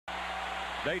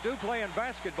They do play in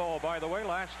basketball, by the way.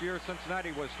 Last year,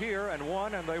 Cincinnati was here and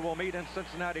won, and they will meet in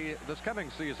Cincinnati this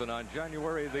coming season on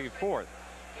January the 4th.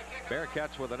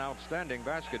 Bearcats with an outstanding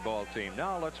basketball team.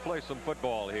 Now let's play some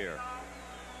football here.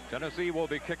 Tennessee will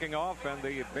be kicking off, and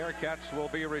the Bearcats will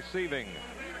be receiving.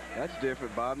 That's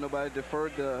different, Bob. Nobody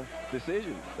deferred the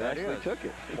decision. They actually took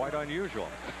it. Quite unusual.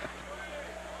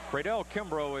 Cradell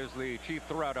Kimbrough is the chief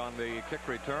threat on the kick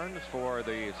returns for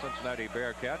the Cincinnati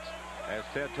Bearcats. As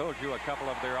Ted told you, a couple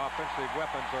of their offensive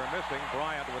weapons are missing.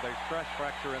 Bryant with a stress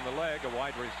fracture in the leg, a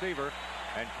wide receiver,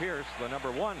 and Pierce, the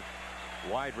 #1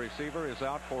 wide receiver, is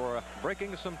out for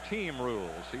breaking some team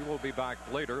rules. He will be back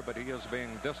later, but he is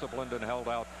being disciplined and held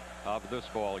out of this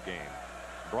ball game.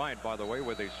 Bryant, by the way,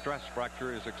 with a stress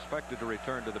fracture, is expected to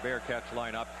return to the Bearcats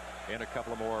lineup in a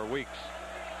couple of more weeks.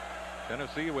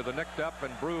 Tennessee with a nicked up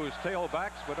and bruised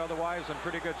tailbacks, but otherwise in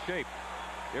pretty good shape.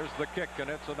 Here's the kick, and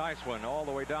it's a nice one all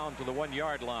the way down to the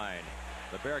 1-yard line.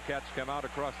 The Bearcats come out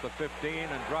across the 15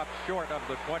 and drop short of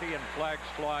the 20, and flags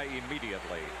fly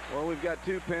immediately. Well, we've got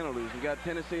 2 penalties. We've got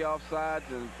Tennessee offsides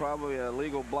and probably a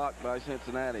legal block by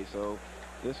Cincinnati, so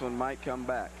this one might come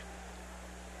back.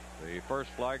 The first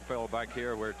flag fell back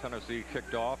here where Tennessee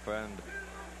kicked off and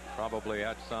probably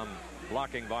had some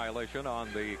blocking violation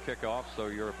on the kickoff, so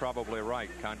you're probably right.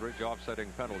 Condridge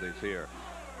offsetting penalties here.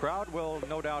 Crowd will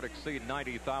no doubt exceed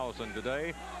 90,000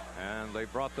 today, and they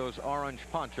brought those orange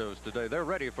ponchos today. They're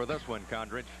ready for this one,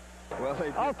 Condridge. Well, they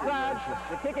offside,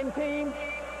 the kicking team.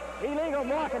 Illegal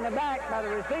block in the back by the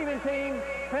receiving team.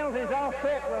 Penalties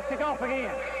offset. Will kick off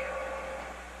again.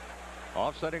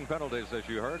 Offsetting penalties, as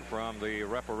you heard from the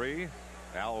referee,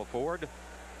 Al Ford.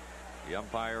 The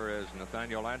umpire is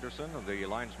Nathaniel Anderson, the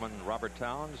linesman Robert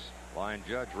Towns, line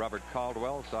judge Robert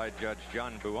Caldwell, side judge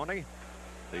John Buoni.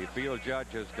 The field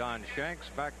judge is Don Shanks,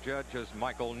 back judge is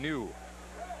Michael New.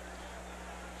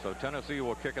 So Tennessee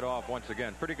will kick it off once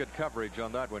again. Pretty good coverage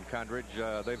on that one,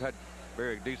 Condridge. They've had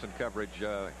very decent coverage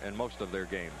in most of their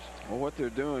games. Well, what they're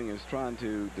doing is trying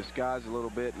to disguise a little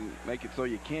bit and make it so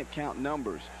you can't count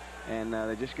numbers. And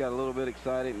they just got a little bit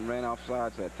excited and ran off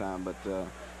sides that time, but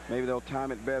maybe they'll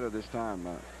time it better this time.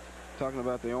 Talking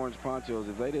about the orange ponchos,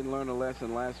 if they didn't learn a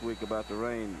lesson last week about the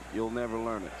rain, you'll never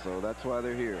learn it. So that's why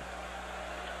they're here.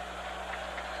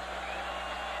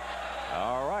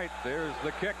 All right, there's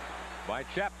the kick by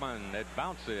Chapman. It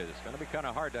bounces. Going to be kind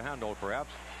of hard to handle,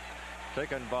 perhaps.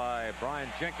 Taken by Brian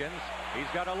Jenkins. He's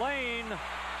got a lane.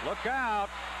 Look out.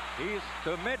 He's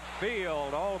to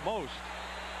midfield almost.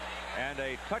 And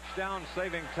a touchdown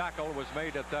saving tackle was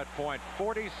made at that point.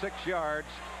 46 yards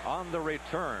on the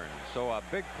return. So a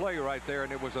big play right there,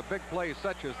 and it was a big play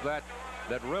such as that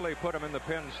that really put him in the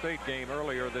Penn State game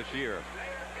earlier this year.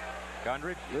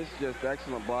 Condridge? This is just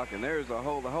excellent blocking. There's a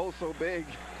hole. The hole's so big,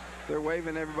 they're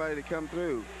waving everybody to come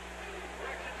through.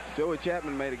 Joey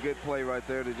Chapman made a good play right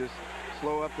there to just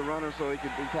slow up the runner so he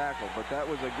could be tackled. But that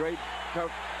was a great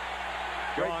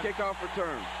kickoff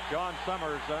return. John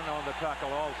Summers in on the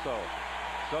tackle also.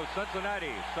 So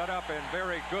Cincinnati set up in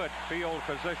very good field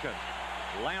position.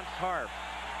 Lance Harp,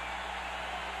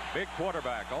 big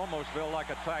quarterback, almost built like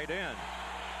a tight end.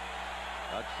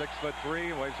 That's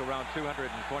 6'3", weighs around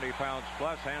 220 pounds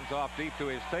plus. Hands off deep to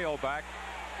his tailback.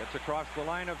 Gets across the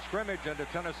line of scrimmage into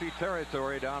Tennessee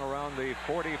territory down around the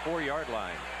 44-yard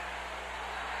line.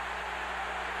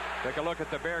 Take a look at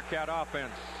the Bearcat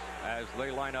offense as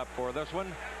they line up for this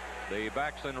one. The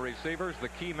backs and receivers, the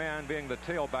key man being the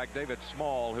tailback, David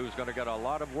Small, who's going to get a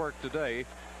lot of work today,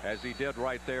 as he did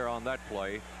right there on that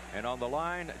play. And on the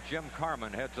line, Jim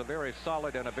Carman heads a very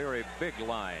solid and a very big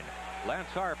line. Lance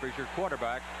Harp is your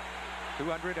quarterback,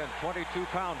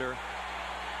 222-pounder.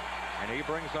 And he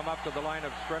brings them up to the line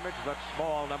of scrimmage. That's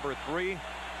Small, number 3,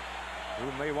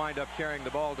 who may wind up carrying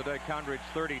the ball today, Condridge,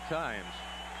 30 times.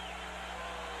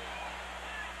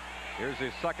 Here's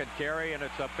his second carry, and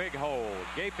it's a big hole,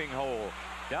 gaping hole,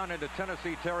 down into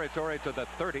Tennessee territory to the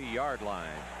 30-yard line.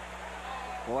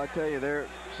 Well, I tell you,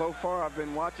 so far I've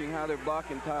been watching how they're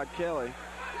blocking Todd Kelly,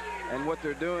 and what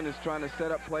they're doing is trying to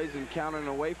set up plays and countering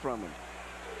away from him.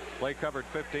 Play covered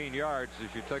 15 yards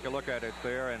as you take a look at it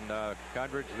there, and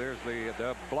Condridge, there's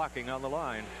the blocking on the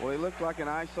line. Well, he looked like an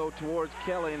ISO towards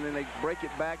Kelly, and then they break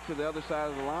it back to the other side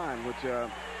of the line, which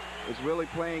is really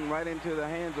playing right into the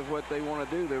hands of what they want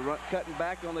to do. They're cutting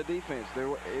back on the defense.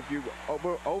 If you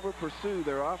over pursue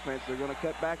their offense, they're going to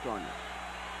cut back on you.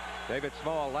 David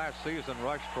Small last season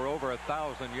rushed for over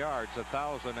 1,000 yards,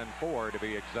 1,004 to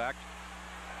be exact.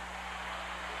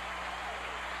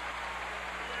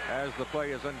 As the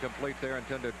play is incomplete there,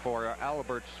 intended for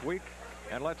Albert Sweet.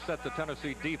 And let's set the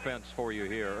Tennessee defense for you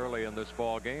here early in this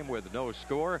ball game with no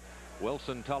score.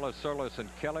 Wilson, Tullis, Surlis, and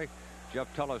Kelly Jeff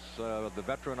Tullis, the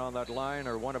veteran on that line,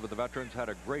 or one of the veterans, had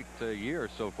a great year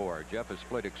so far. Jeff has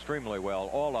played extremely well.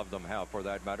 All of them have, for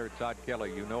that matter. Todd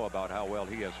Kelly, you know about how well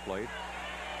he has played.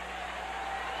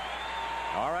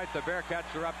 All right, the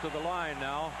Bearcats are up to the line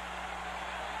now.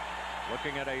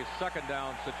 Looking at a second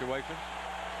down situation.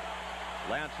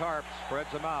 Lance Harp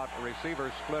spreads them out.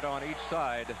 Receivers split on each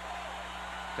side.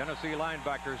 Tennessee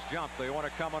linebackers jump. They want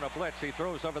to come on a blitz. He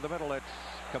throws over the middle. It's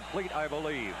complete, I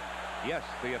believe. Yes,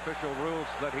 the official rules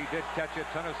that he did catch it.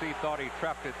 Tennessee thought he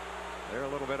trapped it. They're a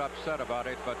little bit upset about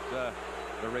it, but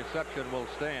the reception will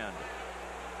stand.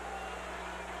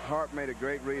 Harp made a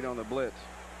great read on the blitz.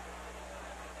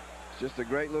 It's just a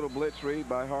great little blitz read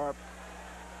by Harp,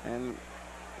 and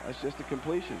that's just a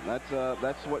completion. That's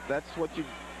what you,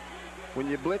 when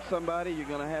you blitz somebody, you're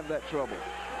going to have that trouble.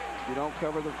 You don't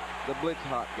cover the blitz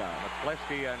hot guy.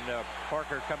 McCleskey and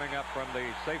Parker coming up from the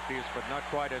safeties, but not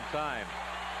quite in time.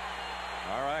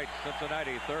 All right,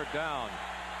 Cincinnati, third down.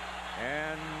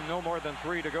 And no more than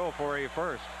 3 to go for a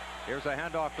first. Here's a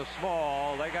handoff to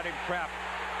Small. They got him trapped.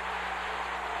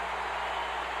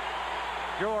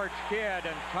 George Kidd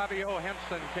and Tavio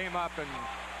Henson came up, and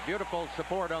beautiful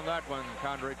support on that one,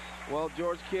 Condrich. Well,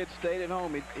 George Kidd stayed at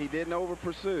home. He didn't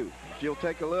over-pursue. If you'll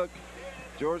take a look,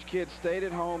 George Kidd stayed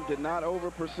at home, did not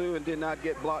over-pursue, and did not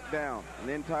get blocked down. And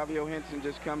then Tavio Henson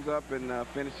just comes up and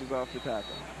finishes off the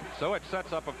tackle. So it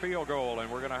sets up a field goal,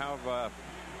 and we're going to have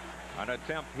an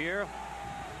attempt here.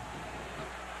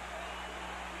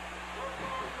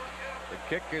 The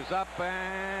kick is up,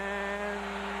 and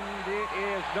it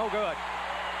is no good.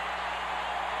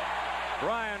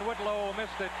 Brian Whitlow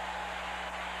missed it.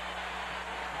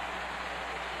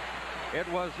 It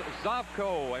was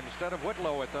Zovko instead of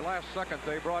Whitlow. At the last second,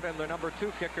 they brought in the number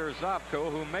 2 kicker,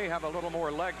 Zovko, who may have a little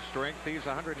more leg strength. He's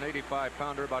a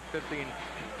 185-pounder, about 15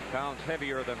 pounds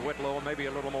heavier than Whitlow, maybe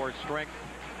a little more strength.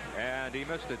 And he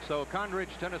missed it. So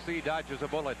Condrich, Tennessee dodges a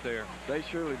bullet there. They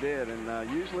surely did. And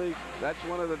usually that's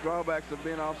one of the drawbacks of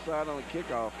being offside on a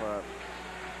kickoff.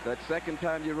 That second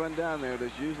time you run down there,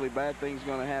 there's usually bad things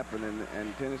going to happen.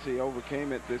 And Tennessee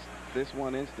overcame it this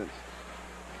one instance.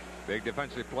 Big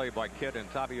defensive play by Kidd and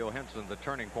Tavio Henson, the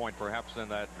turning point perhaps in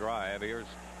that drive. Here's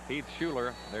Heath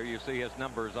Schuler. There you see his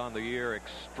numbers on the year.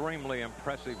 Extremely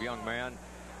impressive young man.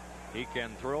 He can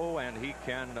throw and he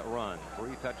can run. 3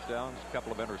 touchdowns, a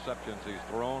couple of interceptions he's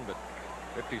thrown, but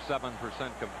 57%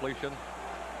 completion.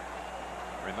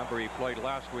 Remember, he played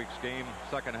last week's game,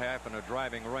 second half, in a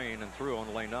driving rain and threw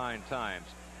only 9 times.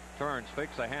 Turns,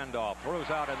 fakes a handoff, throws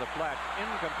out in the flat,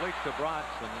 incomplete to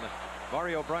Bronson.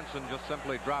 Mario Brunson just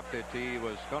simply dropped it. He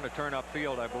was going to turn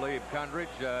upfield, I believe, Condrich,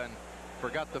 and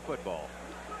forgot the football.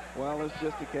 Well, it's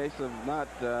just a case of not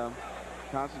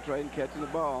concentrating, catching the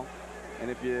ball.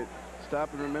 And if you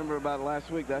stop and remember about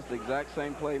last week, that's the exact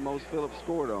same play Mose Phillips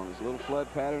scored on. It's a little flood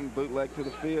pattern, bootleg to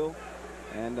the field.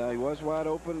 And he was wide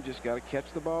open. Just got to catch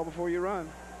the ball before you run.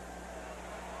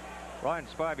 Ryan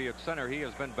Spivey at center. He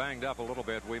has been banged up a little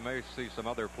bit. We may see some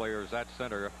other players at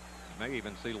center. May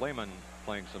even see Lehman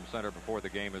playing some center before the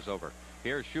game is over.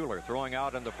 Here's Schuler throwing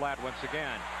out in the flat once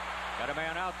again. Got a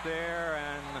man out there,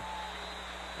 and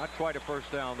not quite a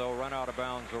first down, though. Run out of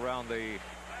bounds around the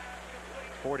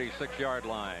 46-yard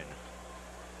line.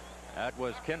 That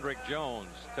was Kendrick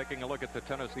Jones. Taking a look at the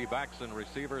Tennessee backs and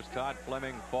receivers, Todd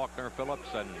Fleming, Faulkner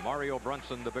Phillips, and Mario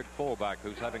Brunson, the big fullback,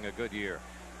 who's having a good year.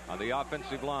 On the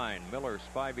offensive line, Miller,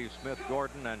 Spivey, Smith,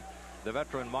 Gordon, and the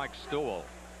veteran Mike Stowell.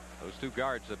 Those 2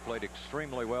 guards have played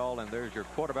extremely well, and there's your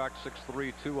quarterback,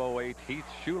 6'3", 208, Heath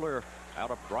Schuler,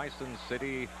 out of Bryson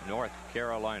City, North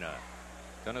Carolina.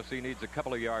 Tennessee needs a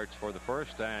couple of yards for the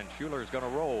first, and Schuler's going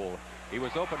to roll. He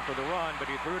was open for the run, but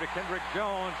he threw to Kendrick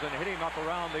Jones and hit him up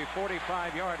around the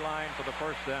 45-yard line for the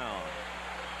first down.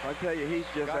 I tell you, Heath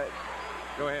just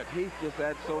go ahead. Heath just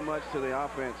adds so much to the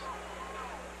offense.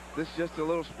 This is just a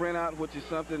little sprint out, which is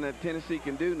something that Tennessee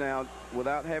can do now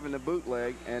without having the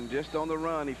bootleg. And just on the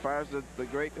run, he fires the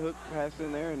great hook pass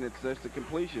in there, and it's just a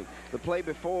completion. The play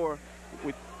before,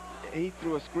 he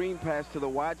threw a screen pass to the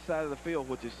wide side of the field,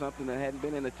 which is something that hadn't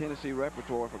been in the Tennessee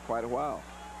repertoire for quite a while.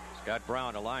 Scott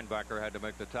Brown, a linebacker, had to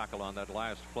make the tackle on that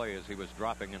last play as he was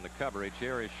dropping in the coverage.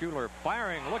 Here is Schuler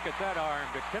firing. Look at that arm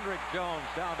to Kendrick Jones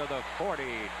down to the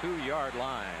 42-yard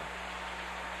line.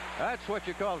 That's what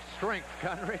you call strength,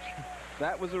 Condrich.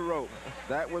 That was a rope.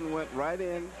 That one went right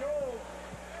in.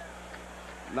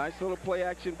 Nice little play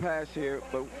action pass here,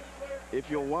 but if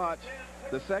you'll watch,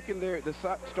 the secondary, the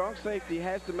strong safety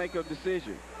has to make a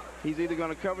decision. He's either going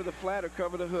to cover the flat or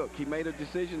cover the hook. He made a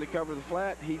decision to cover the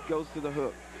flat. He goes to the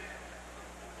hook.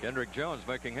 Kendrick Jones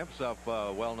making himself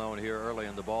well known here early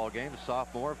in the ball game.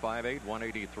 Sophomore, 5'8",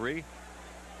 183.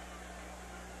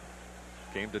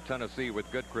 Came to Tennessee with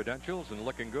good credentials and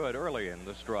looking good early in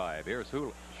this drive. Here's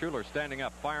Schuler standing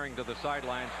up, firing to the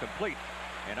sidelines, complete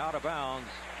and out of bounds.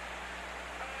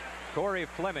 Corey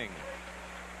Fleming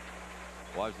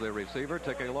was the receiver.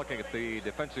 Taking a look at the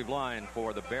defensive line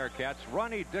for the Bearcats.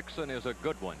 Ronnie Dixon is a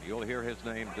good one. You'll hear his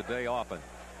name today often.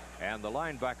 And the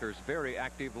linebackers very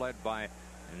active, led by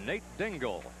Nate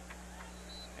Dingle.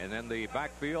 And then the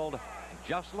backfield,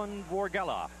 Jocelyn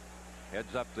Vorgella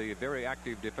heads up the very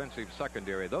active defensive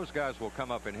secondary. Those guys will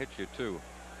come up and hit you too.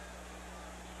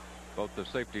 Both the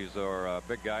safeties are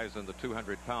big guys in the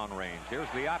 200-pound range. Here's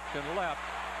the option left.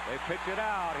 They pitch it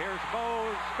out. Here's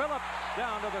Mose Phillips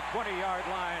down to the 20-yard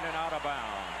line and out of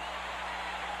bounds.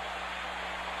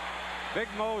 Big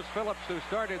Mose Phillips, who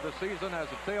started the season as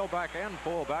a tailback and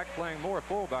fullback, playing more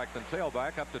fullback than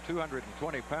tailback, up to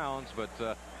 220 pounds,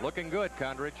 but looking good,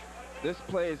 Condridge. This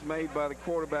play is made by the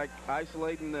quarterback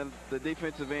isolating the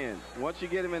defensive end. Once you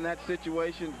get him in that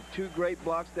situation, 2 great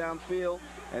blocks downfield,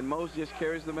 and Mose just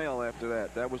carries the mail after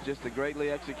that. That was just a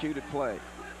greatly executed play.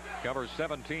 Covers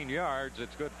 17 yards.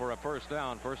 It's good for a first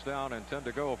down. First down and 10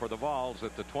 to go for the Vols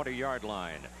at the 20-yard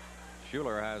line.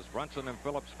 Schuler has Brunson and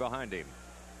Phillips behind him.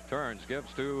 Turns,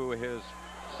 gives to his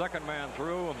second man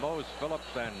through, Mose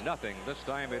Phillips, and nothing. This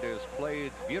time it is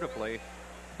played beautifully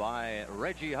by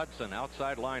Reggie Hudson,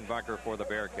 outside linebacker for the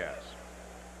Bearcats.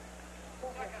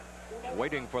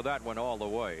 Waiting for that one all the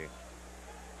way.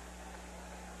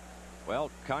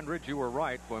 Well, Condridge, you were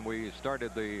right when we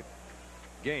started the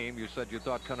game. You said you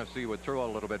thought Tennessee would throw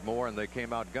a little bit more, and they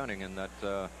came out gunning in that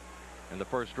in the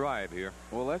first drive here.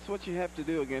 Well, that's what you have to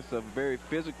do against a very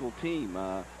physical team.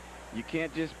 You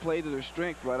can't just play to their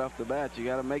strength right off the bat. You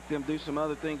got to make them do some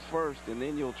other things first, and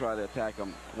then you'll try to attack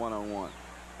them one-on-one.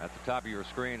 At the top of your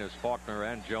screen is Faulkner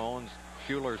and Jones.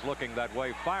 Schuler's looking that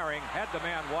way, firing, had the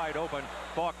man wide open,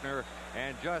 Faulkner,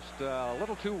 and just a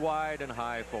little too wide and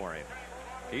high for him.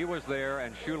 He was there,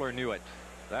 and Schuler knew it.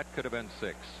 That could have been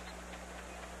 6.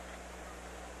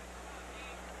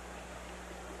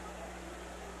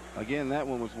 Again, that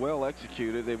one was well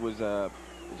executed. It was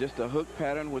just a hook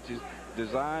pattern, which is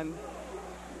designed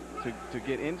to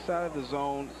get inside of the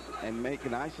zone and make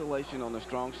an isolation on the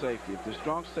strong safety. If the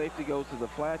strong safety goes to the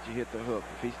flat, you hit the hook.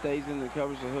 If he stays in and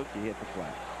covers the hook, you hit the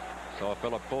flat. Saw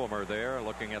Philip Fulmer there,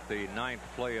 looking at the 9th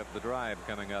play of the drive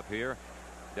coming up here.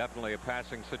 Definitely a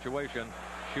passing situation.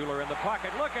 Schuler in the pocket.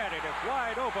 Look at it. It's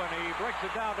wide open. He breaks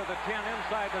it down to the 10,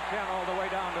 inside the 10, all the way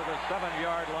down to the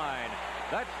 7-yard line.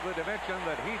 That's the dimension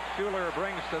that Heath Schuler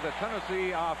brings to the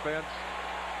Tennessee offense,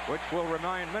 which will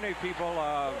remind many people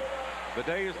of the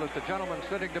days that the gentleman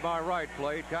sitting to my right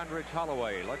played, Condridge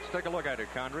Holloway. Let's take a look at it,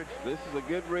 Condridge. This is a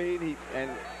good read. And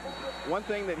one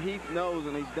thing that Heath knows,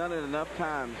 and he's done it enough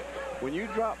times, when you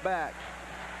drop back,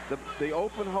 the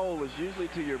open hole is usually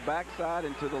to your backside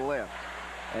and to the left.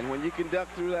 And when you can duck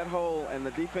through that hole and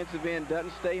the defensive end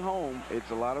doesn't stay home, it's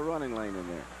a lot of running lane in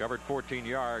there. Covered 14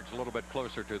 yards, a little bit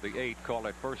closer to the 8. Call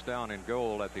it first down and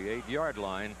goal at the 8-yard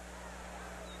line.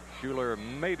 Schuler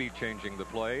may be changing the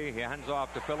play. He hands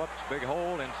off to Phillips. Big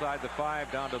hole inside the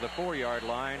 5, down to the 4-yard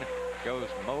line goes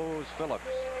Mose Phillips.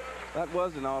 That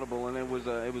was an audible, and it was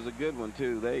a good one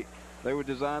too. They were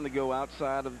designed to go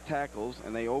outside of the tackles,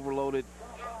 and they overloaded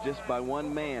just by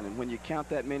one man. And when you count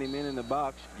that many men in the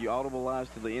box, you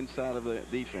audibilize to the inside of the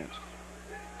defense.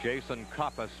 Jason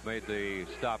Koppas made the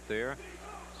stop there.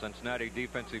 Cincinnati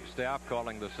defensive staff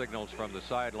calling the signals from the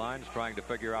sidelines, trying to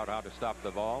figure out how to stop the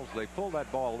Vols. They pulled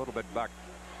that ball a little bit back,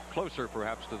 closer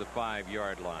perhaps to the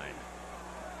 5-yard line,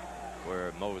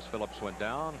 where Mose Phillips went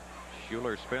down.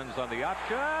 Schuler spins on the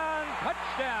option.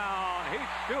 Touchdown, Heath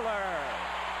Schuler.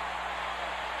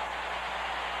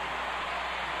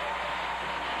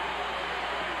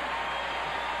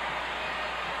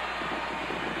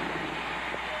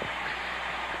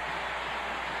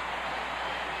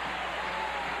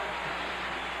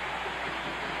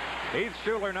 Heath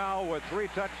Schuler now with 3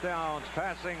 touchdowns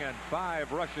passing and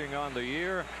 5 rushing on the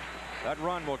year. That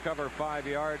run will cover 5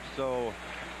 yards, so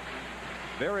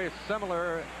very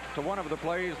similar to one of the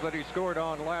plays that he scored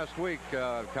on last week,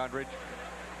 Condridge.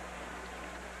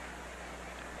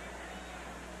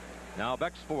 Now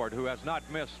Bexford, who has not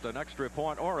missed an extra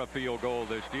point or a field goal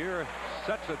this year,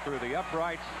 sets it through the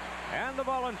uprights, and the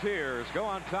Volunteers go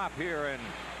on top here in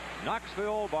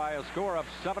Knoxville by a score of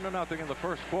 7-0 in the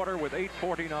first quarter, with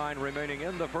 8:49 remaining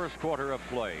in the first quarter of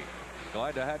play.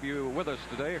 Glad to have you with us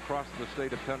today across the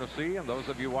state of Tennessee, and those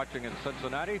of you watching in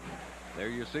Cincinnati. There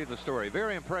you see the story.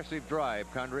 Very impressive drive,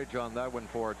 Condridge, on that one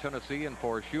for Tennessee and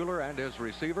for Schuler and his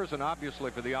receivers, and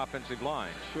obviously for the offensive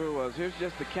line. Sure was. Here's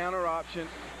just the counter option.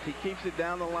 He keeps it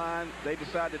down the line. They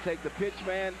decide to take the pitch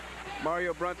man.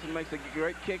 Mario Brunson makes a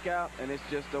great kick out, and it's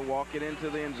just a walk it into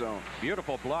the end zone.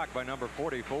 Beautiful block by number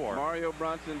 44. Mario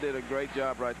Brunson did a great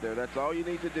job right there. That's all you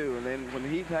need to do. And then when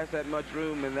he has that much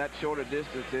room in that shorter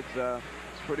distance, it's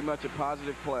pretty much a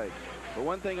positive play. But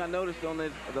one thing I noticed on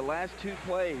the last two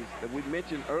plays that we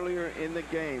mentioned earlier in the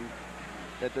game,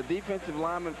 that the defensive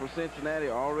linemen for Cincinnati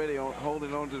are already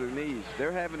holding on to their knees.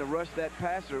 They're having to rush that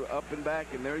passer up and back,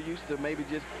 and they're used to maybe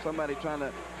just somebody trying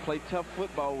to play tough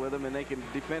football with them, and they can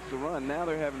defense the run. Now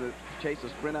they're having to chase a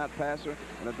sprint out passer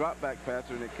and a drop back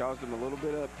passer, and it caused them a little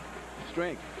bit of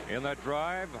strength. In that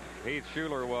drive, Heath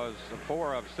Schuler was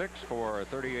 4 of 6 for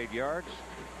 38 yards.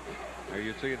 There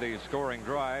you see the scoring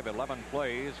drive, 11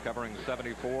 plays covering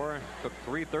 74, took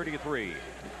 333.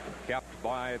 Capped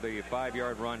by the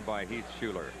 5-yard run by Heath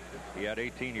Schuler. He had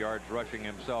 18 yards rushing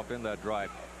himself in that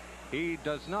drive. He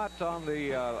does not on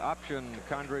the option,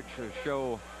 Condridge,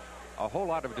 show a whole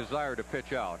lot of desire to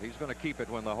pitch out. He's going to keep it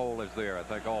when the hole is there, I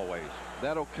think, always.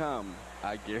 That'll come,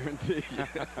 I guarantee you.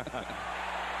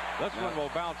 This one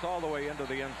will bounce all the way into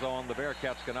the end zone. The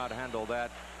Bearcats cannot handle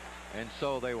that, and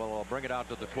so they will bring it out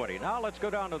to the 20. Now let's go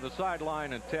down to the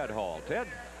sideline and Ted Hall. Ted?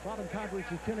 Bob and Condridge,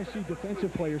 the Tennessee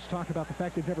defensive players talk about the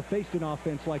fact they've never faced an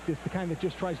offense like this, the kind that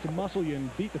just tries to muscle you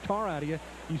and beat the tar out of you.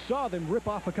 You saw them rip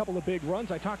off a couple of big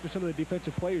runs. I talked to some of the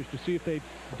defensive players to see if they'd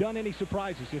done any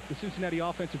surprises, if the Cincinnati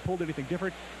offense had pulled anything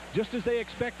different. Just as they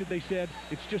expected, they said,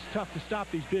 it's just tough to stop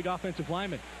these big offensive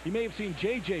linemen. You may have seen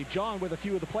J.J. John with a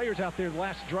few of the players out there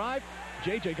last drive.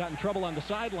 J.J. got in trouble on the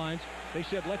sidelines. They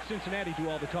said, let Cincinnati do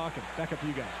all the talking. Back up to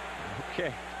you guys.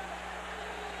 Okay.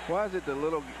 Why is it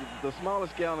the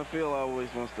smallest guy on the field always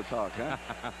wants to talk, huh?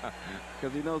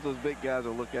 Because he knows those big guys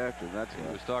will look after him. That's why.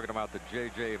 He was talking about the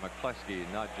J.J. McCleskey,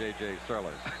 not J.J.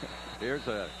 Surlis. Here's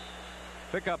a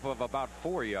pickup of about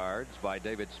 4 yards by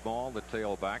David Small, the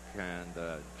tailback, and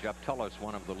Jeff Tullis,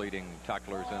 one of the leading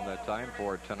tacklers in that time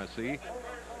for Tennessee.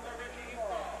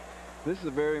 This is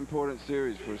a very important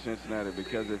series for Cincinnati,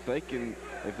 because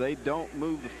if they don't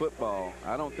move the football,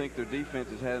 I don't think their defense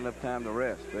has had enough time to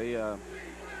rest.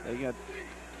 They got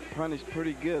punished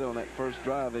pretty good on that first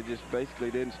drive. They just basically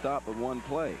didn't stop with one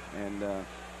play, and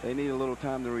they need a little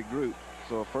time to regroup.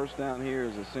 So a first down here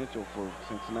is essential for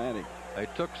Cincinnati. They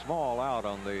took Small out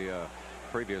on the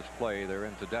previous play. They're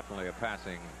into definitely a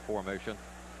passing formation,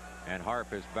 and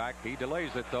Harp is back. He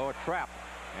delays it, though, a trap,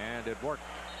 and it worked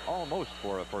almost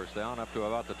for a first down up to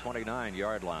about the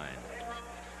 29-yard line.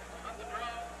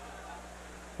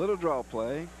 Little draw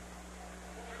play.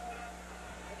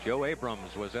 Joe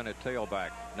Abrams was in at tailback,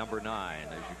 number 9,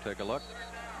 as you take a look.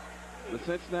 The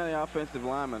Cincinnati offensive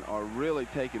linemen are really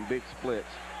taking big splits.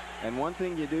 And one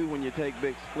thing you do when you take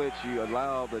big splits, you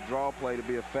allow the draw play to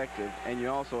be effective, and you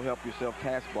also help yourself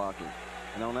pass blocking.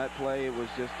 And on that play, it was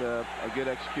just a good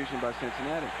execution by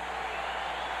Cincinnati.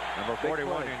 Number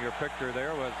 41 in your picture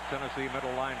there was Tennessee middle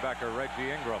linebacker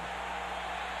Reggie Ingram.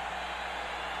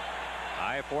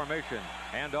 High formation,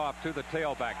 handoff to the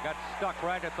tailback. Got stuck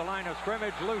right at the line of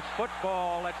scrimmage. Loose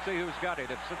football. Let's see who's got it.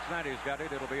 If Cincinnati's got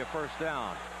it, it'll be a first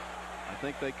down. I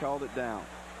think they called it down.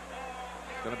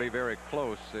 It's going to be very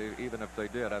close, even if they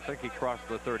did. I think he crossed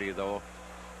the 30, though.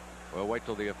 We'll wait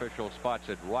till the official spots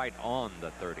it right on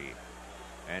the 30.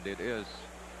 And it is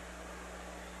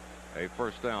a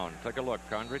first down. Take a look,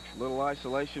 Condridge. Little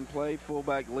isolation play,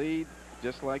 fullback lead,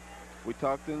 just like we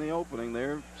talked in the opening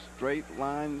there. Straight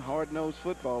line, hard-nosed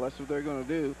football. That's what they're going to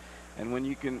do. And when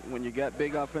you got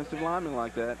big offensive linemen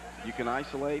like that, you can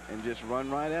isolate and just run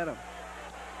right at them.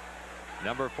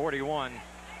 Number 41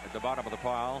 at the bottom of the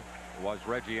pile was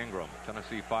Reggie Ingram.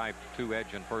 Tennessee 5-2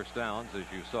 edge in first downs, as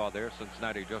you saw there.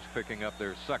 Cincinnati just picking up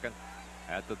their second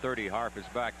at the 30. Harp is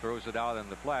back, throws it out in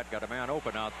the flat. Got a man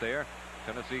open out there.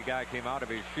 Tennessee guy came out of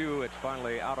his shoe. It's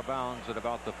finally out of bounds at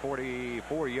about the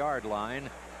 44-yard line.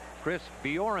 Chris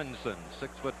Bjornsson,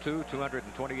 6'2",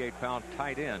 228-pound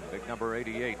tight end. Big number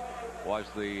 88 was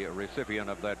the recipient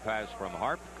of that pass from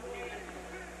Harp.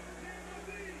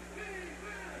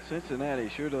 Cincinnati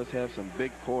sure does have some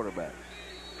big quarterbacks.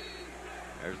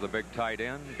 There's the big tight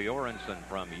end, Bjornsson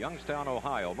from Youngstown,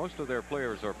 Ohio. Most of their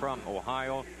players are from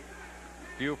Ohio.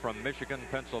 Few from Michigan,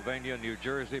 Pennsylvania, New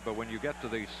Jersey. But when you get to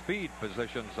the speed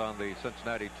positions on the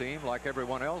Cincinnati team, like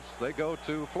everyone else, they go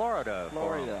to Florida.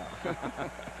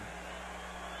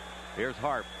 Here's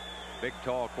Harp, big,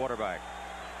 tall quarterback.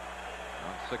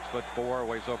 6'4",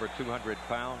 weighs over 200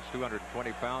 pounds,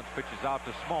 220 pounds. Pitches out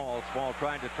to Small. Small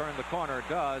trying to turn the corner,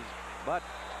 does, but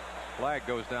flag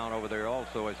goes down over there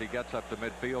also as he gets up to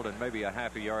midfield and maybe a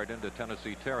half a yard into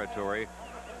Tennessee territory.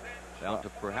 Down to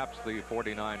perhaps the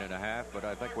 49.5, but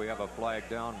I think we have a flag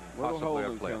down, possibly a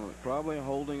clip. Probably a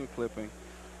holding or clipping.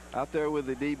 Out there with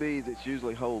the DBs, it's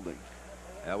usually holding.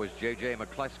 That was J.J.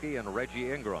 McCleskey and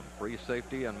Reggie Ingram, free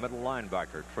safety and middle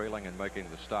linebacker, trailing and making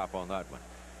the stop on that one.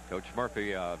 Coach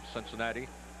Murphy of Cincinnati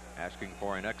asking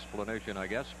for an explanation, I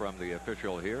guess, from the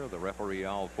official here, the referee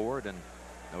Al Ford, and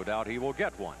no doubt he will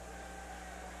get one.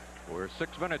 We're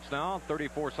 6 minutes now,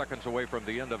 34 seconds away from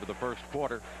the end of the first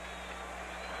quarter.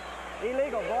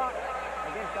 Illegal block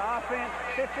against the offense,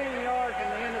 15 yards from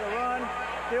the end of the run,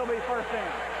 still be first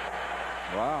down.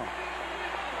 Wow.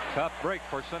 Tough break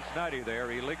for Cincinnati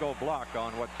there. Illegal block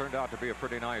on what turned out to be a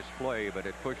pretty nice play, but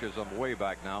it pushes them way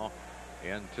back now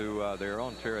into their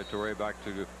own territory, back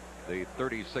to the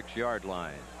 36-yard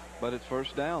line. But it's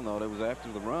first down, though. It was after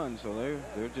the run, so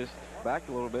they're just back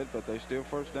a little bit, but they're still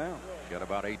first down. Got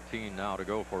about 18 now to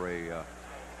go for a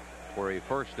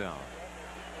first down.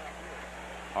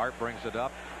 Hart brings it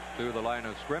up to the line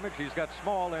of scrimmage. He's got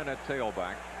Small in at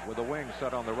tailback with the wing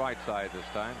set on the right side this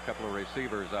time. A couple of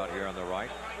receivers out here on the right.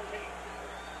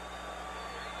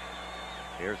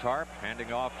 Here's Harp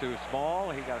handing off to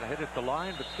Small. He got hit at the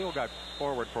line, but still got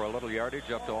forward for a little yardage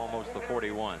up to almost the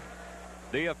 41.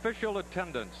 The official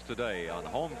attendance today on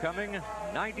homecoming,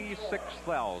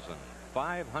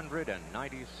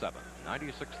 96,597.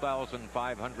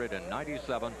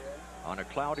 96,597 on a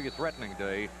cloudy, threatening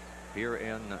day here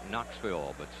in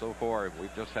Knoxville. But so far,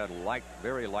 we've just had light,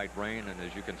 very light rain, and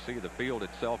as you can see, the field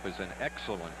itself is in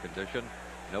excellent condition.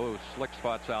 No slick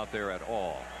spots out there at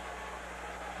all.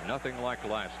 Nothing like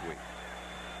last week.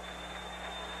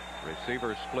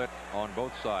 Receivers split on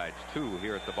both sides. Two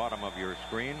here at the bottom of your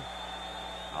screen.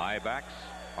 High backs.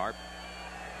 Harp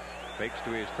fakes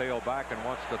to his tailback and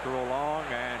wants to throw long,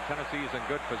 and Tennessee's in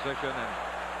good position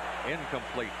and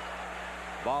incomplete.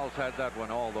 Balls had that one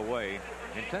all the way.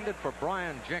 Intended for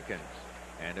Brian Jenkins,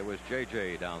 and it was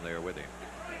J.J. down there with him.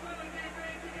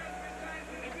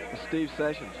 Steve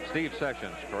Sessions. Steve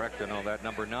Sessions, correct on that.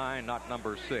 Number 9, not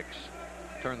number 6.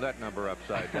 Turn that number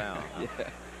upside down. Yeah.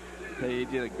 He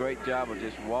did a great job of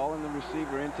just walling the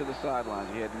receiver into the sidelines.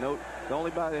 He had the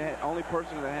only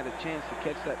person that had a chance to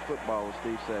catch that football was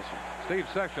Steve Sessions. Steve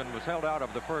Sessions was held out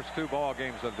of the first 2 ball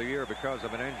games of the year because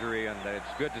of an injury, and it's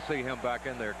good to see him back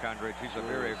in there, Condridge. He's a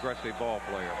very aggressive ball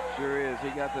player. Sure is. He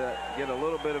got to get a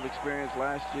little bit of experience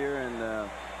last year, and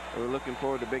we're looking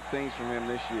forward to big things from him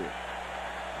this year.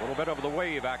 A little bit of the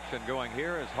wave action going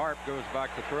here as Harp goes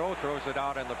back to throw, throws it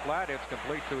out in the flat. It's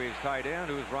complete to his tight end,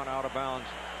 who's run out of bounds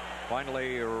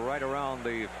finally right around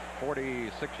the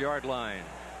 46-yard line.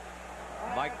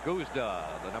 Mike Guzda,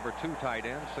 the number 2 tight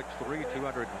end, 6'3",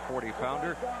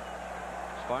 240-pounder, is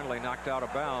finally knocked out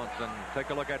of bounds. And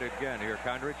take a look at it again here,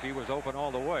 Condridge. He was open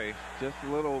all the way. Just a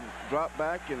little drop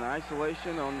back in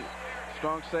isolation on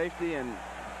strong safety, and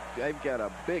they've got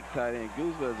a big tight end.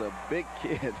 Guzda is a big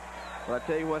kid. But I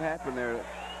tell you what happened there.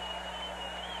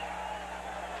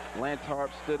 Lance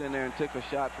Harp stood in there and took a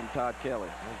shot from Todd Kelly.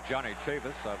 Johnny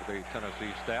Chavis of the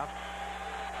Tennessee staff.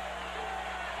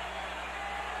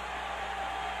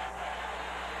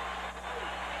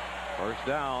 First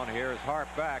down. Here's Harp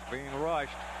back, being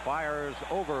rushed. Fires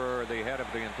over the head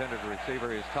of the intended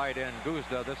receiver. His tight end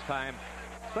Guzda this time.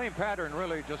 Same pattern,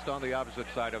 really, just on the opposite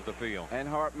side of the field. And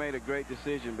Harp made a great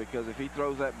decision, because if he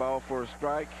throws that ball for a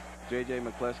strike, J.J.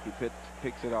 McCleskey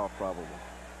picks it off probably.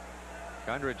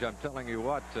 Condridge, I'm telling you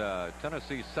what,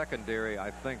 Tennessee's secondary,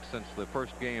 I think since the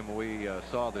first game we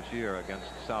saw this year against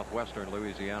Southwestern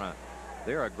Louisiana,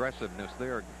 their aggressiveness,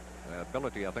 their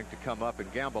ability, I think, to come up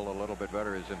and gamble a little bit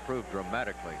better has improved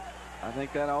dramatically. I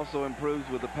think that also improves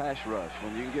with the pass rush.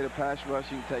 When you can get a pass rush,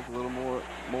 you can take a little more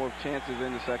chances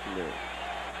in the secondary.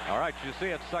 All right, you see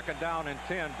it's 2nd down and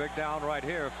 10. Big down right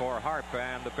here for Harp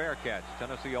and the Bearcats.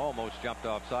 Tennessee almost jumped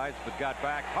off sides, but got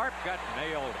back. Harp got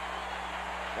nailed.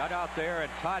 Got out there,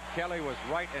 and Todd Kelly was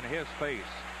right in his face.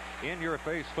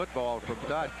 In-your-face football from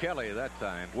Todd Kelly that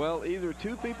time. Well, either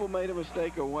 2 people made a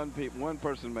mistake or one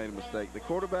person made a mistake. The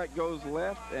quarterback goes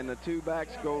left, and the 2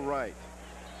 backs go right.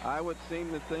 I would seem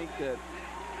to think that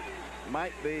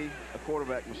might be a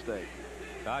quarterback mistake.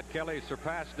 Todd Kelly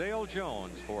surpassed Dale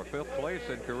Jones for 5th place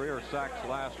in career sacks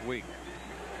last week.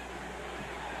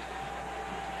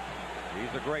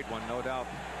 He's a great one, no doubt.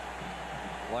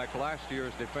 Like last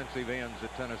year's defensive ends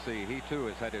at Tennessee, he too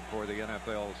is headed for the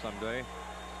NFL someday.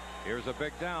 Here's a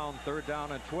big down, 3rd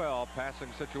down and 12.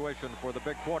 Passing situation for the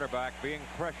big quarterback, being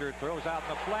pressured, throws out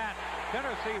the flat.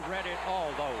 Tennessee read it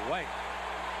all the way.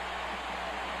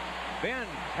 Ben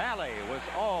Talley was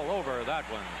all over that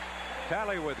one.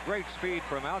 Talley, with great speed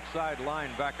from outside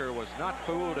linebacker, was not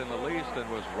fooled in the least and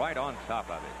was right on top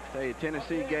of it. Hey,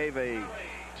 Tennessee gave a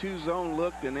 2-zone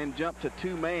look and then jumped to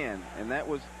 2-man, and that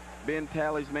was Ben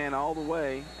Talley's man all the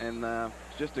way, and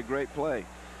it's just a great play.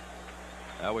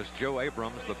 That was Joe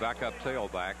Abrams, the backup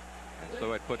tailback. And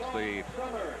so it puts the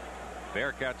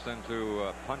Bearcats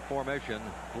into punt formation.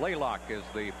 Blaylock is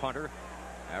the punter,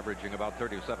 averaging about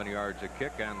 37 yards a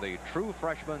kick, and the true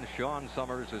freshman Sean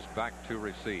Summers is back to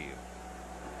receive.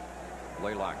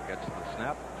 Blaylock gets the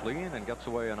snap clean and gets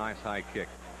away a nice high kick.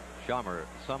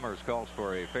 Summers calls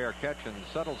for a fair catch and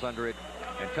settles under it,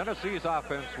 and Tennessee's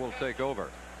offense will take over.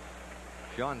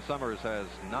 Sean Summers has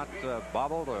not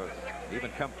bobbled or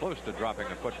even come close to dropping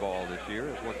a football this year.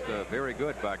 Has looked very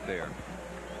good back there.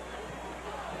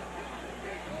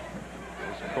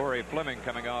 There's Corey Fleming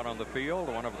coming out on the field,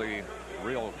 one of the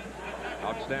real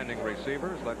outstanding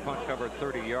receivers. That punt covered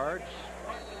 30 yards,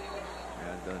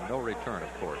 and no return,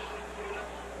 of course.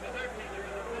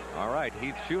 All right,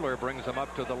 Heath Schuler brings him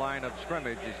up to the line of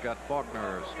scrimmage. He's got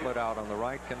Faulkner split out on the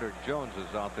right. Kendrick Jones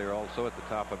is out there also at the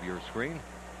top of your screen.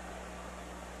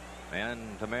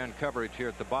 Man-to-man coverage here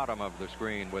at the bottom of the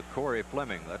screen with Corey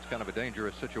Fleming. That's kind of a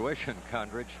dangerous situation,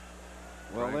 Condridge.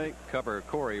 Well, they cover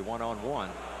Corey one-on-one.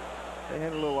 They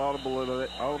had a little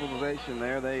audibleization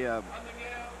there.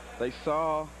 They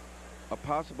saw a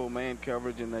possible man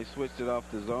coverage, and they switched it off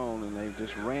the zone, and they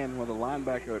just ran where the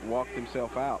linebacker had walked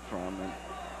himself out from,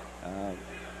 and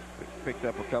picked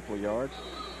up a couple of yards.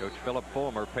 Coach Philip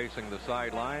Fulmer pacing the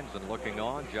sidelines and looking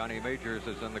on. Johnny Majors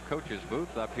is in the coach's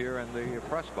booth up here in the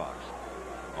press box.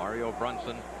 Mario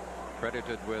Brunson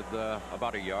credited with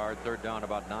about a yard. Third down,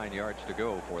 about 9 yards to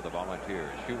go for the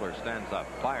Volunteers. Schuler stands up,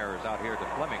 fires out here to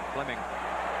Fleming. Fleming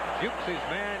jukes his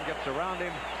man, gets around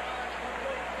him,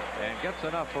 and gets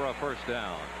enough for a first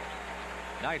down.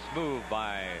 Nice move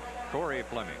by Corey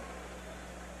Fleming.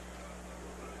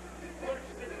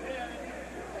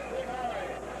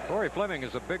 Corey Fleming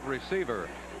is a big receiver,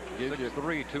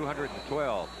 6'3",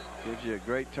 212. Gives you a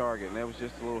great target, and that was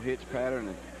just a little hitch pattern.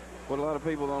 And what a lot of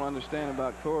people don't understand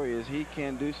about Corey is he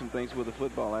can do some things with the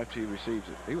football after he receives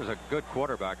it. He was a good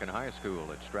quarterback in high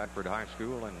school at Stratford High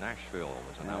School in Nashville.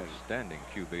 Was an outstanding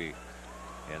QB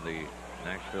in the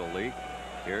Nashville League.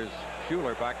 Here's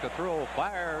Schuler back to throw,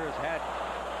 fires, had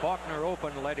Faulkner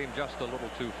open, led him just a little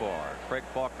too far. Craig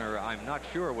Faulkner, I'm not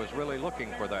sure, was really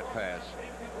looking for that pass.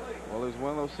 Well, it was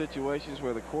one of those situations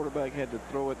where the quarterback had to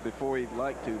throw it before he'd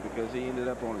like to, because he ended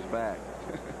up on his back.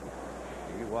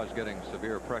 He was getting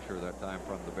severe pressure that time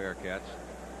from the Bearcats,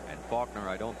 and Faulkner,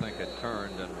 I don't think, had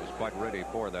turned and was quite ready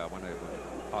for that one. It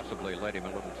would possibly led him a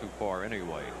little too far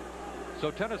anyway.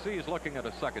 So Tennessee is looking at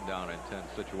a 2nd down and 10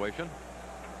 situation.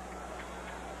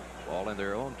 Ball in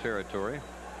their own territory.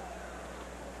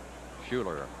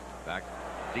 Schuler back,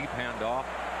 deep handoff,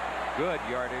 good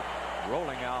yardage.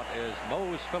 Rolling out is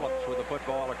Mose Phillips with the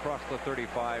football across the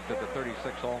 35 to the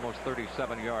 36, almost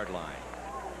 37-yard line.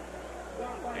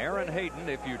 Aaron Hayden,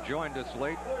 if you joined us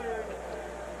late,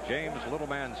 James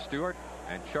Littleman Stewart,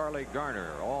 and Charlie Garner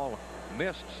all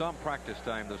missed some practice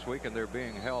time this week, and they're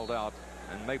being held out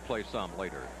and may play some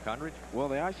later. Condridge? Well,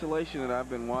 the isolation that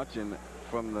I've been watching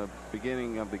from the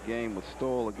beginning of the game with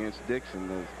Stoll against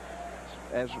Dixon is,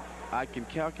 as I can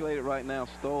calculate it right now,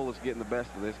 Stoll is getting the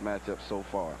best of this matchup so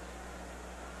far.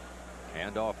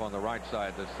 Hand off on the right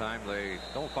side this time. They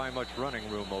don't find much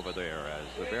running room over there as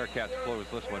the Bearcats close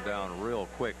this one down real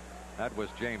quick. That was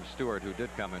James Stewart who did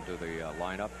come into the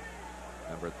lineup,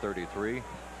 number 33.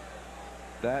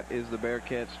 That is the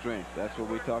Bearcats' strength. That's what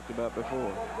we talked about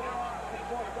before.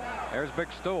 There's Big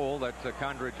Stoll that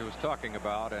Condridge was talking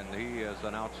about, and he is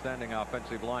an outstanding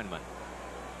offensive lineman.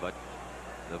 But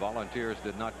the Volunteers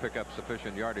did not pick up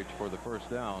sufficient yardage for the first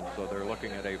down, so they're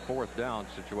looking at a 4th down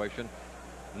situation.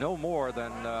 No more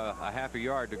than a half a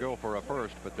yard to go for a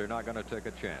first, but they're not going to take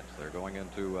a chance. They're going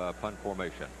into punt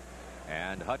formation.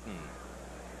 And Hutton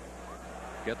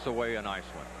gets away a nice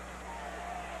one.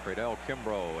 Cradell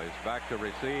Kimbrough is back to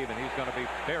receive, and he's going to be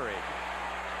buried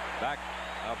back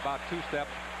about 2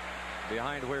 steps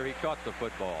behind where he caught the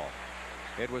football.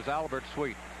 It was Albert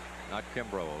Sweet, not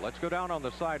Kimbrough. Let's go down on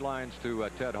the sidelines to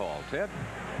Ted Hall. Ted?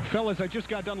 Fellas, I just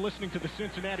got done listening to the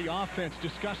Cincinnati offense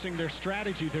discussing their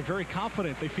strategy. They're very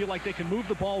confident. They feel like they can move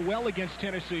the ball well against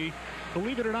Tennessee.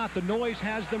 Believe it or not, the noise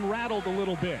has them rattled a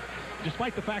little bit.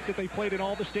 Despite the fact that they played in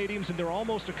all the stadiums and they're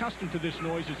almost accustomed to this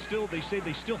noise, it's still, they say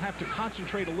they still have to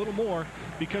concentrate a little more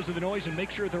because of the noise and make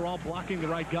sure they're all blocking the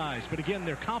right guys. But again,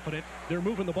 they're confident. They're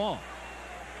moving the ball.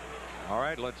 All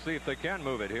right, let's see if they can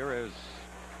move it. Here is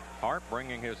Hart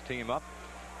bringing his team up.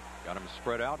 Got them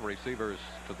spread out. Receivers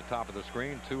to the top of the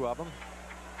screen, 2 of them.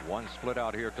 One split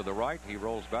out here to the right. He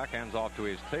rolls back, hands off to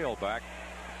his tailback.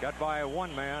 Got by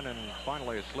 1 man and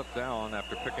finally slipped down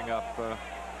after picking up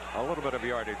a little bit of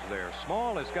yardage there.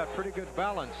 Small has got pretty good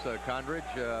balance,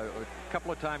 Condridge. A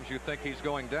couple of times you think he's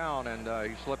going down, and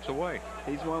he slips away.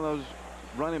 He's one of those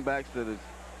running backs that is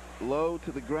low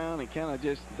to the ground and kind of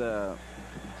just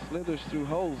slithers through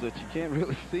holes that you can't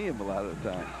really see him a lot of the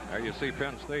time. There you see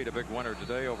Penn State, a big winner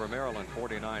today over Maryland,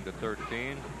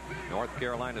 49-13. North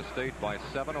Carolina State by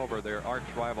 7 over their arch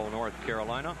rival North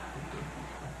Carolina.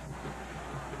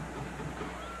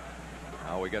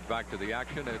 Now we get back to the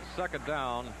action. It's second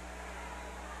down.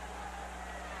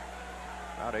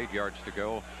 About 8 yards to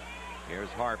go. Here's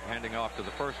Harp handing off to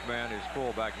the first man, his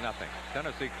fullback, nothing.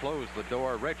 Tennessee closed the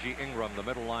door. Reggie Ingram, the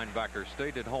middle linebacker,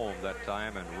 stayed at home that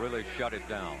time and really shut it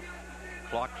down.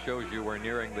 Clock shows you we're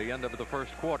nearing the end of the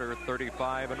first quarter,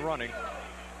 35 and running.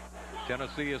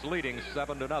 Tennessee is leading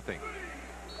 7-0.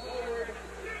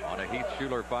 On a Heath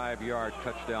Schuler 5-yard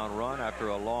touchdown run after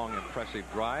a long, impressive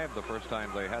drive, the first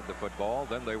time they had the football.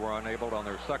 Then they were unable on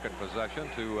their second possession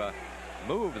to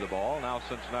move the ball. Now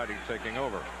Cincinnati taking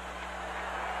over.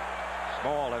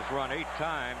 Small has run 8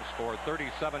 times for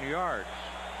 37 yards.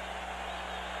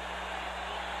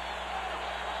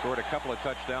 Scored a couple of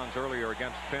touchdowns earlier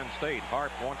against Penn State.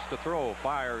 Harp wants to throw,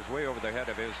 fires way over the head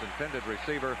of his intended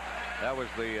receiver. That was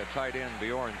the tight end,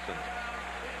 Bjornsson.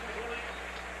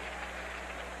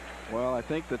 Well, I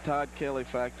think the Todd Kelly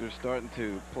factor is starting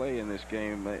to play in this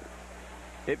game.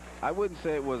 I wouldn't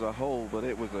say it was a hole, but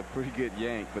it was a pretty good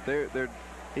yank. But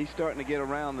he's starting to get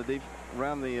around the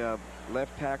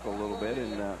left tackle a little bit,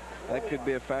 and that could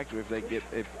be a factor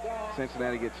if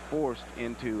Cincinnati gets forced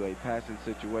into a passing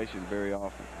situation very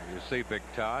often. You see Big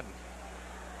Todd.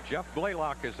 Jeff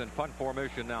Blaylock is in punt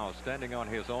formation now, standing on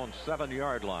his own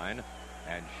 7-yard line,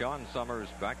 and Sean Summers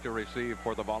back to receive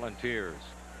for the Volunteers.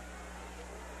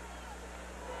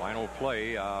 Final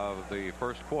play of the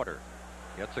first quarter.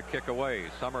 Gets a kick away.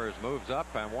 Summers moves up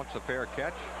and wants a fair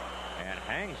catch and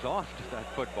hangs on to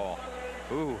that football.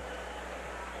 Ooh,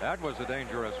 that was a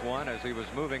dangerous one. As he was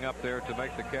moving up there to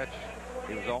make the catch,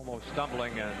 he was almost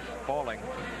stumbling and falling.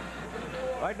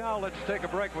 Right now, let's take a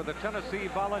break with the Tennessee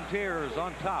Volunteers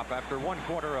on top after 1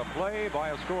 quarter of play by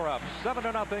a score of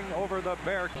 7-0 over the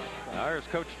Bears. Now here's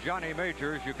Coach Johnny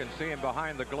Majors. You can see him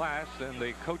behind the glass in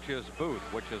the coach's booth,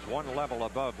 which is 1 level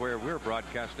above where we're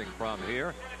broadcasting from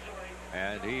here.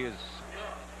 And he has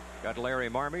got Larry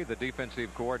Marmey, the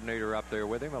defensive coordinator, up there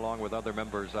with him, along with other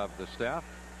members of the staff.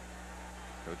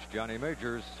 Coach Johnny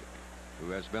Majors, who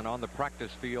has been on the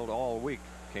practice field all week,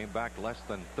 came back less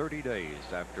than 30 days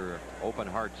after open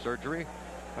heart surgery.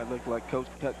 That looked like Coach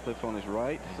Cutcliffe on his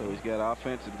right, so he's got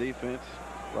offense and defense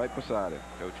right beside him.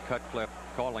 Coach Cutcliffe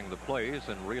calling the plays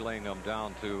and relaying them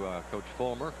down to Coach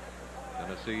Fulmer.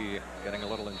 Tennessee getting a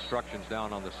little instructions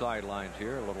down on the sidelines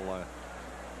here, a little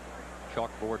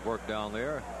chalkboard work down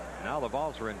there. Now the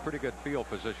Vols are in pretty good field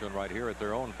position right here at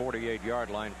their own 48-yard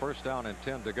line. First down and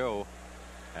 10 to go,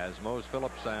 as Mose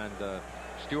Phillips and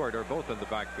Stewart are both in the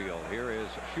backfield. Here is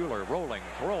Schuler rolling,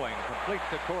 throwing, complete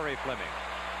to Corey Fleming.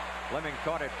 Fleming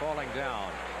caught it falling down.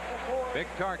 Big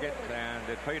target, and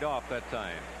it paid off that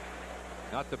time.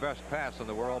 Not the best pass in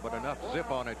the world, but enough zip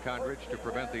on it, Condridge, to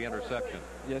prevent the interception.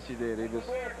 Yes, he did.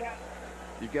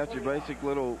 You got your basic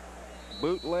little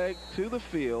bootleg to the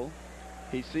field.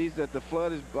 He sees that the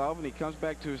flood is involved, and he comes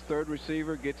back to his third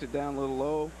receiver, gets it down a little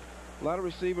low. A lot of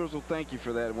receivers will thank you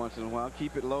for that once in a while.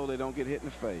 Keep it low, they don't get hit in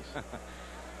the face.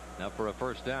 Now for a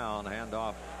first down,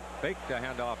 handoff, fake to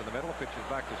handoff in the middle, pitches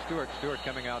back to Stewart. Stewart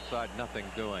coming outside, nothing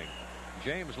doing.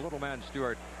 James Littleman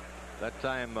Stewart, that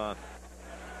time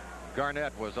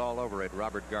Garnett was all over it.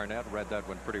 Robert Garnett read that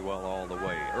one pretty well all the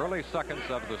way. Early seconds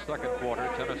of the second quarter,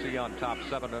 Tennessee on top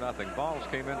 7-0. Vols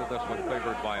came into this one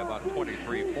favored by about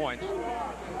 23 points.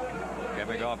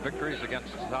 Coming off victories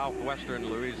against Southwestern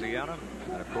Louisiana,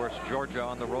 and of course Georgia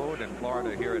on the road and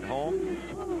Florida here at home.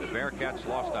 The Bearcats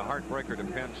lost a heartbreaker to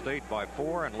Penn State by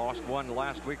 4 and lost one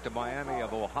last week to Miami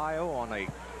of Ohio on a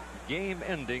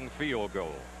game-ending field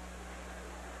goal.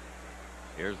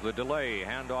 Here's the delay,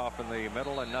 handoff in the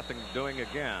middle, and nothing doing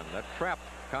again. That trap,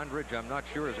 Condridge, I'm not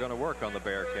sure is going to work on the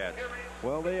Bearcats.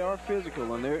 Well, they are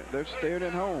physical, and they're staying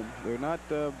at home. They're not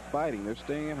biting. They're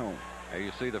staying at home. There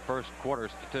you see the first quarter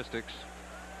statistics,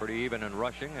 pretty even in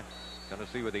rushing.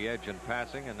 Tennessee with the edge in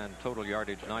passing, and then total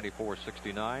yardage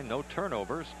 94-69. No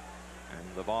turnovers,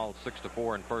 and the Vols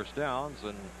 6-4 in first downs,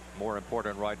 and more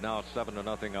important right now,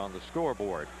 7-0 on the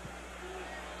scoreboard.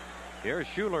 Here's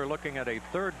Schuler looking at a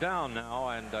third down now,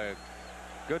 and a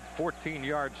good 14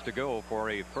 yards to go for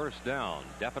a first down.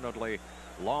 Definitely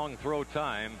long throw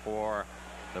time for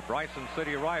the Bryson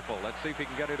City Rifle. Let's see if he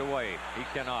can get it away. He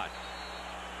cannot.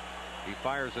 He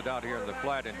fires it out here in the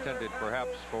flat, intended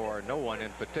perhaps for no one in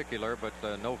particular,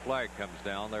 but no flag comes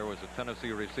down. There was a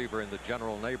Tennessee receiver in the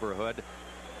general neighborhood,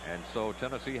 and so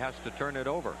Tennessee has to turn it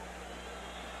over.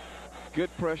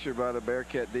 Good pressure by the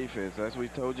Bearcat defense. As we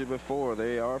told you before,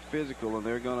 they are physical, and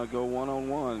they're going to go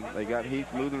one-on-one. They got Heath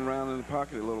moving around in the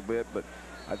pocket a little bit, but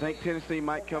I think Tennessee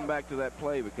might come back to that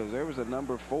play because there was a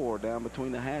number 4 down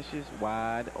between the hashes,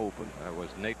 wide open. That was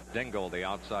Nate Dingle, the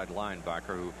outside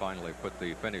linebacker, who finally put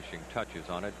the finishing touches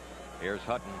on it. Here's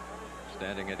Hutton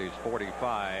standing at his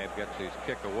 45, gets his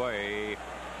kick away,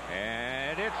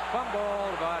 and it's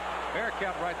fumbled, but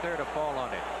Bearcat right there to fall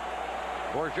on it.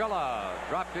 Borgella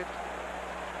dropped it,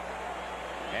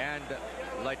 and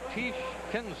Latish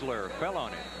Kinsler fell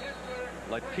on it.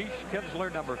 Latish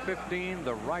Kinsler, number 15,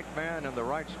 the right man in the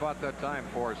right spot that time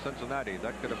for Cincinnati.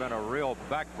 That could have been a real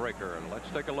backbreaker. Let's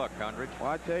take a look, Condridge.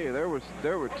 Well, I tell you, there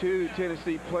were 2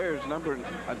 Tennessee players,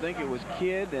 I think it was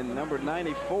Kidd and number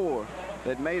 94,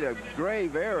 that made a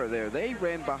grave error there. They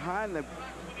ran behind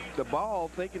the ball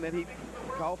thinking that he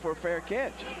called for a fair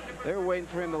catch. They were waiting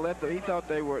for him to let they thought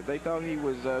he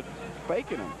was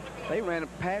faking them. They ran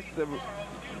past the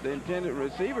intended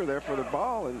receiver there for the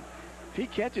ball, and if he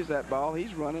catches that ball,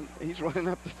 he's running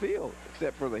up the field,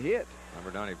 except for the hit.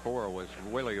 Number 94 was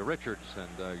Willie Richards,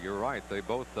 and you're right.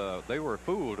 They were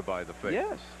fooled by the fake.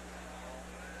 Yes.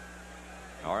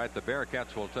 All right, the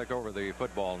Bearcats will take over the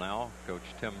football now. Coach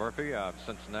Tim Murphy of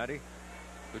Cincinnati,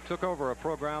 who took over a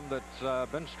program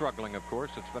that's been struggling, of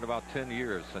course. It's been about 10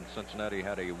 years since Cincinnati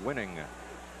had a winning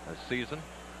season.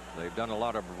 They've done a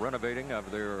lot of renovating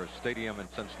of their stadium in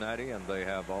Cincinnati, and they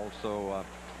have also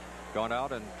gone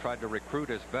out and tried to recruit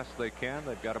as best they can.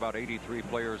 They've got about 83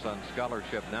 players on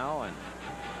scholarship now, and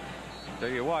tell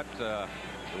you what, the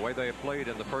way they have played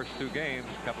in the first 2 games,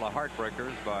 a couple of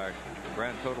heartbreakers by a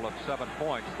grand total of 7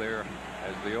 points there.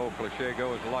 As the old cliche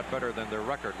goes, a lot better than their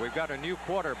record. We've got a new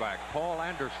quarterback. Paul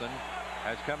Anderson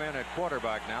has come in at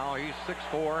quarterback now. He's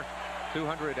 6'4",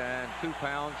 202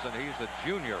 pounds, and he's a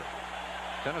junior.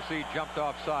 Tennessee jumped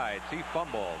off sides. He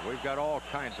fumbled. We've got all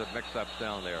kinds of mix-ups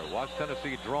down there. Was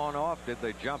Tennessee drawn off? Did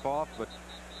they jump off? But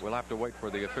we'll have to wait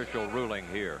for the official ruling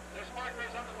here.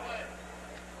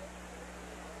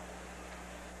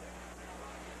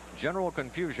 General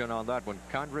confusion on that one,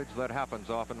 Condridge. That happens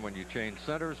often when you change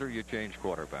centers or you change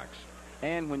quarterbacks.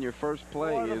 And when your first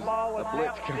play is a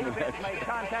blitz coming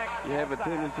at you, you have a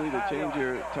tendency to change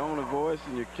your tone of voice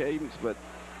and your cadence, but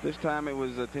this time it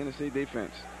was a Tennessee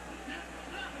defense.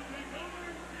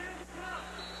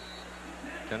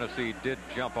 Tennessee did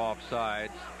jump off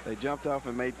sides. They jumped off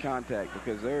and made contact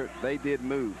because they did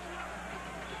move.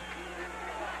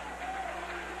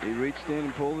 He reached in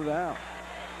and pulled it out.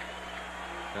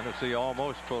 Tennessee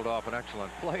almost pulled off an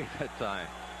excellent play that time.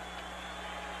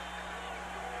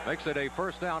 Makes it a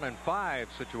 1st down and 5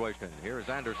 situation. Here's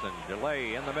Anderson.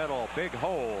 Delay in the middle. Big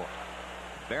hole.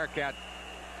 Bearcat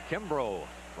Kimbrough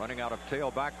running out of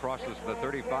tailback, crosses the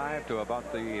 35 to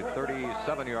about the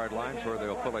 37-yard line where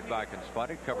they'll pull it back and spot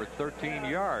it. Covered 13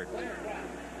 yards.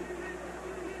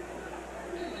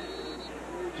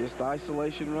 Just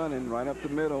isolation running right up the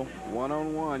middle.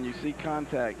 One-on-one. You see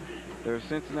contact. There's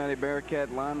Cincinnati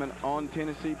Bearcat linemen on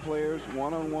Tennessee players.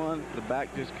 One-on-one. The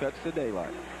back just cuts the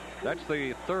daylight. That's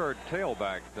the 3rd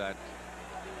tailback that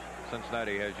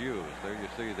Cincinnati has used. There you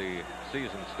see the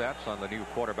season stats on the new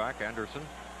quarterback, Anderson.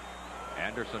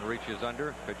 Anderson reaches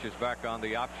under, pitches back on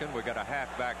the option. We got a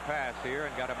halfback pass here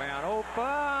and got a man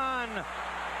open.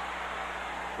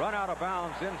 Run out of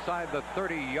bounds inside the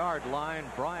 30-yard line.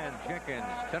 Brian Jenkins,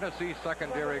 Tennessee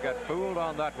secondary, got fooled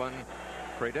on that one.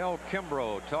 Cradell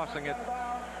Kimbrough tossing it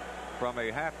from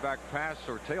a halfback pass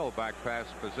or tailback pass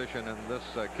position in this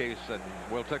case. And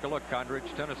we'll take a look,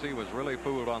 Condridge. Tennessee was really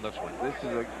fooled on this one. This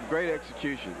is a great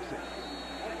execution.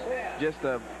 Just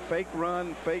a fake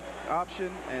run, fake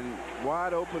option, and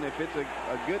wide open. If it's a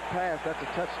good pass, that's a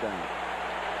touchdown.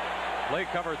 Play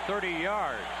cover 30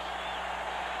 yards.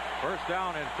 1st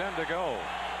down and 10 to go.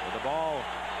 With the ball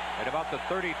at about the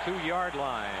 32-yard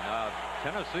line of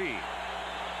Tennessee.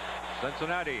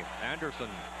 Cincinnati, Anderson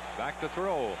back to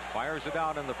throw. Fires it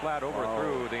out in the flat,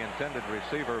 overthrew the intended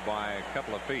receiver by a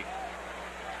couple of feet.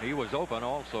 He was open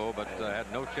also, but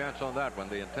had no chance on that one.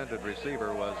 The intended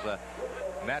receiver was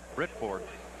Matt Britford.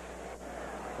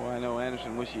 Boy, I know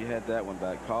Anderson wish he had that one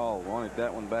back. Paul wanted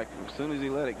that one back as soon as he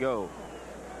let it go.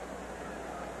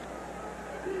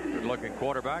 Good-looking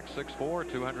quarterback,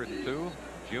 6'4", 202,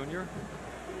 junior.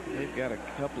 They've got a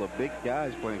couple of big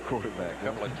guys playing quarterback. A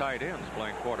couple of tight ends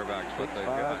playing quarterbacks, but they've 6'5",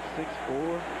 got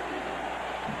 6'4".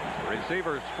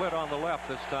 Receivers split on the left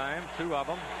this time, 2 of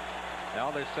them. Now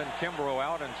they send Kimbrough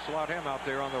out and slot him out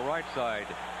there on the right side.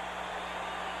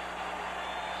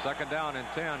 2nd down and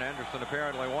 10. Anderson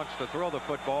apparently wants to throw the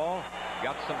football.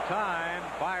 Got some time.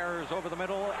 Fires over the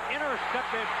middle.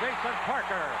 Intercepted. Jason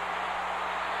Parker.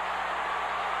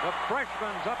 The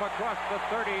freshman's up across the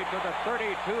 30 to the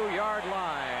 32-yard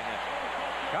line.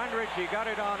 Condridge, he got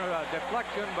it on a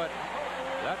deflection, but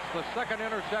that's the second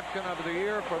interception of the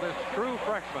year for this true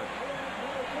freshman.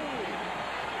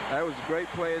 That was a great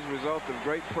play as a result of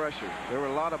great pressure. There were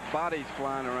a lot of bodies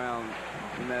flying around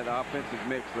in that offensive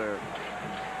mix there.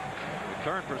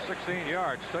 Return for 16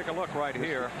 yards. Take a look right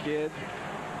here. Kid.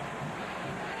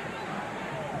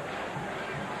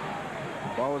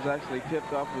 Ball was actually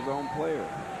tipped off his own player.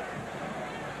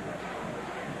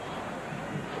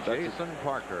 Jason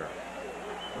Parker.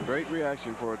 Great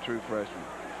reaction for a true freshman.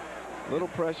 Little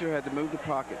pressure, had to move the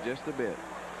pocket just a bit.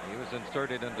 He was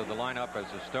inserted into the lineup as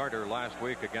a starter last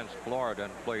week against Florida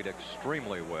and played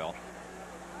extremely well.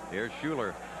 Here's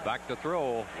Schuler back to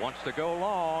throw, wants to go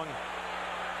long.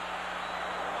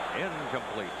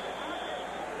 Incomplete.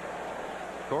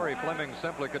 Corey Fleming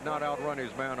simply could not outrun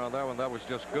his man on that one. That was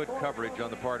just good coverage on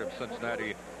the part of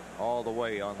Cincinnati all the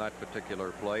way on that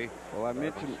particular play. Well, I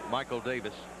mentioned Michael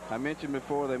Davis. I mentioned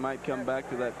before they might come back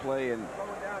to that play, and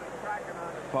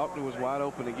Faulkner was wide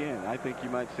open again. I think you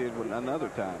might see it another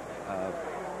time. I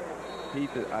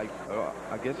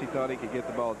guess he thought he could get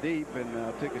the ball deep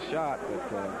and took a shot,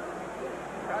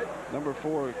 but number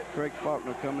 4, Craig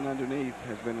Faulkner, coming underneath,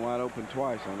 has been wide open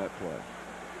twice on that play.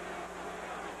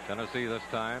 Tennessee this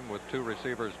time with 2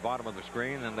 receivers bottom of the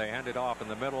screen, and they hand it off in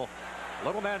the middle.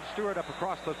 Little man Stewart up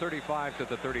across the 35 to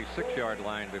the 36-yard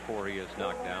line before he is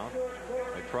knocked down.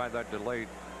 They tried that delayed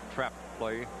trap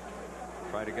play.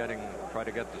 Try to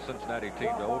get the Cincinnati team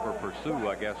to over pursue,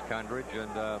 I guess, Condridge,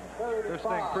 and they're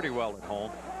staying pretty well at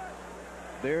home.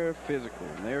 They're physical,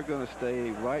 and they're going to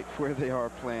stay right where they are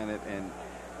planted, and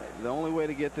the only way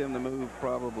to get them to move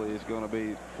probably is going to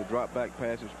be to drop back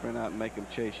pass and sprint out and make them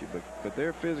chase you. But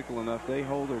they're physical enough. They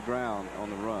hold their ground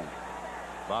on the run.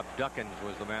 Bob Duckins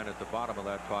was the man at the bottom of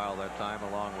that pile that time,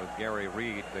 along with Gary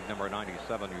Reed, big number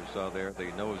 97 you saw there,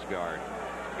 the nose guard.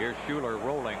 Here's Schuler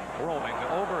rolling, throwing,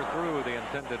 overthrew the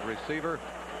intended receiver.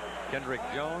 Kendrick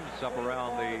Jones up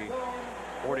around the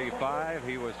 45.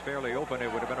 He was fairly open.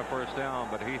 It would have been a first down,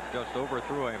 but Heath just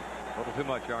overthrew him. A little too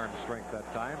much arm strength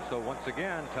that time. So once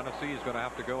again, Tennessee is going to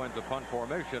have to go into punt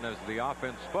formation as the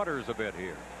offense sputters a bit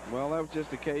here. Well, that was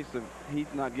just a case of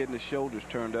Heath not getting his shoulders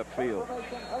turned upfield.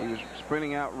 He was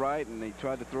sprinting out right, and he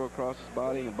tried to throw across his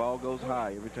body, and the ball goes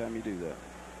high every time you do that.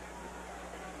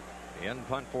 In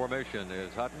punt formation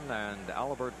is Hutton and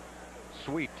Albert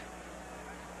Sweet.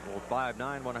 Little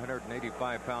 5'9",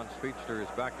 185-pound speedster is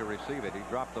back to receive it. He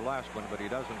dropped the last one, but he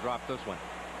doesn't drop this one.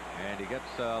 And he gets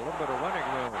a little bit of running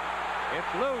room.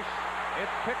 It's loose.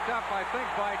 It's picked up, I think,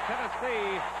 by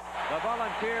Tennessee. The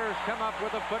Volunteers come up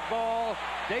with the football.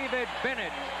 David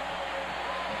Bennett.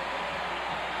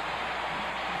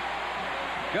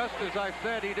 Just as I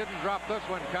said, he didn't drop this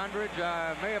one, Condridge.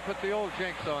 May have put the old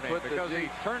jinx on him because he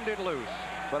turned it loose.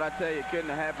 But I tell you, it couldn't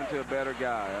have happened to a better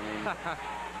guy. I mean,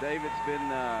 David's been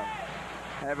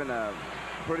having a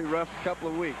pretty rough couple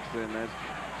of weeks, and it's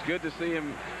good to see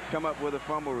him come up with a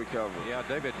fumble recovery. Yeah,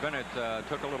 David Bennett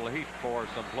took a little heat for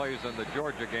some plays in the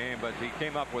Georgia game, but he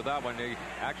came up with that one. He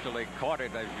actually caught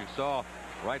it, as you saw,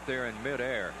 right there in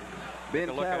midair. Take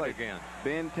a look at it again.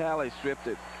 Ben Talley stripped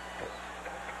it.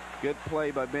 Good play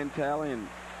by Ben Talley, and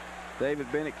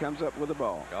David Bennett comes up with the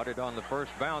ball. Got it on the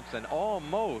first bounce and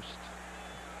almost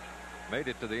made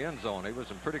it to the end zone. He was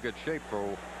in pretty good shape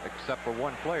except for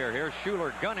one player. Here's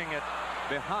Schuler gunning it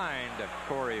behind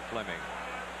Corey Fleming.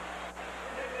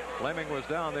 Fleming was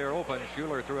down there open.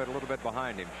 Schuler threw it a little bit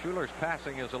behind him. Schuler's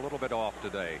passing is a little bit off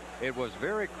today. It was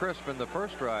very crisp in the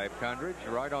first drive, Condridge,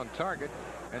 right on target.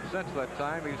 And since that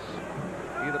time, he's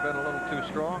either been a little too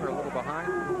strong or a little behind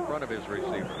in front of his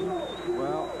receiver.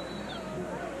 Well,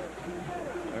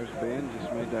 there's Ben,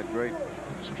 just made that great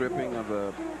stripping of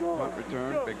the punt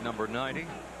return. Big number 90.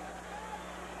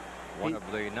 One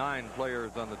of the 9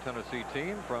 players on the Tennessee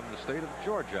team from the state of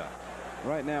Georgia.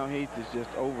 Right now, Heath is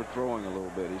just overthrowing a little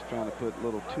bit. He's trying to put a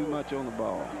little too much on the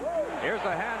ball. Here's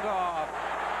a handoff.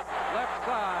 Left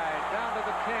side, down to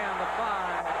the 10, the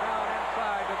 5, down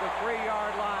inside to the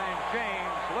 3-yard line.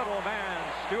 James Little Man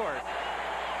Stewart.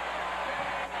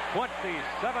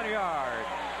 27 yards.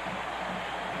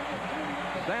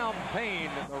 Sam Payne,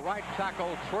 the right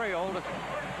tackle, trailed the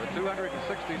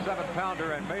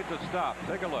 267-pounder and made the stop.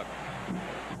 Take a look.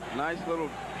 Nice little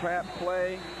trap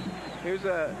play. Here's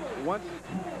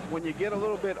when you get a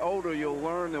little bit older, you'll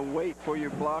learn to wait for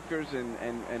your blockers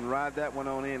and ride that one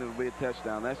on in. It'll be a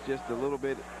touchdown. That's just a little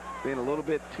bit, being a little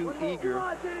bit too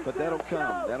eager, but that'll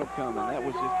come. That'll come. And that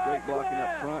was just great blocking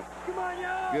up front.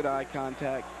 Good eye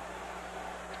contact.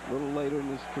 A little later in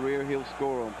his career, he'll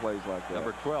score on plays like that.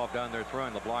 Number 12 down there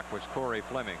throwing the block was Corey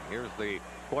Fleming. Here's the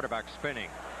quarterback spinning.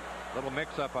 Little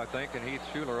mix-up, I think, and Heath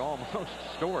Schuler almost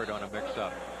scored on a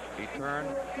mix-up. He turned,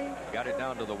 got it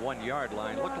down to the 1-yard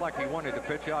line. Looked like he wanted to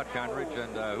pitch out, Conridge,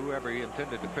 and whoever he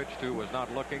intended to pitch to was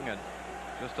not looking, and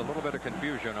just a little bit of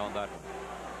confusion on that one.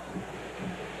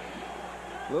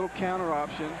 Little counter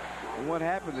option, and what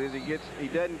happens is he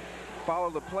doesn't follow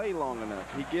the play long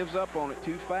enough. He gives up on it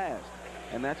too fast,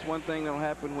 and that's one thing that'll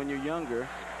happen when you're younger.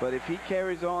 But if he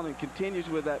carries on and continues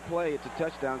with that play, it's a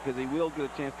touchdown because he will get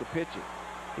a chance to pitch it.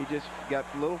 He just got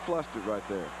a little flustered right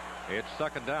there. It's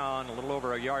second down, a little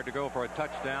over a yard to go for a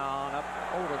touchdown. Up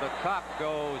over the top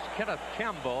goes Kenneth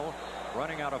Campbell,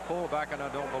 running out of fullback, and I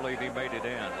don't believe he made it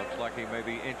in. Looks like he may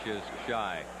be inches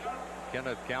shy.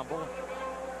 Kenneth Campbell,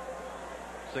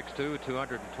 6'2",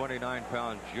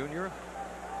 229-pound junior,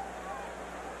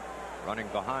 running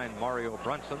behind Mario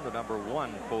Brunson, the number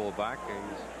 1 fullback.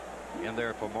 He's in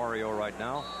there for Mario right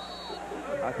now.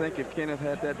 I think if Kenneth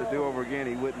had that to do over again,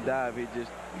 he wouldn't dive. He'd just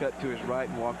cut to his right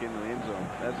and walk into the end zone.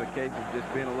 That's a case of just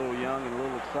being a little young and a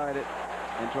little excited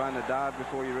and trying to dive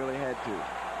before you really had to.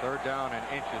 Third down and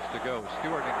inches to go.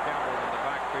 Stewart and Campbell in the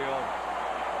backfield.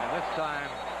 And this time,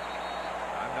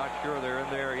 I'm not sure they're in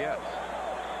there yet.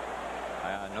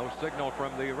 No signal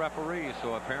from the referee,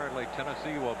 so apparently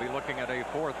Tennessee will be looking at a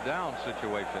 4th down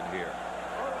situation here.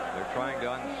 They're trying to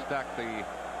unstack the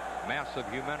mass of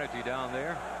humanity down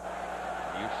there.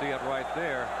 You see it right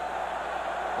there.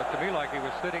 Looked to me like he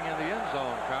was sitting in the end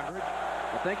zone, Conridge.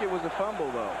 I think it was a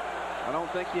fumble, though. I don't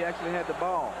think he actually had the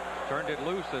ball. Turned it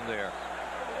loose in there.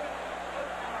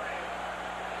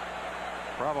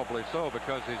 Probably so,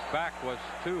 because his back was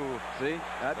to See,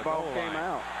 that ball came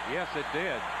out. Yes, it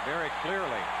did, very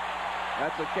clearly.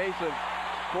 That's a case of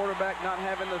quarterback not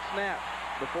having the snap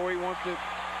before he wants to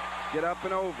get up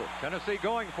and over. Tennessee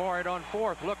going for it on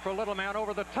 4th. Look for little man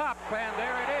over the top, and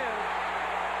there it is.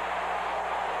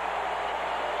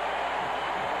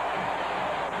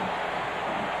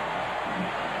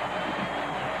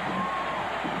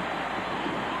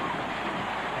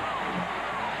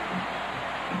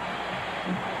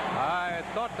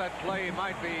 That play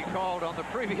might be called on the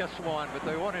previous one, but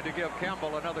they wanted to give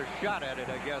Campbell another shot at it,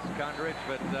 I guess, Conridge.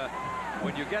 But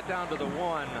when you get down to the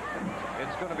 1,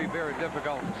 it's going to be very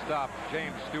difficult to stop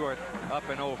James Stewart up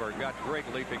and over. Got great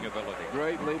leaping ability.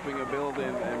 Great leaping ability,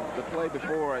 and the play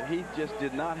before, he just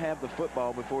did not have the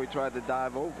football before he tried to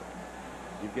dive over.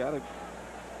 You've got to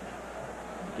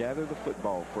gather the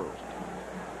football first.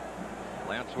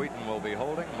 Lance Wheaton will be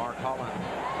holding. Mark Holland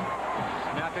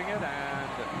snapping it, and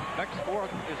next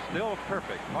 4th is still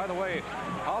perfect. By the way,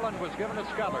 Holland was given a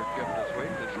scholarship this week,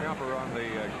 the snapper on the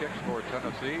kicks for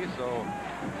Tennessee, so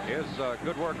his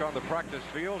good work on the practice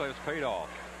field has paid off.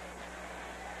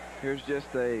 Here's just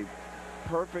a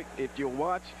perfect, if you'll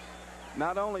watch,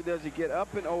 not only does he get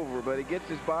up and over, but he gets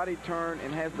his body turned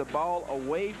and has the ball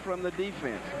away from the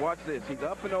defense. Watch this. He's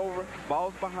up and over,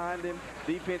 ball's behind him.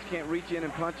 Defense can't reach in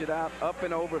and punch it out. Up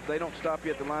and over. If they don't stop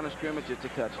you at the line of scrimmage, it's a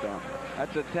touchdown.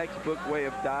 That's a textbook way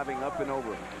of diving up and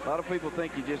over. A lot of people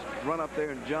think you just run up there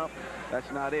and jump. That's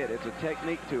not it. It's a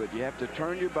technique to it. You have to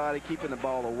turn your body, keeping the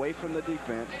ball away from the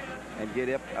defense, and get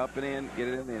up and in, get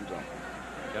it in the end zone.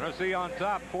 Tennessee on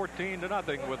top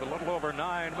 14-0 with a little over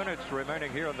 9 minutes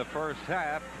remaining here in the first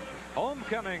half.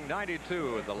 Homecoming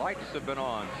 92. The lights have been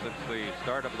on since the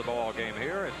start of the ball game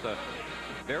here. It's a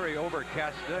very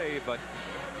overcast day, but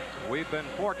we've been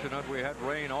fortunate. We had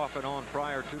rain off and on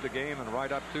prior to the game and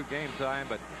right up to game time,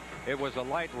 but it was a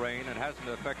light rain and hasn't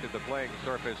affected the playing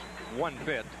surface one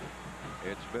bit.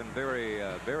 It's been very,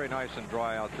 very nice and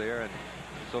dry out there, and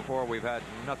so far we've had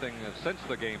nothing since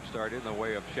the game started in the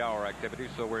way of shower activity,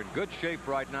 so we're in good shape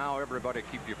right now. Everybody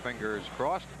keep your fingers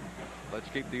crossed. Let's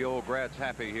keep the old grads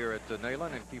happy here at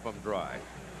Neyland and keep them dry.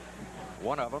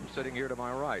 One of them sitting here to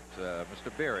my right,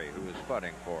 Mr. Berry, who is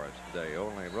putting for us today.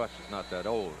 Only Russ is not that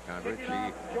old, Conridge.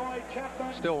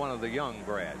 He's still one of the young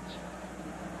grads.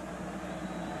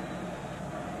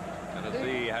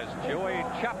 Tennessee has Joey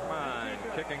Chapman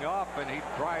kicking off, and he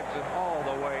drives it all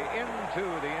the way into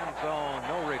the end zone.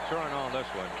 No return on this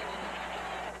one.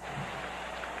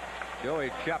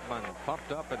 Joey Chapman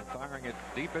pumped up and firing it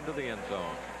deep into the end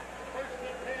zone.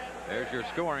 There's your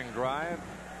scoring drive.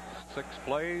 6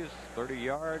 plays, 30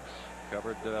 yards,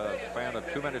 covered a span of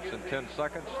 2 minutes and 10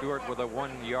 seconds. Stewart with a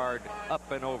 1 yard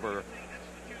up and over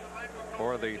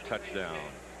for the touchdown.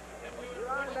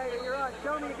 You're on.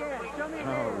 Show me again. Show me again.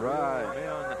 All right.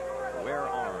 Men wear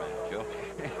orange, Joe.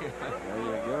 There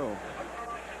you go.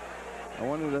 I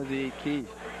wonder, does he eat quiche?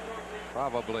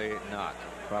 Probably not.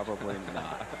 Probably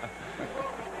not.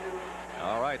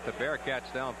 All right, With the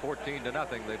Bearcats down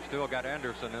 14-0, they've still got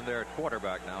Anderson in there at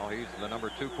quarterback now. He's the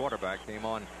number 2 quarterback. Came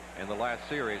on in the last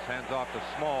series. Hands off to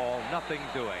Small. Nothing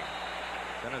doing.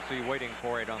 Tennessee waiting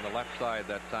for it on the left side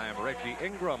that time. Reggie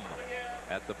Ingram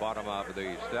at the bottom of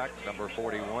the stack. Number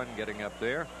 41 getting up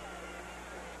there.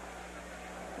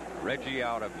 Reggie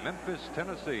out of Memphis,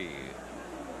 Tennessee.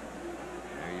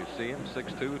 There you see him,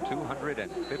 6'2",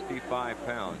 255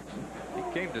 pounds. He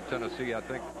came to Tennessee, I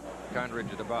think,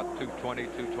 Condridge, at about 220,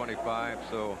 225.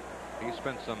 So he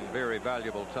spent some very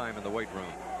valuable time in the weight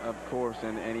room. Of course,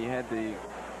 and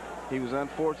he was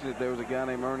unfortunate there was a guy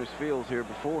named Ernest Fields here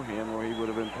before him, or he would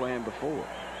have been playing before.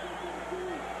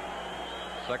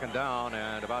 Second down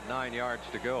and about 9 yards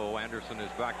to go. Anderson is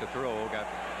back to throw. Got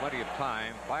plenty of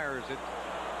time. Fires it,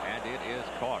 and it is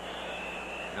caught.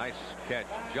 Nice catch.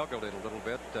 Juggled it a little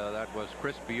bit. That was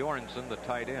Chris Bjornsson, the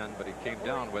tight end, but he came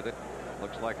down with it.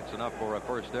 Looks like it's enough for a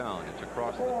first down. It's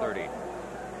across the 30.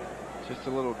 Just a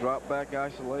little drop back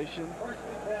isolation.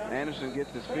 Anderson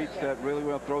gets his feet set really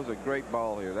well. Throws a great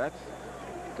ball here.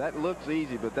 That looks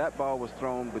easy, but that ball was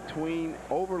thrown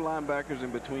over linebackers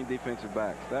and between defensive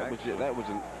backs. That was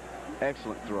an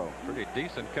excellent throw. Pretty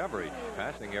decent coverage.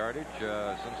 Passing yardage.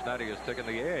 Cincinnati has taken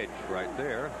the edge right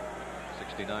there,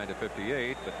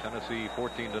 69-58. But Tennessee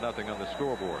 14-0 on the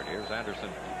scoreboard. Here's Anderson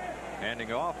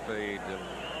handing off. A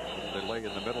delay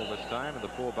in the middle this time, and the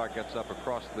fullback gets up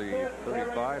across the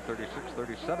 35, 36,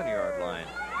 37-yard line.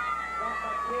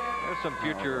 There's some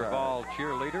future ball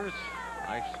cheerleaders.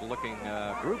 Nice looking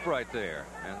group right there,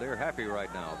 and they're happy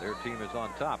right now. Their team is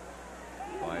on top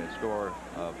by a score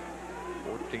of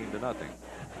 14-0.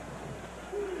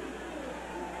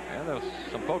 And there's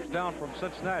some folks down from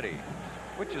Cincinnati,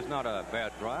 which is not a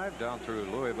bad drive, down through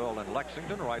Louisville and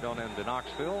Lexington, right on into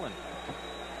Knoxville, and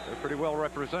they're pretty well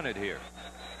represented here.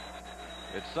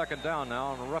 It's second down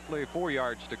now, and roughly 4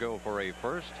 yards to go for a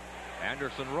first.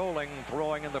 Anderson rolling,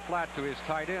 throwing in the flat to his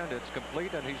tight end. It's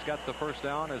complete, and he's got the first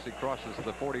down as he crosses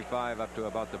the 45 up to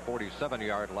about the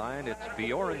 47-yard line. It's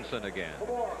Bjornsson again.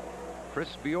 Chris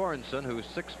Bjornsson, who's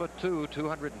 6'2",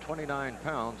 229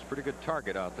 pounds. Pretty good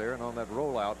target out there, and on that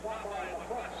rollout,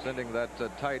 sending that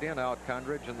tight end out,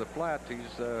 Condridge, in the flat,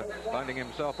 he's finding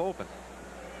himself open.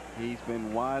 He's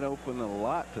been wide open a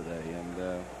lot today,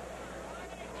 and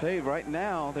hey, right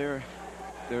now they're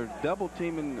double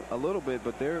teaming a little bit,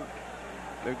 but they're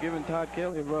giving Todd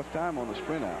Kelly a rough time on the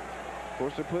sprint out. Of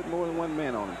course, they're putting more than one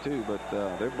man on him too, but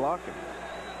they're blocking.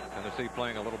 Tennessee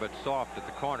playing a little bit soft at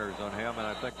the corners on him, and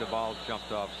I think the ball's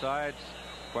jumped off sides.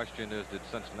 Question is, did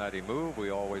Cincinnati move? We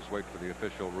always wait for the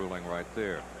official ruling right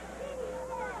there.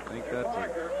 I think that's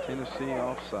a Tennessee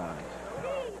offside.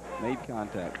 Made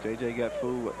contact. JJ got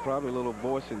fooled. Probably a little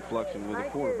voice inflection with the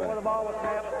quarterback. The ball was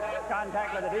snapped.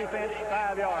 Contact with the defense,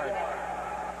 5 yards.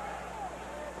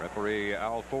 Referee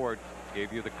Al Ford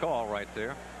gave you the call right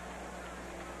there.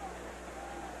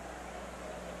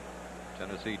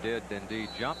 Tennessee did indeed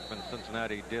jump, and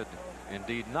Cincinnati did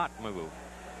indeed not move.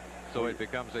 So it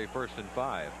becomes a 1st and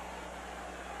 5.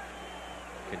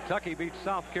 Kentucky beats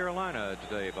South Carolina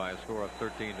today by a score of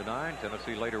 13-9.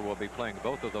 Tennessee later will be playing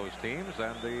both of those teams,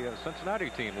 and the Cincinnati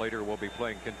team later will be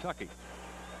playing Kentucky.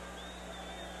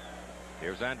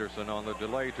 Here's Anderson on the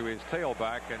delay to his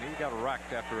tailback, and he got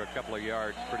racked after a couple of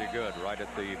yards pretty good right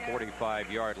at the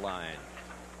 45-yard line.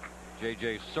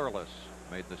 J.J. Surlis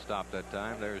made the stop that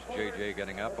time. There's J.J.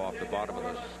 getting up off the bottom of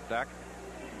the stack.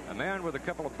 A man with a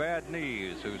couple of bad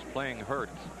knees who's playing hurt,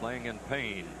 playing in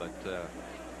pain, but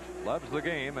loves the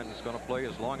game and is going to play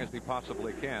as long as he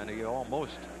possibly can. He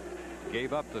almost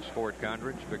gave up the sport,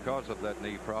 Condridge, because of that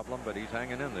knee problem, but he's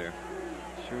hanging in there.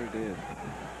 Sure did.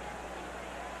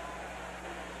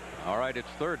 All right, it's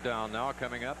third down now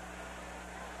coming up.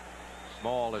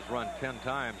 Small has run 10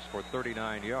 times for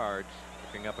 39 yards,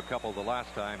 picking up a couple the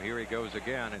last time. Here he goes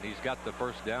again, and he's got the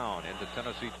first down into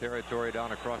Tennessee territory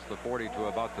down across the 40 to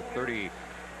about the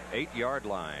 38-yard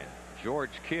line.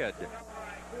 George Kidd,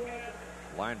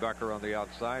 linebacker on the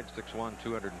outside, 6'1",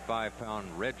 205-pound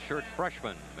redshirt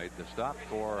freshman, made the stop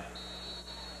for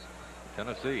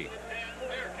Tennessee.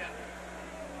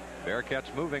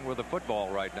 Bearcats moving with the football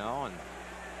right now, and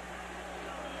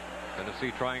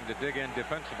Tennessee trying to dig in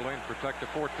defensively and protect a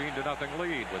 14-0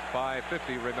 lead with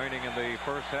 5:50 remaining in the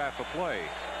first half of play.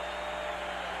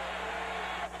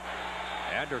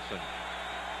 Anderson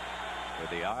with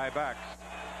the eye back.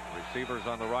 Receivers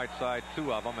on the right side,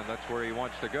 2 of them, and that's where he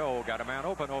wants to go. Got a man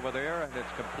open over there, and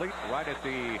it's complete right at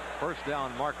the first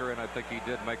down marker, and I think he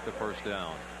did make the first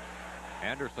down.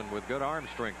 Anderson with good arm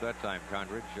strength that time,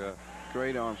 Condridge.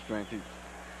 Great arm strength. It's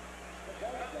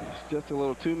just a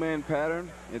little 2-man pattern.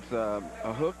 It's a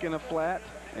hook and a flat,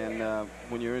 And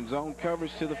when you're in zone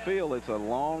coverage to the field, it's a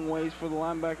long ways for the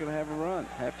linebacker to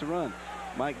have to run.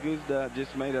 Mike Guzda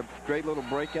just made a great little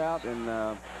breakout,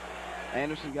 and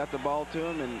Anderson got the ball to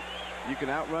him, and you can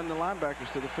outrun the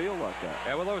linebackers to the field like that.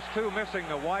 Yeah, with those two missing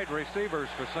the wide receivers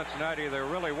for Cincinnati, they're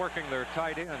really working their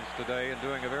tight ends today and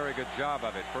doing a very good job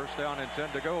of it. First down and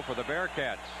 10 to go for the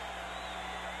Bearcats.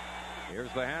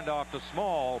 Here's the handoff to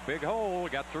Small. Big hole.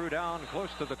 Got through down close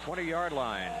to the 20-yard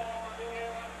line.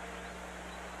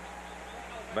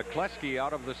 McCleskey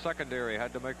out of the secondary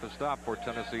had to make the stop for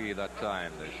Tennessee that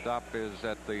time. The stop is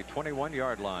at the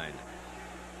 21-yard line.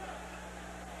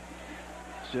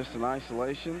 It's just an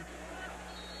isolation.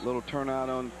 Little turnout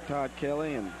on Todd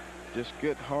Kelly, and just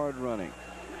good hard running.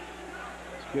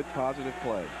 It's good positive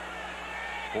play.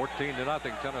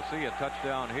 14-0 Tennessee. A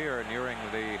touchdown here nearing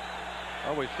the.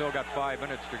 Oh, we still got 5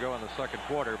 minutes to go in the second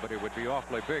quarter, but it would be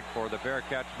awfully big for the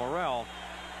Bearcats' morale.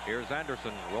 Here's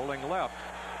Anderson rolling left.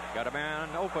 Got a man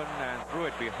open and threw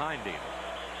it behind him.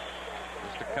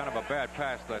 Just a kind of a bad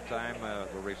pass that time.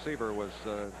 The receiver was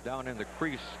down in the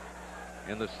crease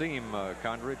in the seam,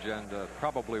 Condridge, and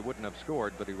probably wouldn't have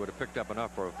scored, but he would have picked up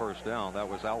enough for a first down. That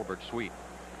was Albert Sweet.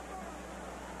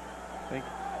 I think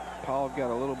Paul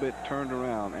got a little bit turned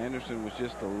around. Anderson was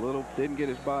just a little, didn't get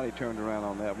his body turned around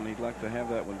on that one. He'd like to have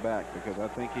that one back because I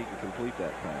think he can complete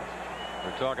that pass.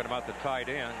 We're talking about the tight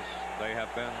ends. They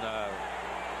have been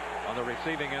on the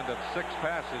receiving end of 6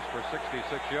 passes for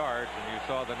 66 yards, and you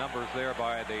saw the numbers there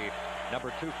by the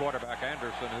number 2 quarterback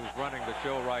Anderson, who's running the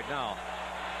show right now.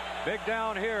 Big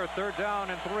down here, 3rd down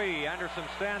and 3. Anderson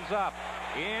stands up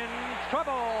in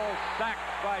trouble, sacked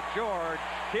by George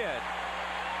Kidd.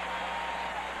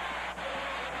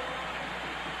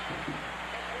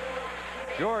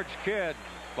 George Kidd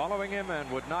following him and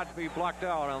would not be blocked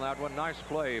out on that one. Nice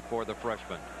play for the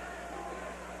freshman.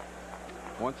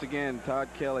 Once again, Todd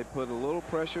Kelly put a little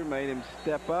pressure, made him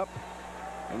step up,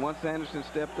 and once Anderson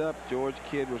stepped up, George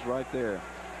Kidd was right there.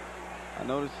 I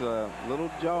noticed a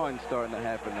little jawing starting to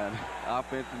happen on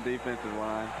offense and defensive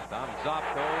line. Tom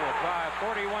Zopko will try a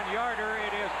 41-yarder.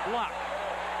 It is blocked.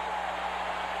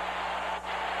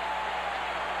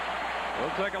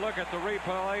 We'll take a look at the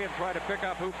replay and try to pick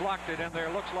up who blocked it in there.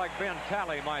 Looks like Ben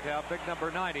Talley might have, big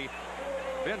number 90.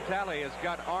 Ben Talley has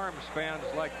got arm spans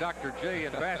like Dr. J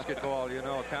in basketball, you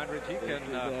know, Condridge.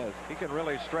 He can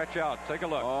really stretch out. Take a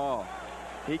look. Oh,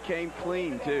 he came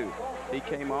clean, too. He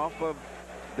came off of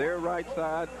their right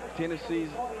side. Tennessee's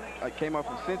came off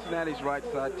of Cincinnati's right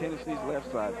side, Tennessee's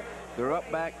left side. They're up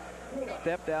back,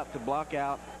 stepped out to block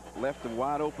out, left a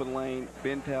wide open lane.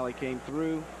 Ben Talley came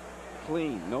through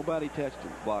clean. Nobody touched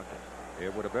him, blocked it.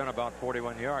 It would have been about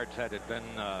 41 yards had it been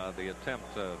the attempt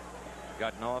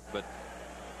gotten off, but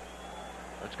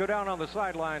let's go down on the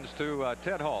sidelines to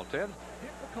Ted Hall. Ted?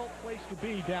 Difficult place to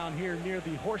be down here near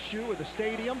the horseshoe of the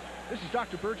stadium. This is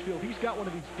Dr. Birchfield. He's got one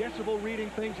of these decibel reading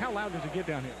things. How loud does it get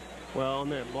down here? Well, on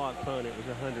that block punt, it was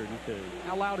 102.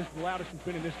 How loud is the loudest it's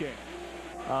been in this game?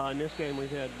 In this game,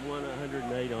 we've had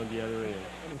 108 on the other end.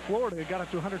 And in Florida, it got up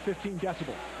to 115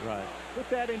 decibels. Right. Put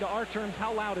that into our terms.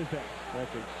 How loud is that?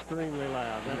 That's extremely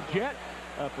loud. That's a jet?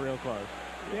 Up real close.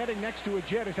 Standing next to a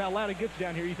jet is how loud it gets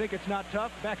down here. You think it's not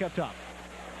tough? Back up top.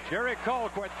 Jerry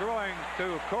Colquitt throwing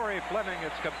to Corey Fleming.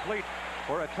 It's complete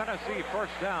for a Tennessee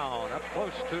first down up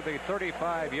close to the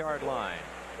 35-yard line.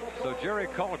 So Jerry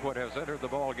Colquitt has entered the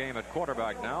ball game at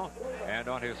quarterback now, and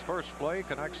on his first play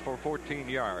connects for 14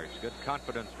 yards. Good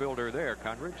confidence builder there,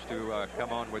 Condridge, to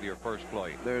come on with your first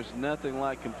play. There's nothing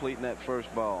like completing that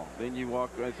first ball. Then you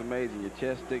walk, it's amazing. Your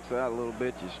chest sticks out a little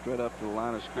bit. You strut up to the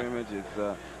line of scrimmage.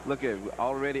 It's look at it,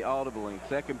 already audibling.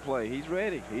 Second play, he's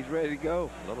ready. He's ready to go.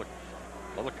 A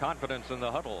little confidence in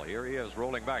the huddle. Here he is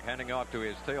rolling back, handing off to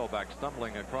his tailback,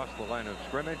 stumbling across the line of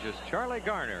scrimmage is Charlie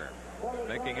Garner,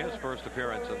 making his first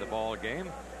appearance in the ball game.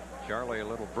 Charlie a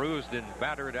little bruised and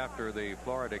battered after the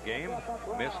Florida game.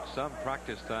 Missed some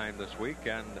practice time this week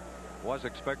and was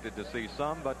expected to see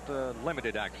some, but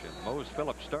limited action. Mose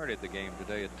Phillips started the game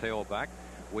today at tailback.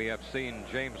 We have seen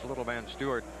James Littleman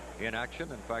Stewart in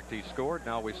action. In fact, he scored.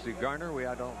 Now we see Garner.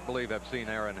 I don't believe have seen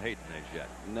Aaron Hayden as yet.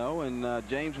 No, and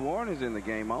James Warren is in the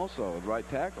game also at right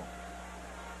tackle.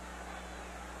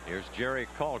 Here's Jerry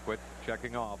Colquitt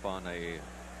checking off on a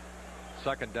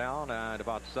second down and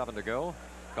about 7 to go.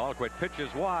 Colquitt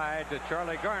pitches wide to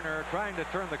Charlie Garner, trying to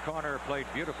turn the corner. Played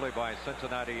beautifully by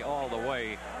Cincinnati all the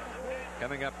way.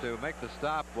 Coming up to make the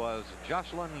stop was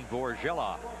Jocelyn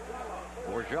Borgella.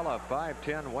 Borgella,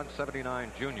 5'10",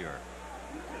 179 junior.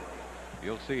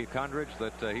 You'll see, Condridge,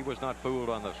 that he was not fooled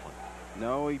on this one.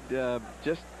 No, he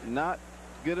just not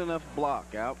good enough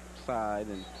block outside,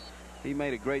 and he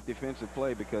made a great defensive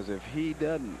play, because if he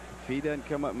doesn't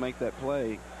come up and make that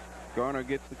play, Garner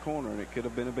gets the corner, and it could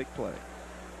have been a big play.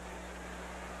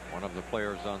 One of the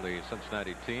players on the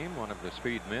Cincinnati team, one of the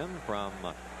speed men from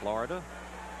Florida,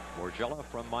 Borgella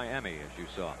from Miami, as you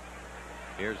saw.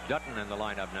 Here's Dutton in the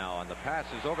lineup now, and the pass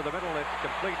is over the middle. It's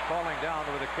complete. Falling down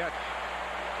with a catch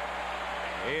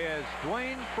is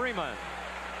Dwayne Freeman.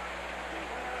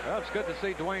 Well, it's good to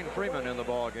see Dwayne Freeman in the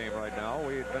ball game right now.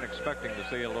 We'd been expecting to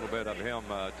see a little bit of him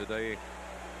today,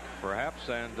 perhaps,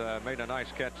 and made a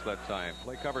nice catch that time.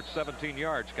 Play covered 17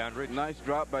 yards, Condrich. Nice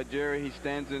drop by Jerry. He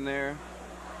stands in there.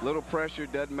 Little pressure,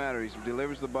 doesn't matter. He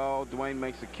delivers the ball. Dwayne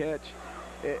makes a catch.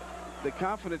 The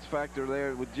confidence factor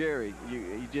there with Jerry,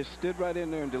 he just stood right in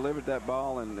there and delivered that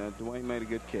ball, and Dwayne made a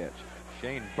good catch.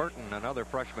 Shane Burton, another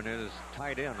freshman, is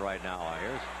tight end right now.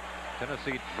 Here's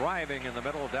Tennessee driving in the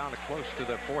middle down close to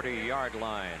the 40-yard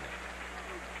line.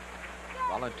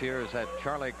 Volunteers had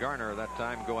Charlie Garner that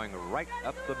time going right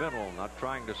up the middle, not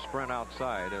trying to sprint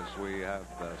outside, as we have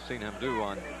seen him do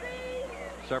on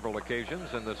several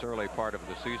occasions in this early part of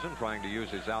the season, trying to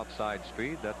use his outside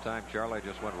speed. That time Charlie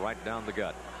just went right down the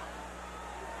gut.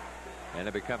 And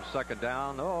it becomes second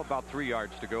down. About 3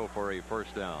 yards to go for a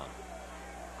first down.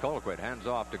 Colquitt hands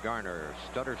off to Garner.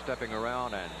 Stutter stepping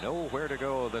around and nowhere to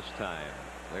go this time.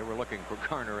 They were looking for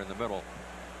Garner in the middle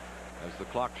as the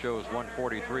clock shows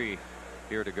 1:43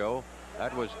 here to go.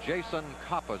 That was Jason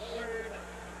Koppas,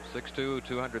 6'2",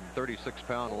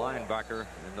 236-pound linebacker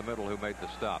in the middle, who made the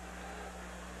stop.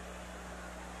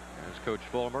 There's Coach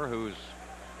Fulmer, who's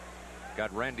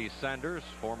got Randy Sanders,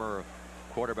 former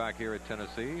quarterback here at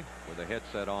Tennessee, with a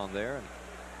headset on there, and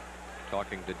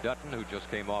talking to Dutton, who just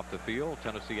came off the field.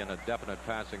 Tennessee in a definite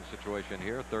passing situation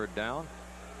here, third down.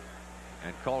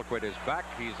 And Colquitt is back.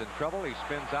 He's in trouble. He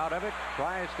spins out of it,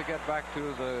 tries to get back to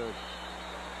the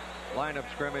line of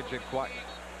scrimmage, and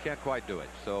can't quite do it.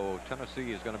 So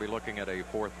Tennessee is going to be looking at a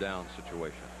fourth down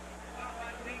situation.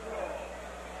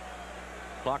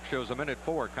 Clock shows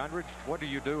 1:04. Condrich, what do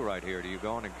you do right here? Do you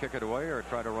go in and kick it away or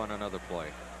try to run another play?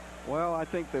 Well, I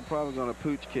think they're probably going to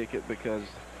pooch kick it, because,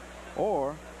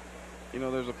 or, you know,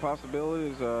 there's a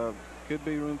possibility, could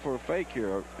be room for a fake here,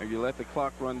 or you let the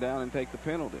clock run down and take the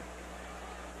penalty.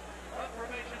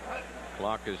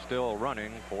 Clock is still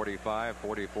running,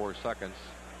 44 seconds.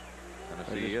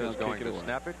 Tennessee is going to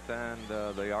snap it,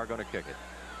 and they are going to kick it.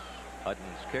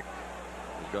 Hutton's kick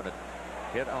is going to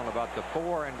hit on about the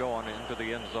 4 and go on into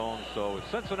the end zone. So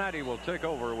Cincinnati will take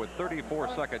over with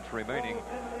 34 seconds remaining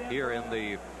here in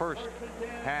the first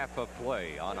half of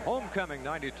play on Homecoming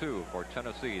 92 for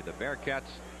Tennessee, the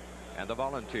Bearcats and the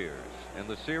Volunteers. In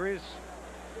the series,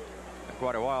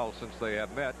 quite a while since they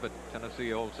have met, but Tennessee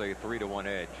holds a 3-1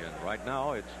 edge, and right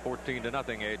now it's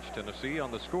 14-0 edge Tennessee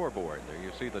on the scoreboard. There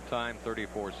you see the time,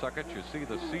 34 seconds. You see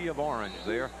the sea of orange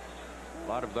there. A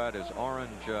lot of that is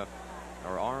orange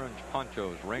or orange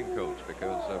ponchos, raincoats,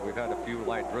 because we've had a few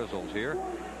light drizzles here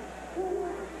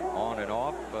on and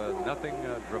off. Nothing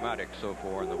dramatic so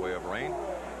far in the way of rain.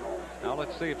 Now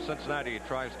let's see if Cincinnati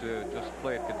tries to just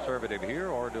play it conservative here,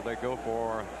 or do they go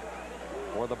for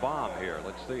the bomb here.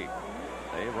 Let's see.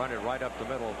 They run it right up the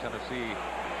middle. Tennessee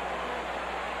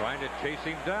trying to chase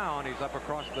him down. He's up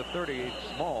across the 30.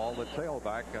 Small, the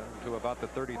tailback, to about the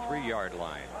 33-yard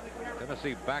line.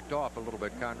 Tennessee backed off a little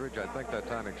bit, Condrich. I think that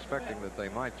time expecting that they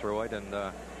might throw it, and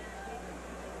that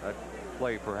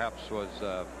play perhaps was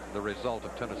the result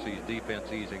of Tennessee's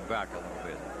defense easing back a little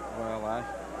bit. Well,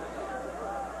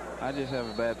 I just have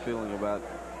a bad feeling about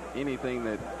anything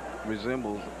that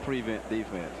resembles prevent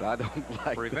defense. I don't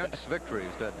like prevents that.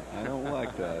 Victories, doesn't it? I don't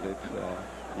like that. It's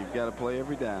you've got to play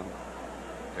every down.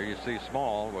 There you see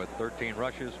Small with 13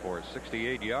 rushes for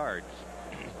 68 yards.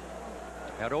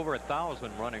 Had over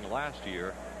 1,000 running last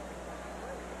year.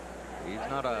 He's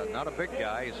not a big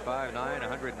guy. He's 5'9",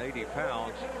 180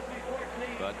 pounds.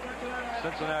 But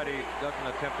Cincinnati doesn't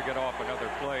attempt to get off another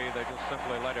play. They just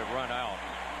simply let it run out.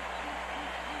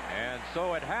 And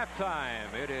so at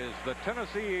halftime, it is the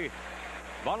Tennessee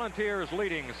Volunteers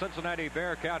leading Cincinnati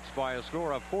Bearcats by a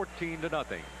score of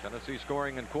 14-0. Tennessee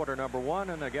scoring in quarter number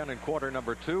 1 and again in quarter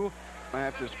number 2. I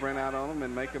have to sprint out on them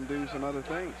and make them do some other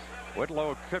things.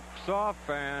 Whitlow kicks off,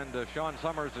 and Sean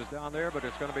Summers is down there, but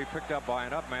it's going to be picked up by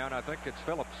an up man. I think it's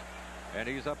Phillips, and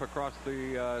he's up across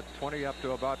the 20 up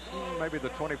to about maybe the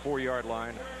 24-yard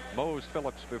line. Mows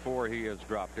Phillips before he is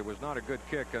dropped. It was not a good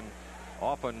kick, and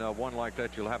often one like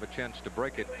that you'll have a chance to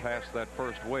break it past that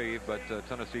first wave, but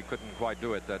Tennessee couldn't quite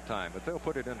do it that time. But they'll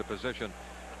put it into position,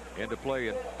 into play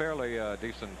in fairly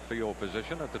decent field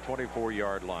position at the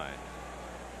 24-yard line.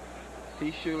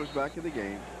 Heath Schuler's back in the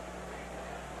game.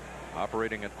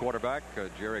 Operating at quarterback,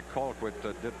 Jerry Colquitt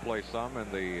did play some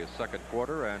in the second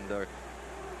quarter, and there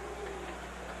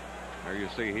you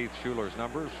see Heath Schuler's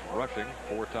numbers. Rushing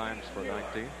 4 times for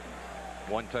 19.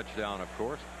 1 touchdown, of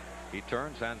course. He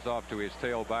turns, hands off to his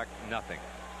tailback, nothing.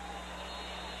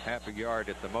 Half a yard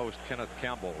at the most. Kenneth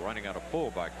Campbell running out of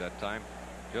fullback that time.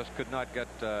 Just could not get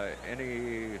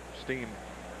any steam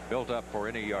built up for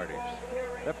any yardage.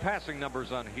 The passing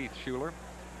numbers on Heath Schuler: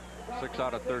 6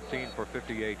 out of 13 for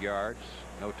 58 yards.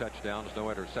 No touchdowns, no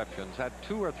interceptions. Had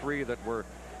 2 or 3 that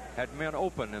had men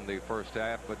open in the first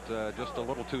half, but just a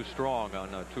little too strong on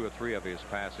 2 or 3 of his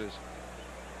passes.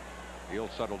 He'll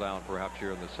settle down perhaps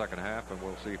here in the second half, and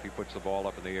we'll see if he puts the ball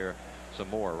up in the air some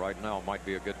more. Right now might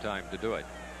be a good time to do it.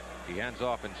 He hands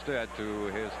off instead to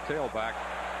his tailback.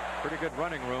 Pretty good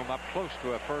running room up close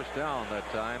to a first down that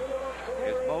time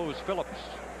is Mose Phillips.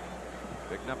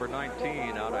 Big number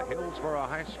 19 out of Hillsborough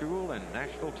High School in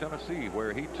Nashville, Tennessee,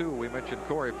 where he too, we mentioned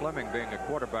Corey Fleming being a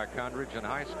quarterback. Condridge in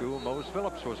high school, Mose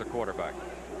Phillips was a quarterback.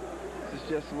 This is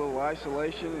just a little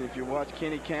isolation. If you watch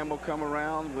Kenny Campbell come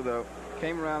around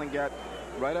came around and got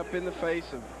right up in the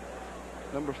face of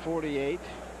number 48,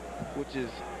 which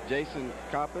is Jason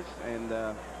Coppice, and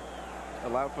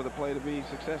allowed for the play to be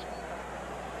successful.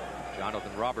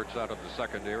 Jonathan Roberts out of the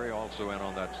secondary also in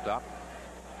on that stop.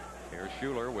 Here's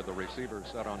Schuler with the receivers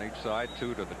set on each side.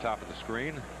 2 to the top of the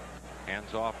screen.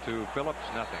 Hands off to Phillips.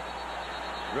 Nothing.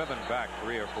 Driven back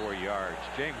 3 or 4 yards.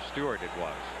 James Stewart it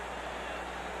was.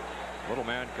 Little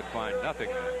man could find nothing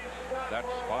in that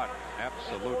spot.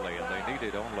 Absolutely. And they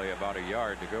needed only about a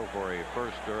yard to go for a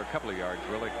first, or a couple of yards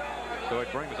really. So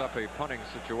it brings up a punting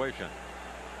situation.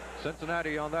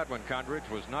 Cincinnati on that one, Condridge,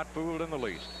 was not fooled in the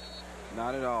least.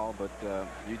 Not at all, but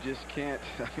you just can't.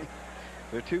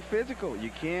 They're too physical. You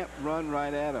can't run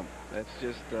right at them. That's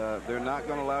just, they're not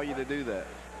going to allow you to do that.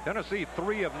 Tennessee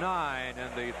 3 of 9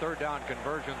 in the third down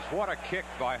conversions. What a kick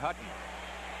by Hutton.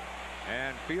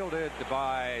 And fielded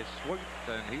by Sweet,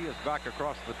 and he is back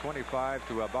across the 25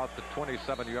 to about the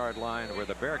 27-yard line, where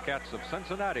the Bearcats of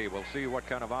Cincinnati will see what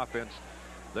kind of offense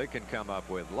they can come up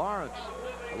with.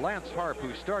 Lance Harp,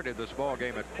 who started this ball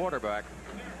game at quarterback,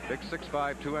 big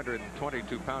 6'5",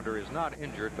 222-pounder, is not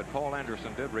injured, but Paul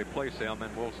Anderson did replace him,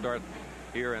 and we'll start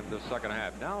here in the second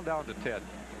half. Now down to Ted.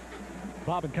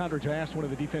 Bob and Condridge, I asked one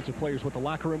of the defensive players what the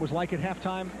locker room was like at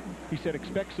halftime. He said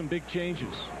expect some big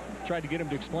changes. Tried to get him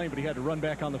to explain, but he had to run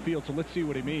back on the field, so let's see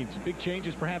what he means. Big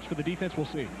changes perhaps for the defense. We'll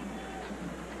see.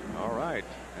 All right.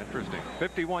 Interesting.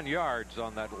 51 yards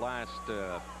on that last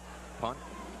punt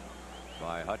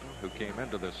by Hutton, who came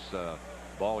into this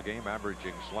ball game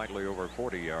averaging slightly over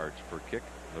 40 yards per kick.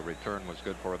 The return was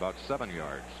good for about 7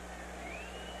 yards.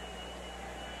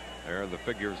 There are the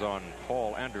figures on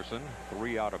Paul Anderson.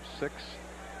 3 out of 6.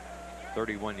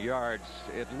 31 yards.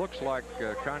 It looks like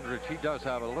Condridge, he does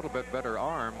have a little bit better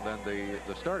arm than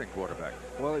the starting quarterback.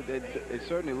 Well, it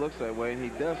certainly looks that way, and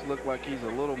he does look like he's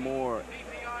a little more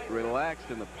relaxed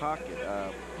in the pocket.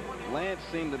 Lance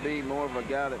seemed to be more of a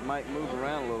guy that might move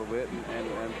around a little bit,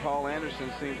 and Paul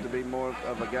Anderson seems to be more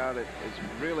of a guy that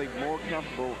is really more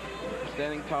comfortable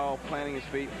standing tall, planting his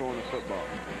feet, throwing the football.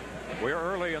 We're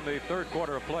early in the third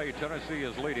quarter of play. Tennessee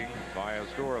is leading by a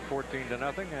score of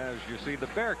 14-0, as you see the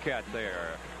Bearcat there.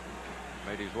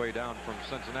 Made his way down from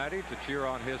Cincinnati to cheer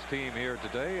on his team here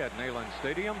today at Neyland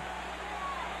Stadium.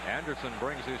 Anderson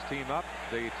brings his team up.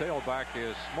 The tailback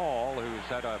is Small, who's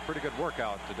had a pretty good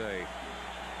workout today.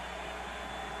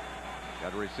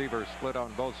 Got a receiver split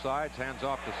on both sides. Hands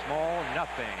off to Small.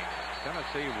 Nothing.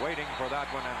 Tennessee waiting for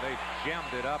that one, and they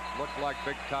jammed it up. Looked like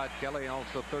Big Todd Kelly, and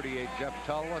also 38 Jeff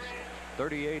Tullis.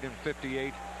 38 and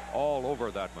 58 all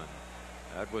over that one.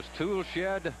 That was tool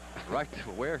shed right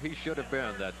where he should have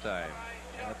been that time.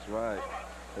 That's right.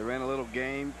 They ran a little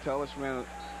game. Tullis ran a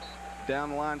down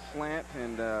the line slant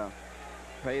and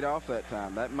paid off that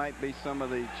time. That might be some of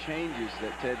the changes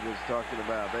that Ted was talking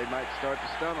about. They might start to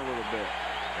stun a little bit.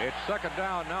 It's second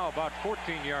down now, about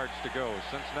 14 yards to go.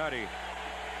 Cincinnati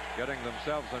getting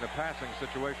themselves in a passing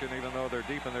situation, even though they're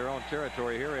deep in their own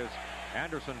territory. Here is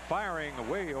Anderson firing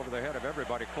away over the head of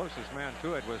everybody. Closest man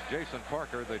to it was Jason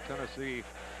Parker, the Tennessee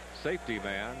safety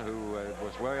man, who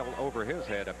was well over his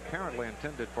head, apparently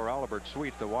intended for Albert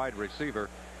Sweet, the wide receiver,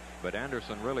 but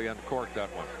Anderson really uncorked that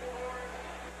one.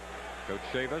 Coach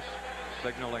Chavis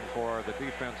signaling for the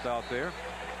defense out there.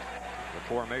 The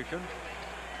formation.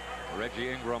 Reggie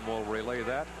Ingram will relay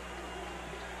that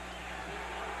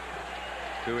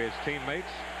to his teammates.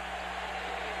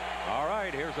 All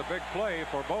right, here's a big play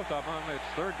for both of them. It's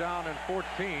third down and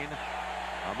 14.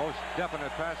 A most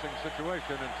definite passing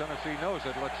situation, and Tennessee knows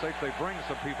it. Let's see if they bring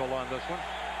some people on this one.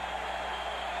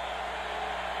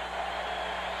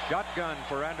 Shotgun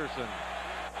for Anderson.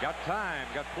 Got time,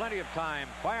 got plenty of time.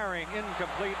 Firing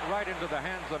incomplete right into the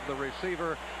hands of the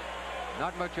receiver.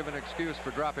 Not much of an excuse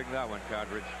for dropping that one,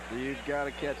 Condridge. You've got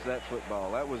to catch that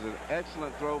football. That was an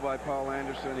excellent throw by Paul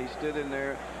Anderson. He stood in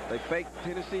there.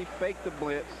 Tennessee faked the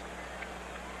blitz.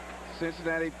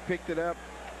 Cincinnati picked it up.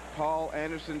 Paul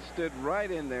Anderson stood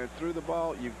right in there, threw the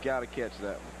ball. You've got to catch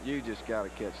that one. You just got to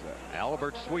catch that one.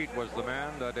 Albert Sweet was the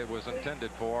man that it was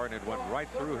intended for, and it went right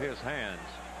through his hands.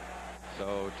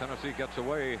 So Tennessee gets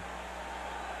away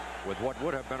with what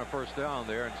would have been a first down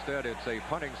there. Instead, it's a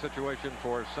punting situation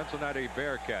for Cincinnati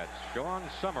Bearcats. Sean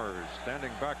Summers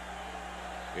standing back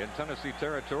in Tennessee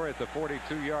territory at the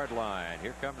 42-yard line.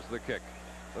 Here comes the kick.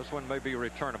 This one may be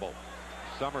returnable.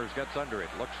 Summers gets under it,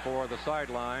 looks for the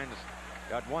sidelines.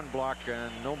 Got one block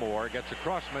and no more. Gets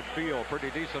across midfield.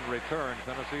 Pretty decent return.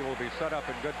 Tennessee will be set up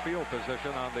in good field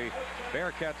position on the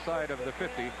Bearcat side of the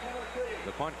 50.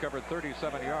 The punt covered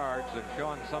 37 yards, and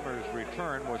Sean Summers'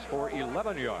 return was for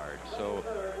 11 yards. So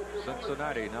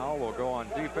Cincinnati now will go on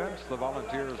defense. The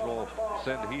Volunteers will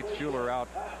send Heath Schuler out.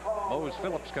 Mose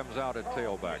Phillips comes out at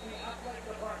tailback.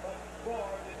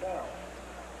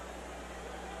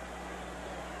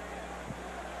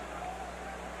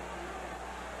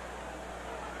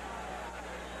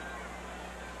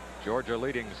 Georgia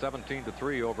leading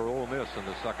 17-3 over Ole Miss in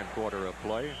the second quarter of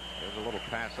play. There's a little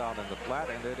pass out in the flat,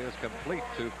 and it is complete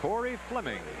to Corey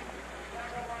Fleming.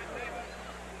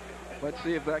 Let's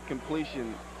see if that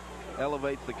completion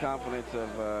elevates the confidence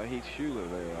of Heath Schuler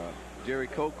there. Jerry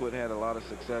Colquitt had a lot of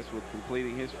success with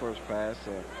completing his first pass.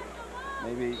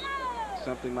 Maybe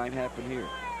something might happen here.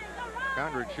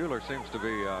 Conrad Schuler seems to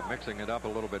be mixing it up a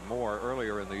little bit more.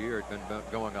 Earlier in the year, he'd been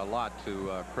going a lot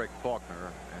to Craig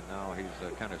Faulkner, and now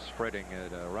he's kind of spreading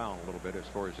it around a little bit as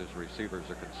far as his receivers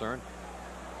are concerned.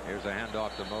 Here's a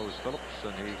handoff to Mose Phillips,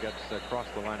 and he gets across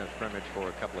the line of scrimmage for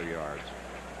a couple of yards.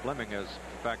 Fleming has,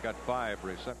 in fact, got 5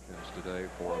 receptions today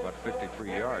for about 53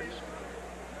 yards.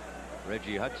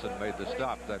 Reggie Hudson made the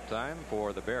stop that time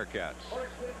for the Bearcats.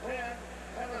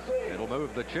 It'll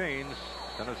move the chains.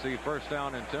 Tennessee first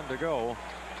down and 10 to go,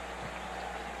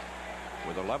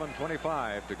 with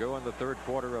 11:25 to go in the third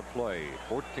quarter of play.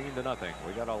 14-0.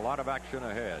 We got a lot of action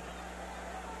ahead.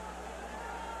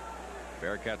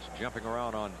 Bearcats jumping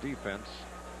around on defense.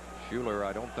 Schuler,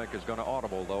 I don't think, is going to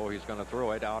audible, though. He's going to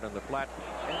throw it out in the flat,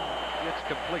 and it's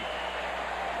complete.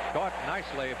 Caught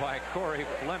nicely by Corey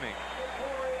Fleming.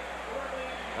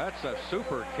 That's a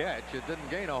super catch. It didn't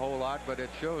gain a whole lot, but it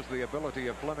shows the ability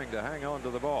of Fleming to hang on to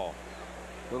the ball.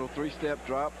 Little 3-step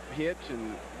drop hitch,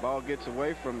 and ball gets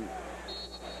away from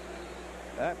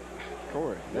that.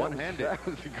 Corey, one-handed. That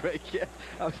was a great catch.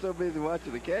 I was so busy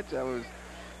watching the catch, I was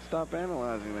stopped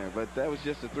analyzing there. But that was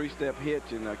just a 3-step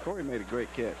hitch, and Corey made a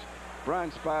great catch.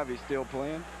 Brian Spivey's still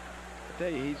playing. I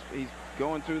tell you, he's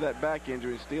going through that back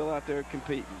injury and still out there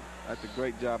competing. That's a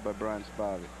great job by Brian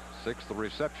Spivey. 6th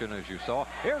reception, as you saw.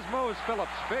 Here's Mose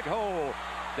Phillips. Big hole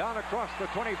down across the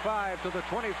 25 to the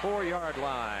 24-yard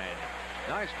line.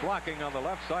 Nice blocking on the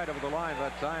left side of the line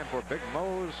that time for Big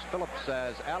Mose Phillips,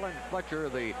 as Alan Fletcher,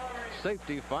 the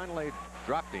safety, finally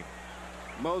dropped him.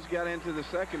 Mose got into the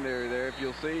secondary there, if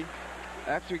you'll see.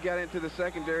 After he got into the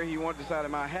secondary, he wanted to decide,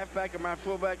 am I a halfback or am I a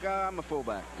fullback? I'm a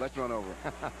fullback. Let's run over.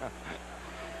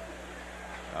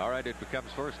 All right, it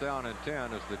becomes first down and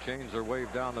 10 as the chains are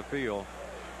waved down the field.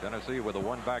 Tennessee with a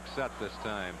one-back set this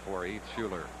time for Heath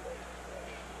Schuler.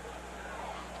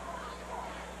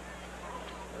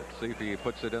 Let's see if he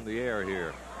puts it in the air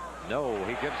here. No,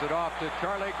 he gives it off to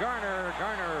Charlie Garner.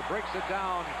 Garner breaks it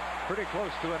down pretty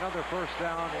close to another first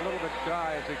down, a little bit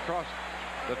shy as he crossed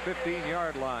the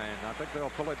 15-yard line. I think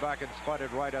they'll pull it back and spot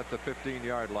it right at the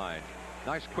 15-yard line.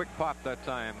 Nice quick pop that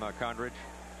time, Condridge.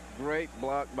 Great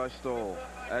block by Stoll.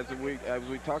 As we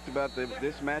talked about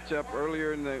this matchup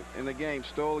earlier in the game,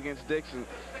 Stoll against Dixon,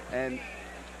 and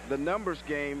the numbers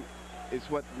game is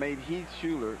what made Heath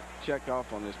Schuler check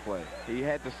off on this play. He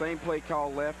had the same play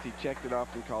call left. He checked it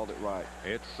off and called it right.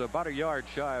 It's about a yard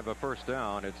shy of a first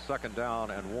down. It's 2nd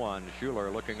down and 1. Schuler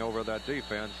looking over that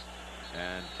defense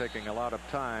and taking a lot of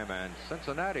time, and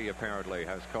Cincinnati apparently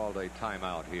has called a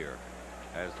timeout here,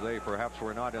 as they perhaps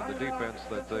were not in the defense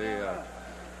that they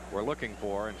were looking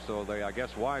for, and so they, I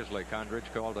guess wisely, Condridge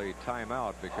called a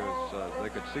timeout because they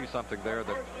could see something there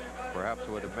that perhaps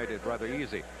would have made it rather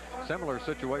easy. Similar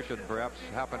situation perhaps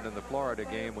happened in the Florida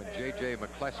game when J.J.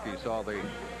 McCleskey saw the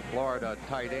Florida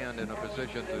tight end in a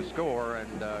position to score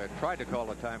and tried to call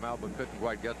a timeout but couldn't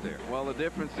quite get there. Well, the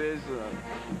difference is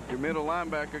your middle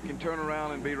linebacker can turn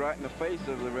around and be right in the face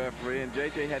of the referee, and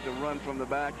J.J. had to run from the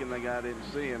back and the guy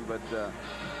didn't see him, but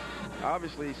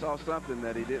obviously he saw something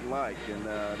that he didn't like, and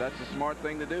that's a smart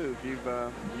thing to do. If you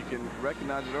can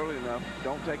recognize it early enough,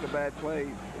 don't take a bad play,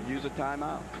 use a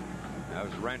timeout. That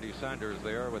was Randy Sanders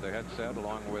there with a headset,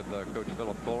 along with Coach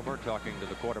Philip Fulmer, talking to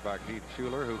the quarterback Heath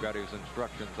Schuler, who got his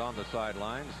instructions on the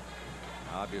sidelines.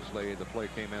 Obviously, the play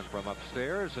came in from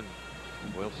upstairs, and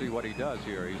we'll see what he does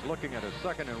here. He's looking at a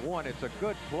 2nd and 1. It's a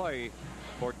good play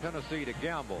for Tennessee to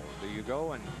gamble. Do you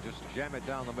go and just jam it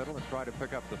down the middle and try to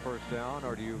pick up the first down,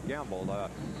 or do you gamble?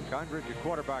 Condridge, your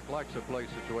quarterback, likes a play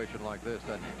situation like this,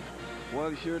 doesn't he? Well,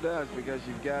 he sure does, because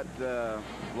you've got a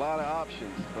lot of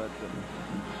options. But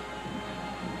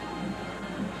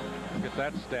look at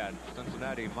that stat.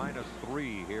 Cincinnati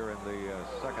 -3 here in the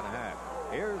second half.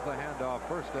 Here's the handoff,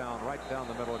 first down, right down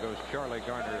the middle goes Charlie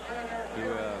Garner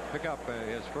to pick up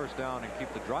his first down and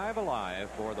keep the drive alive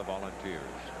for the Volunteers.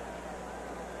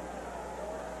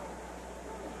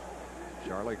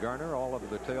 Charlie Garner, all of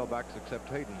the tailbacks except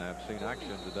Hayden have seen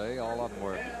action today. All of them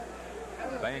were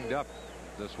banged up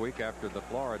this week after the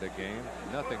Florida game.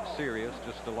 Nothing serious,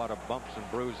 just a lot of bumps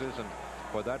and bruises, and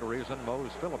for that reason,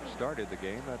 Mose Phillips started the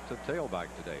game at the tailback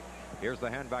today. Here's the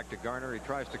hand back to Garner. He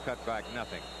tries to cut back,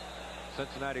 nothing.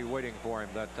 Cincinnati waiting for him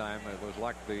that time. It was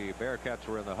like the Bearcats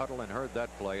were in the huddle and heard that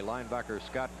play. Linebacker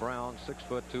Scott Brown, 6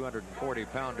 foot,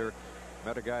 240-pounder,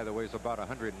 met a guy that weighs about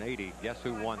 180. Guess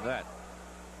who won that?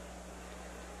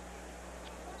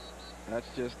 that's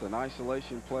just an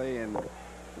isolation play, and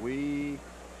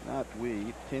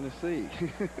Tennessee.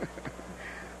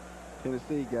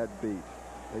 Tennessee got beat.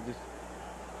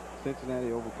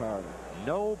 Cincinnati overpowered them.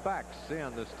 No backs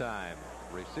in this time.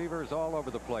 Receivers all over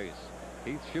the place.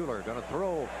 Heath Schuler going to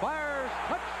throw, fires,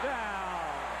 touchdown!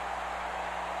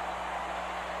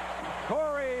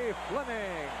 Corey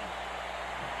Fleming.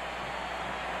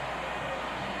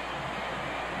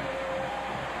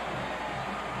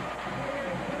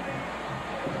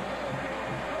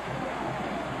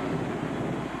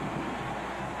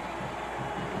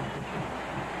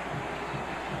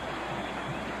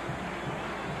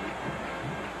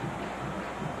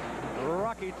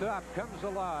 Rocky Top comes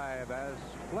alive as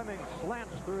Fleming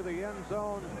slants through the end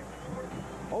zone.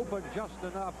 Open just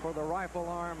enough for the rifle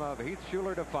arm of Heath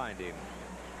Schuler to find him.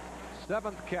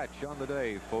 7th catch on the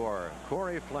day for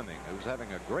Corey Fleming, who's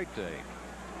having a great day.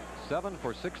 7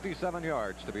 for 67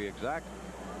 yards to be exact.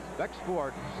 Beck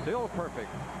Sport still perfect.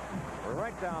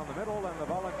 Right down the middle, and the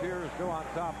Volunteers go on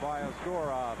top by a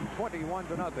score of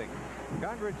 21-0.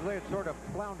 Condridge, they had sort of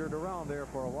floundered around there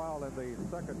for a while in the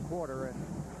second quarter, and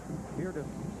here in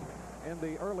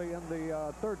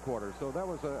the third quarter. So that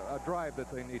was a drive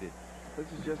that they needed. This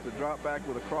is just a drop back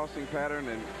with a crossing pattern,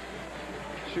 and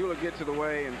Schuler gets it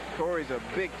away, and Corey's a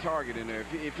big target in there.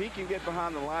 If he can get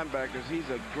behind the linebackers, he's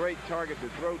a great target to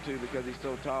throw to because he's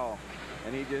so tall.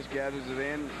 And he just gathers it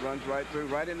in, runs right through,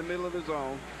 right in the middle of the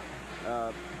zone.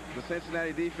 The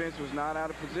Cincinnati defense was not out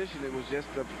of position. It was just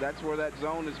that's where that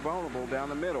zone is vulnerable, down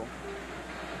the middle.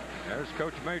 There's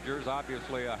Coach Majors,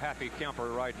 obviously a happy camper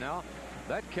right now.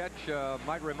 That catch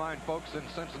might remind folks in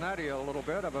Cincinnati a little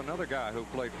bit of another guy who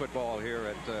played football here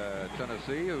at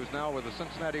Tennessee, who's now with the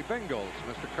Cincinnati Bengals,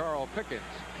 Mr. Carl Pickens.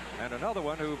 And another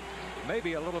one who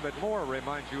maybe a little bit more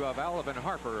reminds you of Alvin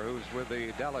Harper, who's with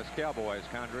the Dallas Cowboys.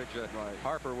 Condridge. Right.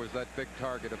 Harper was that big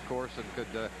target, of course, and could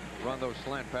run those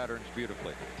slant patterns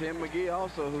beautifully. Tim McGee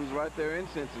also, who's right there in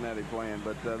Cincinnati playing.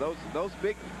 But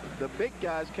the big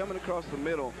guys coming across the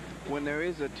middle, when there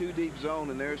is a too-deep zone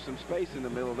and there's some space in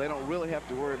the middle, they don't really have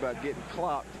to worry about getting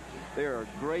clocked. They're a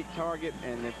great target,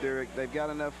 and if they've got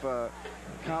enough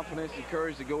confidence and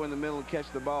courage to go in the middle and catch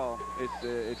the ball,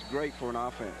 it's great for an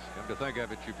offense. Come to think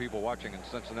of it, you people watching in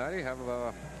Cincinnati have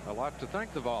a lot to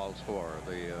thank the Vols for.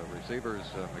 The receivers,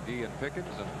 McGee and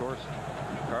Pickens, and of course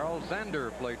Carl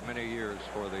Zander played many years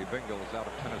for the Bengals out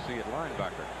of Tennessee at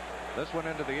linebacker. This one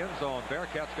into the end zone.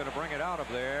 Bearcats going to bring it out of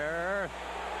there,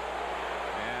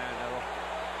 and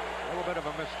a little bit of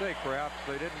a mistake perhaps.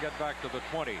 They didn't get back to the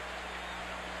 20.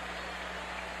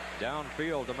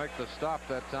 Downfield to make the stop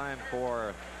that time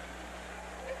for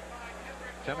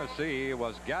Tennessee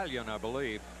was Gallion, I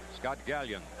believe. Scott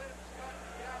Gallion.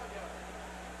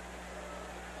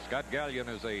 Scott Gallion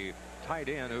is a tight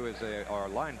end or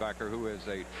linebacker who is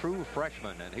a true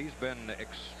freshman, and he's been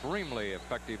extremely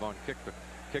effective on kick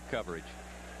coverage.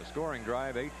 The scoring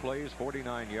drive, 8 plays,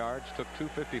 49 yards, took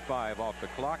 2:55 off the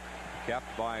clock,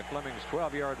 capped by Fleming's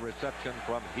 12-yard reception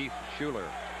from Heath Schuler.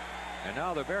 And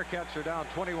now the Bearcats are down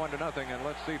 21-0, and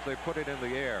let's see if they put it in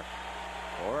the air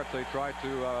or if they try to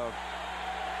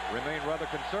remain rather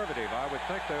conservative. I would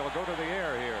think they'll go to the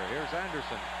air here. Here's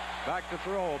Anderson back to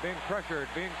throw, being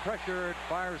pressured,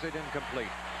 fires it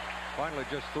incomplete. Finally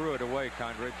just threw it away,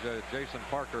 Condridge. Jason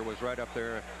Parker was right up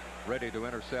there ready to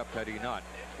intercept had he not.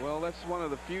 Well, that's one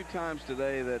of the few times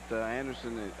today that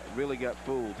Anderson really got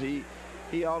fooled. He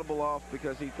audible off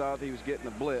because he thought he was getting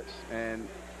a blitz, and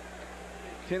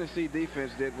Tennessee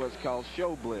defense did what's called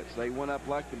show blitz. They went up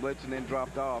like the blitz and then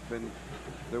dropped off, and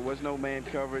there was no man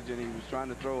coverage, and he was trying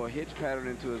to throw a hitch pattern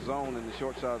into a zone in the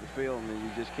short side of the field, and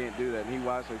you just can't do that, and he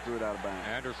wisely threw it out of bounds.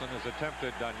 Anderson has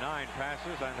attempted 9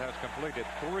 passes and has completed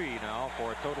 3 now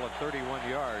for a total of 31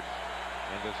 yards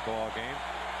in this ball game.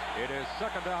 It is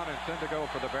 2nd down and 10 to go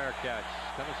for the Bearcats.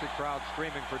 Tennessee crowd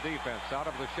streaming for defense. Out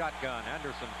of the shotgun,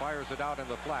 Anderson fires it out in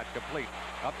the flat, complete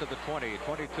up to the 20,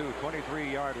 22,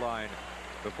 23-yard line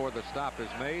before the stop is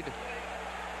made.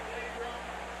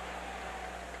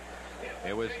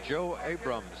 It was Joe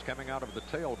Abrams coming out of the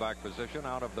tailback position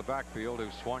out of the backfield who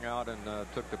swung out and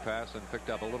took the pass and picked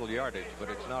up a little yardage, but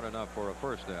it's not enough for a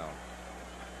first down.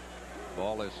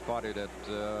 Ball is spotted at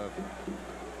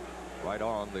right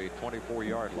on the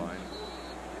 24-yard line.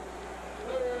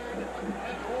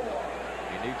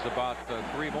 He needs about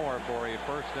 3 more for a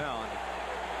first down.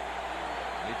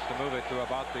 Needs to move it to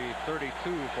about the 32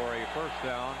 for a first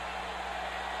down.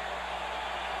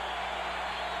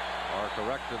 Or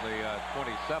correction, the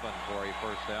 27 for a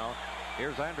first down.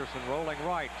 Here's Anderson rolling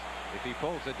right. If he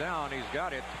pulls it down, he's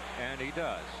got it, and he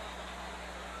does.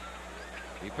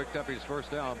 He picked up his first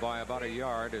down by about a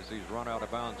yard as he's run out of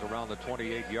bounds around the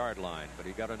 28-yard line, but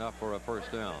he got enough for a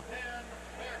first down.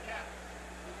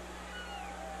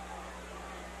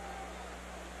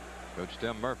 Coach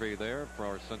Tim Murphy there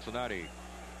for Cincinnati,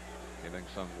 giving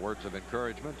some words of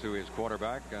encouragement to his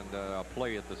quarterback and a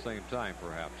play at the same time,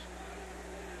 perhaps.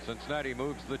 Cincinnati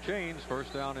moves the chains,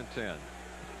 first down and 10.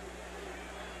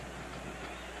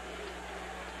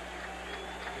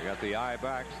 You got the eye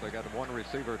backs. They got 1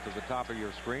 receiver to the top of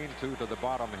your screen, 2 to the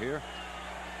bottom here.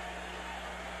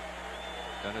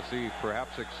 Tennessee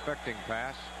perhaps expecting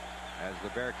pass as the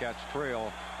Bearcats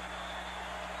trail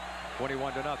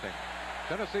 21-0.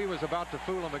 Tennessee was about to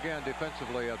fool them again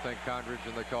defensively, I think, Condridge,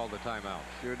 and they called the timeout.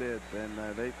 Sure did.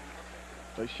 And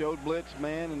they showed blitz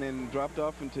man and then dropped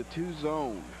off into 2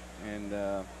 zone. And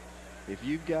if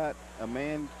you've got a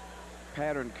man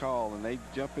pattern call and they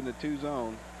jump into 2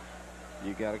 zone,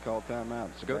 you got to call timeout.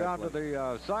 Go down to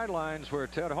the sidelines where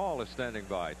Ted Hall is standing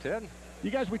by. Ted? You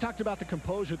guys, we talked about the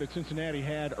composure that Cincinnati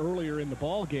had earlier in the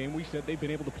ball game. We said they've been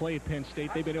able to play at Penn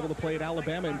State. They've been able to play at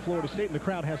Alabama and Florida State, and the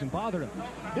crowd hasn't bothered them.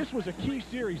 This was a key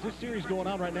series. This series going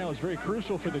on right now is very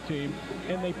crucial for the team,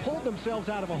 and they pulled themselves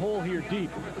out of a hole here deep.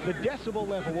 The decibel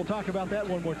level, we'll talk about that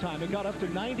one more time. It got up to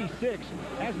 96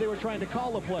 as they were trying to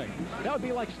call a play. That would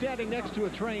be like standing next to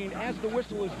a train as the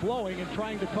whistle is blowing and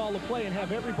trying to call a play and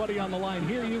have everybody on the line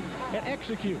hear you and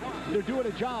execute. They're doing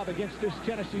a job against this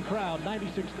Tennessee crowd,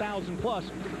 96,000 plus,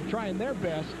 trying their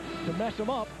best to mess them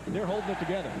up. They're holding it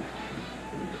together.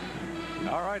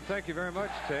 All right, thank you very much,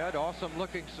 Ted. Awesome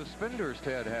looking suspenders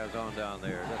Ted has on down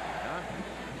there, doesn't he, huh?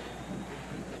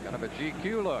 Kind of a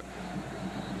GQ look.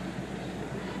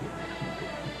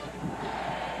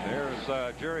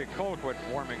 There's Jerry Colquitt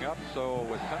warming up. So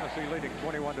with Tennessee leading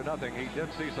 21-0, he did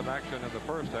see some action in the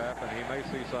first half, and he may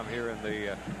see some here in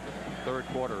the third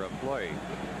quarter of play.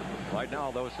 Right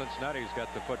now, though, Cincinnati's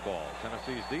got the football.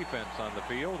 Tennessee's defense on the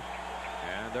field,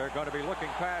 and they're going to be looking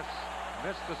pass.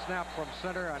 Missed the snap from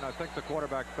center, and I think the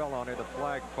quarterback fell on it. A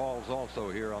flag falls also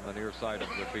here on the near side of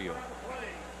the field.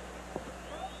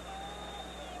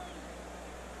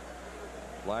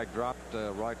 Flag dropped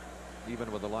right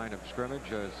even with the line of scrimmage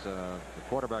as the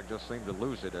quarterback just seemed to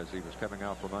lose it as he was coming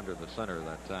out from under the center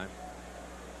that time.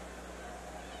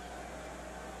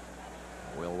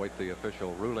 We'll wait the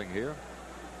official ruling here.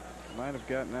 Might have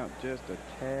gotten out just a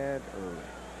tad early.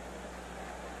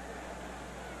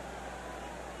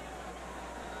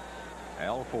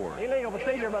 Al Ford. Illegal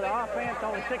procedure by the offense.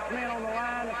 Only 6 men on the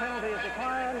line. The penalty is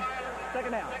declined.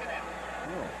 2nd down.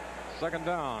 Oh. 2nd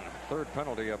down. 3rd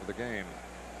penalty of the game.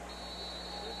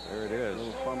 There it is. A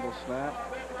little fumble snap.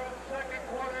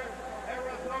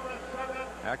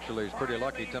 Actually, he's pretty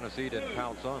lucky Tennessee didn't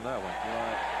pounce on that one.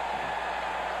 Right.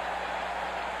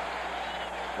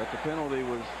 But the penalty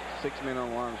was 6 men on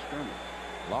the line of scrimmage.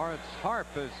 Lawrence Harp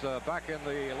is back in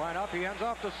the lineup. He hands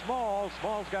off to Smalls.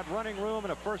 Smalls got running room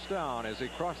and a first down as he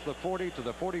crossed the 40 to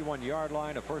the 41-yard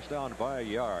line. A first down by a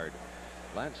yard.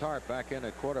 Lance Harp back in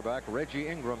at quarterback. Reggie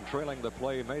Ingram trailing the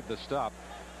play made the stop,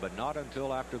 but not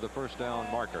until after the first down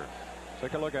marker.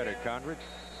 Take a look at it, Condridge.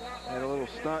 Had a little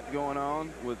stunt going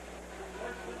on with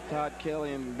Todd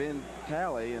Kelly and Ben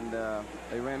Talley, and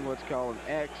they ran what's called an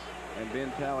X, and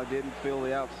Ben Talley didn't fill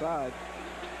the outside.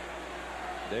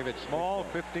 David Small,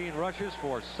 15 rushes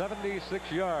for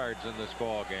 76 yards in this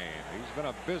ball game. He's been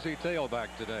a busy tailback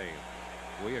today.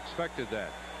 We expected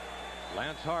that.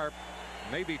 Lance Harp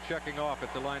may be checking off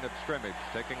at the line of scrimmage,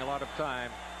 taking a lot of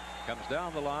time. Comes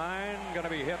down the line, going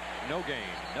to be hit. No gain,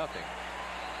 nothing.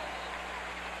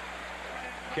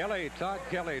 Todd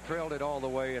Kelly trailed it all the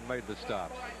way and made the stop.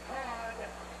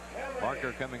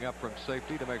 Barker coming up from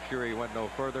safety to make sure he went no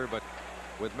further, but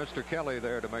with Mr. Kelly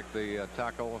there to make the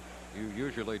tackle, you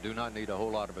usually do not need a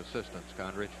whole lot of assistance,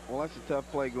 Condrich. Well, that's a tough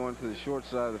play going to the short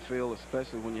side of the field,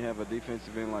 especially when you have a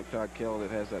defensive end like Todd Kelly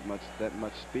that has that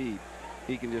much speed.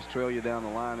 He can just trail you down the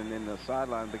line, and then the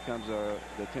sideline becomes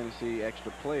the Tennessee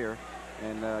extra player,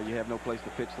 and you have no place to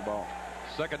pitch the ball.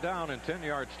 Second down and 10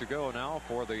 yards to go now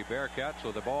for the Bearcats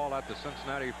with the ball at the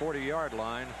Cincinnati 40-yard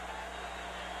line.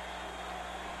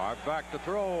 Harp back to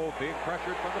throw, being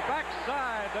pressured from the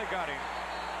backside. They got him.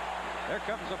 There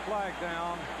comes a flag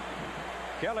down.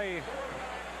 Kelly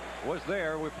was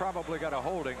there. We probably got a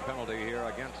holding penalty here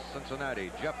against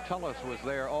Cincinnati. Jeff Tullis was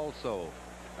there also.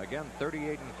 Again,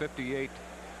 38 and 58.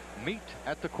 Meet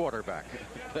at the quarterback.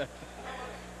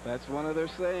 That's one of their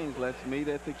sayings. Let's meet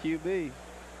at the QB.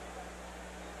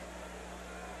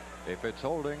 If it's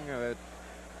holding, it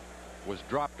was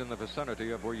dropped in the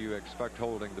vicinity of where you expect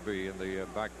holding to be in the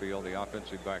backfield, the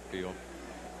offensive backfield.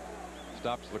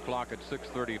 Stops the clock at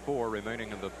 6:34 remaining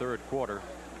in the third quarter.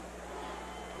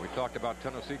 We talked about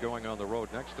Tennessee going on the road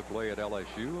next to play at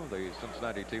LSU. The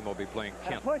Cincinnati team will be playing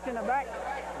Kent. Push in the back,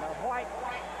 the White.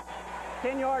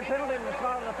 10-yard penalty in the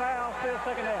spot of the foul, still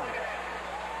second down.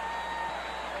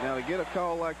 Now, to get a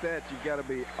call like that, you've got to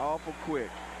be awful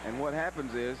quick. And what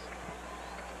happens is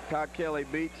Todd Kelly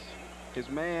beats his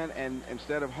man, and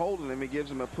instead of holding him, he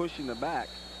gives him a push in the back,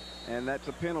 and that's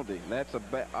a penalty. That's a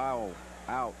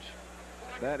ouch.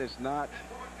 That is not.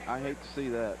 I hate to see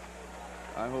that.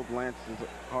 I hope Lance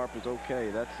Harp is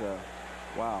okay. That's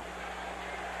wow.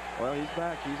 Well, he's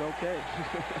back. He's okay.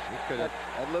 that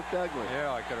looked ugly.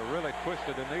 Yeah, I could have really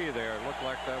twisted a knee there. It looked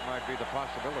like that might be the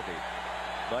possibility.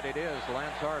 But it is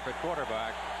Lance Harp at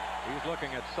quarterback. He's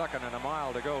looking at second and a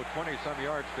mile to go, 20-some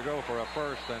yards to go for a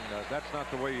first, and that's not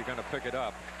the way you're going to pick it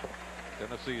up.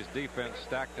 Tennessee's defense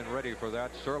stacked and ready for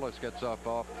that. Surlis gets up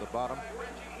off the bottom.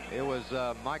 It was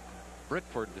Mike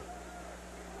Britford.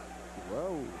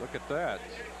 Whoa, look at that.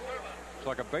 It's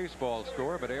like a baseball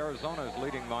score, but Arizona is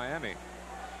leading Miami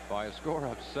by a score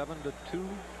of 7-2.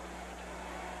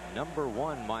 Number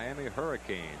 1 Miami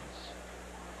Hurricanes.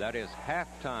 That is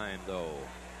halftime, though.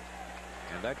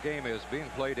 And that game is being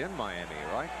played in Miami,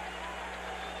 right?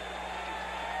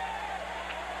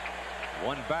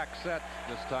 One back set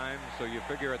this time, so you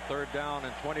figure at third down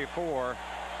and 24.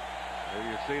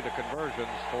 There you see the conversions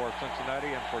for Cincinnati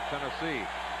and for Tennessee.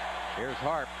 Here's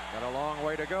Harp. Got a long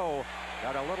way to go.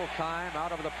 Got a little time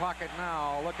out of the pocket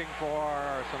now, looking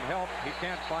for some help. He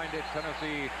can't find it.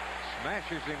 Tennessee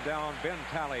smashes him down. Ben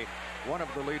Talley, one of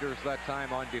the leaders that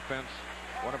time on defense.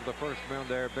 One of the first men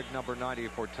there, big number 90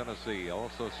 for Tennessee.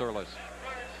 Also Surlis.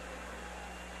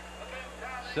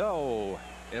 So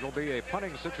it'll be a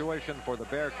punting situation for the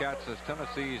Bearcats as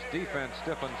Tennessee's defense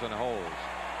stiffens and holds.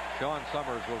 Sean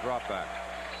Summers will drop back.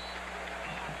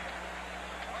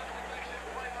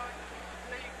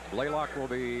 Blaylock will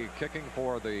be kicking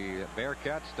for the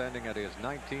Bearcats, standing at his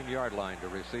 19-yard line to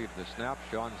receive the snap.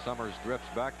 Sean Summers drifts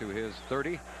back to his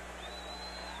 30.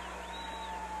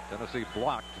 Tennessee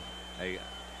blocked a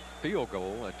field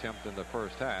goal attempt in the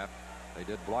first half. They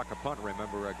did block a punt,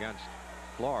 remember, against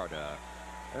Florida.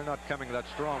 They're not coming that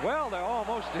strong. Well, they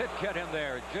almost did get in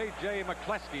there. J.J.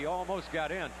 McCleskey almost got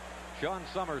in. Sean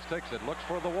Summers takes it, looks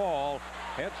for the wall,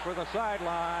 heads for the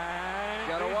sideline.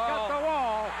 Got a wall. Got the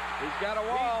wall. He's got a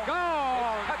wall. He's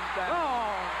gone. It's touchdown.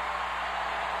 Gone.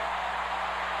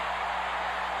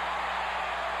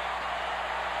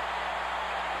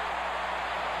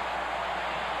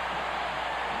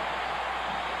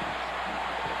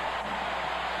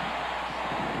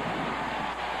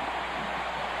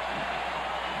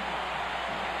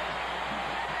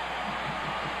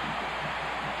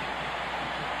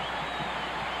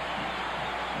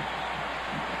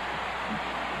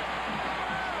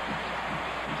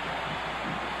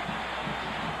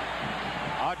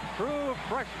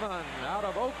 Freshman out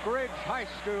of Oak Ridge High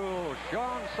School,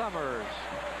 Sean Summers.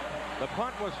 The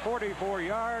punt was 44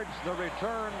 yards. The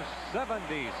return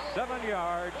 77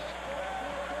 yards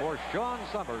for Sean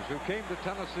Summers, who came to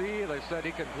Tennessee. They said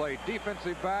he can play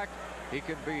defensive back. He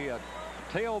can be a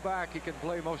tailback. He can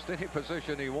play most any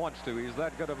position he wants to. He's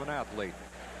that good of an athlete.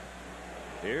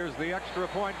 Here's the extra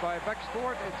point by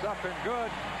Becksport. It's up and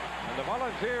good. And the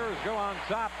Volunteers go on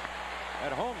top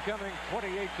at homecoming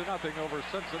 28-0 over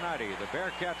Cincinnati. The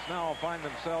Bearcats now find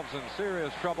themselves in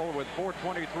serious trouble with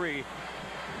 4:23.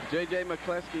 J.J.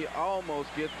 McCleskey almost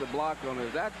gets the block on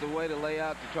this. That's the way to lay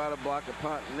out to try to block a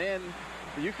punt. And then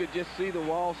you could just see the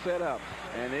wall set up.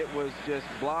 And it was just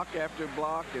block after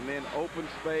block and then open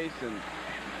space. And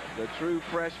the true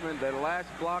freshman, the last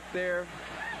block there,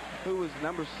 who was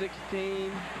number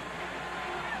 16?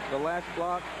 The last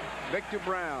block, Victor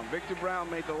Brown. Victor Brown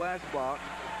made the last block,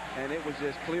 and it was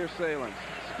just clear sailing.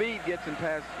 Speed gets him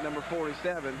past number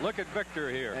 47. Look at Victor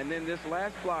here. And then this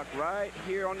last block right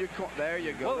here on your corner. There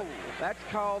you go. Whoa. That's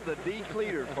called the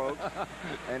decleater, folks.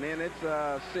 And then it's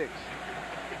 6.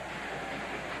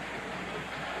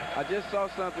 I just saw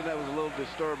something that was a little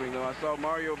disturbing, though. I saw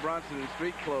Mario Bronson in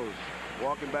street clothes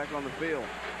walking back on the field.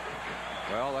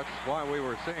 Well, that's why we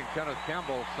were seeing Kenneth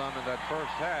Campbell some in that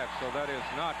first half, so that is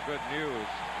not good news.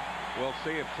 We'll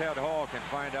see if Ted Hall can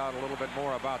find out a little bit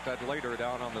more about that later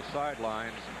down on the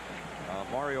sidelines.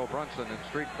 Mario Brunson in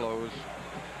street clothes,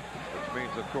 which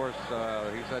means, of course,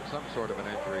 he's had some sort of an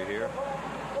injury here.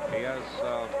 He has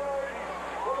a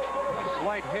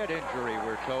slight head injury,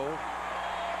 we're told.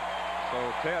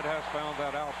 So Ted has found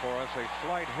that out for us, a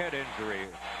slight head injury.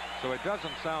 So it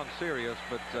doesn't sound serious,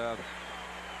 but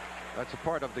that's a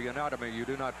part of the anatomy you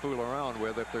do not fool around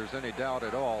with if there's any doubt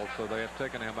at all. So they have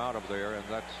taken him out of there, and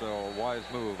that's a wise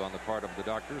move on the part of the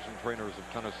doctors and trainers of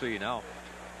Tennessee. Now,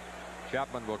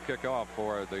 Chapman will kick off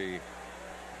for the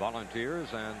Volunteers,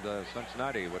 and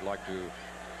Cincinnati would like to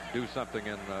do something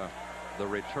in the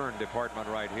return department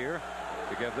right here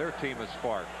to give their team a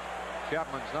spark.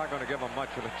 Chapman's not going to give them much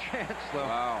of a chance, though.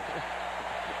 Wow.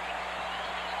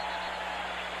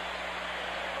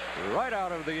 Right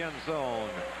out of the end zone.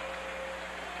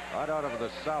 Right out of the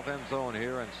south end zone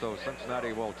here, and so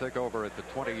Cincinnati will take over at the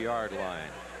 20-yard line.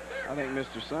 I think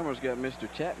Mr. Summers got Mr.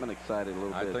 Chapman excited a little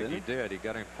bit. I think he did. He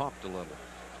got him pumped a little.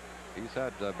 He's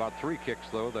had about 3 kicks,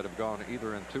 though, that have gone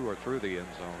either into or through the end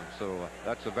zone, so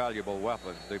that's a valuable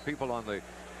weapon. The people on the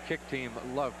kick team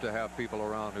love to have people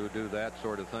around who do that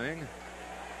sort of thing.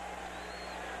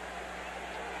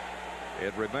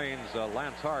 It remains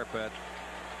Lance Harp at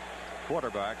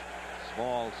quarterback.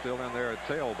 Small still in there at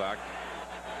tailback.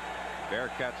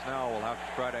 Bearcats now will have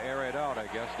to try to air it out, I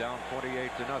guess, down 28-0.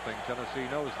 Tennessee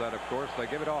knows that, of course. They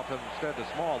give it off instead to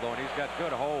Small, though, and he's got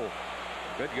good hole.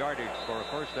 Good yardage for a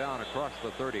first down across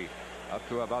the 30 up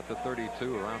to about the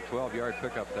 32. Around 12-yard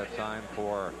pickup that time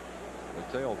for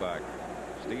the tailback.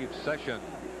 Steve Session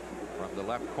from the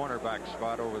left cornerback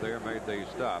spot over there made the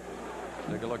stop.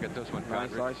 Take a look at this one.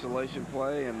 Nice isolation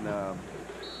play, and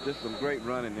just some great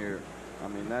running here. I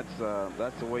mean, that's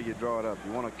the way you draw it up.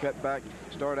 You want to cut back,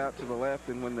 start out to the left,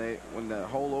 and when the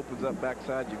hole opens up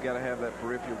backside, you've got to have that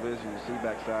peripheral vision to see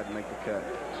backside and make the cut.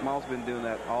 Small's been doing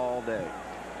that all day.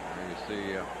 There you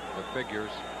see the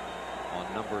figures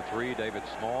on number 3, David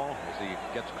Small, as he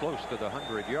gets close to the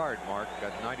 100-yard mark.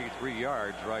 Got 93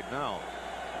 yards right now.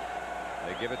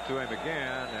 They give it to him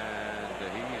again,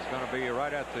 and he's going to be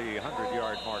right at the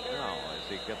 100-yard mark now as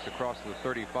he gets across the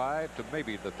 35 to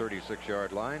maybe the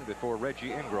 36-yard line before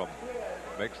Reggie Ingram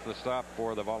makes the stop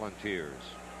for the Volunteers.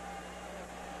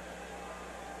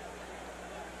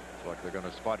 Looks like they're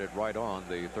going to spot it right on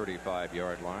the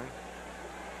 35-yard line.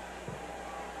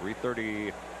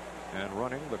 3:30 and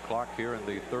running the clock here in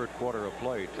the third quarter of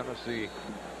play. Tennessee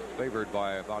favored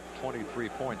by about 23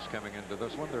 points coming into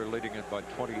this one. They're leading it by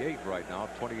 28 right now,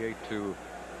 28-0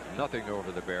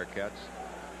 over the Bearcats.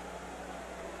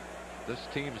 This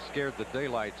team scared the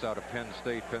daylights out of Penn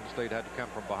State. Penn State had to come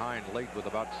from behind late with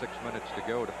about 6 minutes to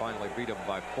go to finally beat them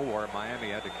by 4. Miami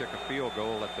had to kick a field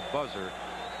goal at the buzzer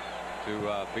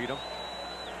to beat them.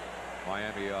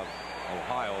 Miami of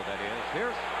Ohio, that is.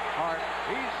 Here's Hart.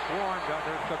 He's swarmed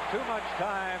under. Took too much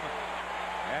time.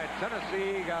 And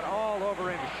Tennessee got all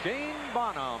over him. Shane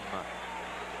Bonham.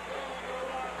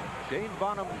 Shane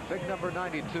Bonham, big number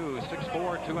 92,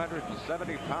 6'4",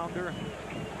 270-pounder.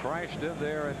 Crashed in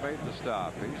there and made the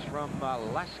stop. He's from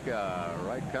Alaska,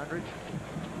 right, Condridge?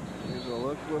 He's a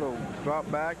little drop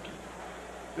back.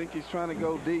 I think he's trying to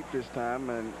go deep this time,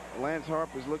 and Lance Harp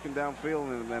is looking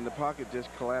downfield, and the pocket just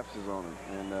collapses on him.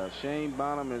 And Shane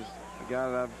Bonham is a guy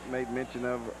that I've made mention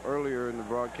of earlier in the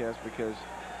broadcast, because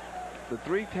the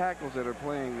 3 tackles that are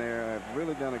playing there have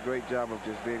really done a great job of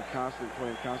just being constant,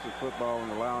 playing constant football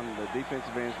and allowing the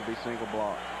defensive ends to be single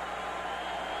block.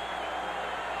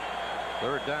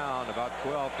 Third down, about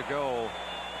 12 to go.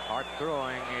 Hart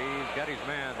throwing. He's got his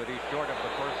man, but he's short of the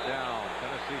first down.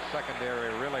 Tennessee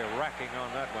secondary really racking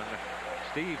on that one.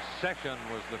 Steve Session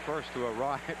was the first to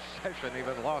arrive. Session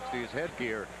even lost his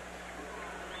headgear.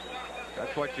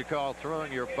 That's what you call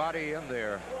throwing your body in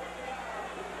there.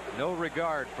 No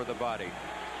regard for the body.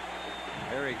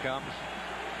 Here he comes.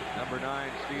 Number 9,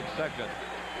 Steve Sessions.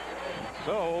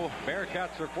 So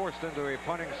Bearcats are forced into a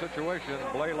punting situation.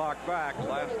 Blaylock back.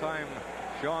 Last time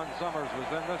Sean Summers was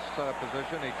in this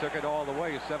position, he took it all the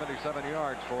way 77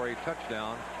 yards for a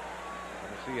touchdown.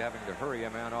 Tennessee having to hurry a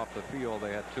man off the field.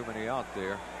 They had too many out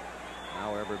there.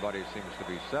 Now everybody seems to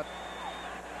be set.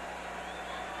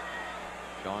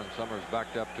 Sean Summers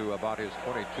backed up to about his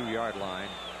 22-yard line.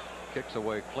 Kicks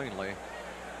away cleanly.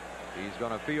 He's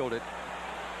going to field it.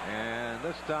 And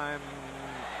this time,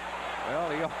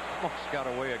 well, he almost got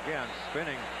away again.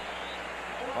 Spinning.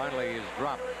 Finally, he's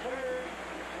dropped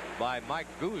by Mike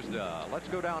Guzda. Let's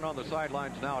go down on the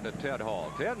sidelines now to Ted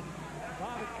Hall. Ted?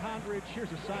 Bob at Condridge,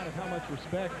 here's a sign of how much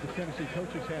respect the Tennessee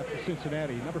coaches have for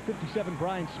Cincinnati. Number 57,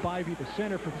 Brian Spivey, the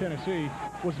center for Tennessee,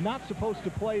 was not supposed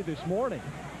to play this morning.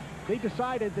 They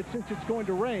decided that since it's going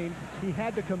to rain, he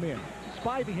had to come in.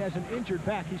 Spivey has an injured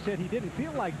back. He said he didn't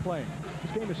feel like playing.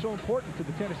 This game is so important to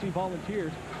the Tennessee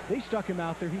Volunteers. They stuck him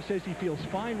out there. He says he feels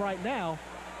fine right now,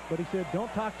 but he said,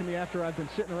 don't talk to me after I've been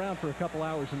sitting around for a couple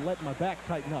hours and letting my back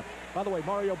tighten up. By the way,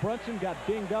 Mario Brunson got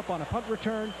dinged up on a punt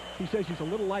return. He says he's a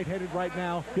little lightheaded right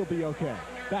now. He'll be okay.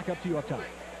 Back up to you up top.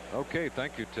 Okay,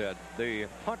 thank you, Ted. The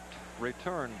punt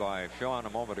return by Sean a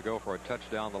moment ago for a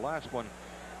touchdown. The last one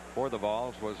for the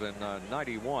Vols was in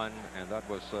 91, and that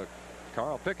was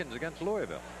Carl Pickens against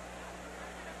Louisville.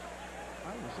 I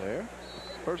was there.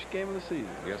 First game of the season.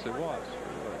 Yes, it was.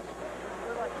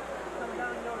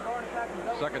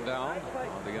 Second down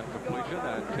on the incompletion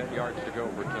and 10 yards to go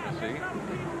for Tennessee.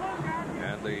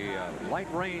 And the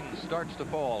light rain starts to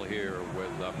fall here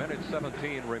with a minute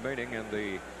 17 remaining in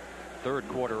the third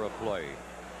quarter of play.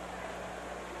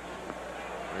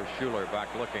 There's Schuler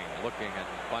back looking and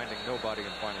finding nobody,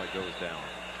 and finally goes down.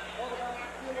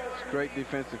 It's great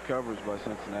defensive coverage by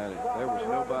Cincinnati. There was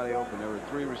nobody open. There were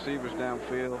 3 receivers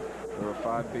downfield. There were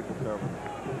 5 people covering.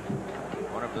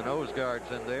 One of the nose guards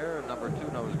in there, number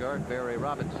 2 nose guard, Barry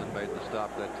Robinson, made the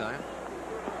stop that time.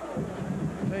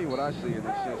 I'll tell you what I see in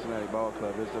this Cincinnati ball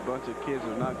club. It's a bunch of kids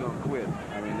who are not going to quit.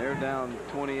 I mean, they're down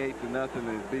 28-0, and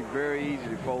it'd be very easy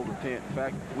to fold the tent. In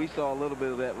fact, we saw a little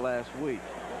bit of that last week.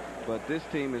 But this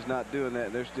team is not doing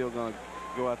that. They're still going to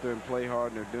go out there and play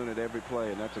hard, and they're doing it every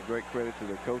play, and that's a great credit to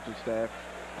their coaching staff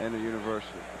and the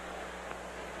university.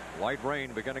 Light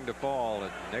rain beginning to fall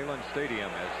at Neyland Stadium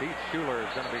as Heath Schuler is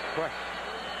going to be crushed.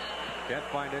 Can't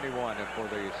find anyone, and for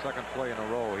the second play in a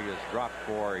row, he is dropped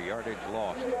for yardage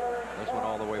lost. This one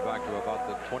all the way back to about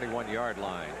the 21-yard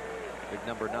line. Big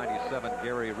number 97,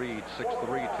 Gary Reed,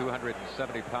 6'3",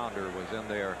 270-pounder, was in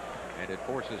there. And it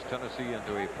forces Tennessee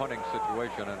into a punting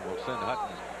situation and will send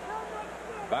Hutton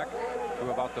back to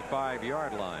about the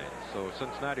 5-yard line. So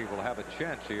Cincinnati will have a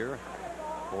chance here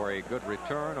for a good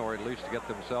return, or at least to get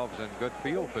themselves in good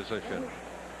field position.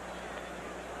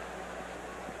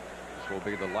 This will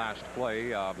be the last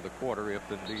play of the quarter if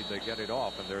indeed they get it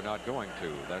off, and they're not going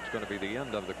to. That's going to be the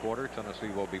end of the quarter. Tennessee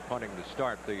will be punting to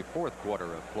start the fourth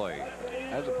quarter of play.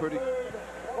 That's a pretty...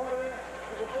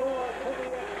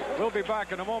 We'll be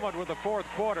back in a moment with the fourth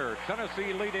quarter.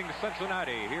 Tennessee leading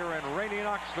Cincinnati here in rainy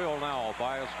Knoxville now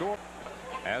by a score.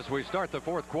 As we start the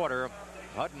fourth quarter,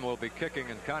 Hutton will be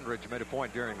kicking, and Condridge made a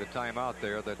point during the timeout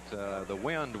there that the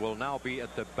wind will now be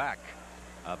at the back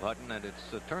of Hutton, and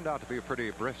it's turned out to be a pretty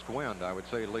brisk wind. I would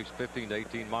say at least 15 to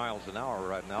 18 miles an hour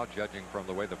right now, judging from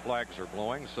the way the flags are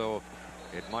blowing. So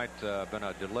it might have been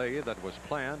a delay that was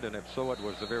planned, and if so, it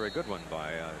was a very good one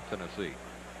by Tennessee.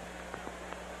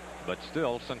 But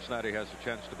still, Cincinnati has a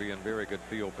chance to be in very good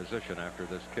field position after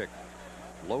this kick.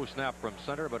 Low snap from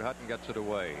center, but Hutton gets it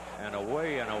away. And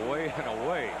away and away and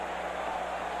away.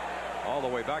 All the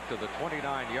way back to the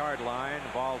 29-yard line.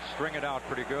 Vols string it out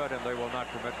pretty good, and they will not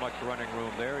permit much running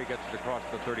room there. He gets it across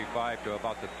the 35 to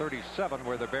about the 37,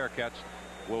 where the Bearcats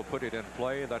will put it in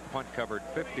play. That punt covered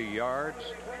 50 yards,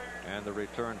 and the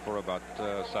return for about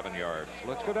 7 yards.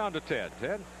 Let's go down to Ted.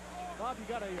 Ted? Bob,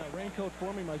 you got a raincoat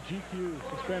for me? My GQ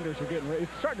suspenders are getting ready.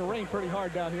 It's starting to rain pretty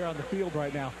hard down here on the field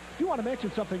right now. Do you want to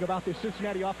mention something about this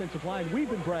Cincinnati offensive line? We've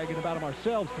been bragging about them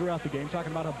ourselves throughout the game,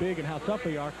 talking about how big and how tough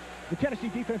they are. The Tennessee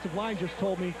defensive line just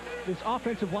told me this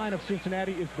offensive line of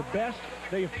Cincinnati is the best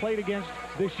they have played against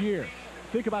this year.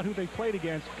 Think about who they played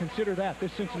against. Consider that.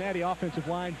 This Cincinnati offensive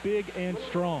line, big and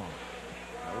strong.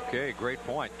 Okay, great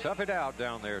point. Tough it out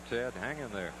down there, Ted. Hang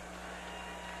in there.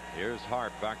 Here's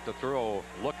Hart back to throw,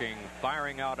 looking,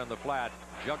 firing out in the flat,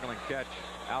 juggling catch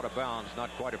out of bounds. Not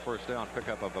quite a first down,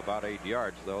 pickup of about 8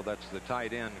 yards, though. That's the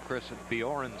tight end, Chris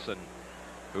Bjornsson,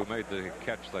 who made the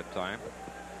catch that time.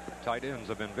 Tight ends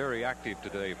have been very active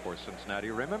today for Cincinnati.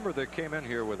 Remember, they came in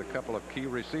here with a couple of key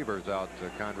receivers out,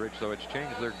 Condridge, so it's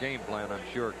changed their game plan, I'm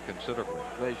sure, considerably.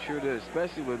 They sure did,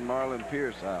 especially with Marlon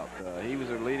Pierce out. He was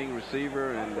their leading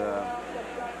receiver, and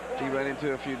he ran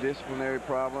into a few disciplinary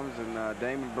problems, and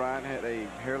Damon Bryant had a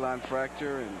hairline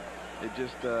fracture, and it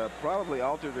just probably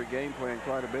altered their game plan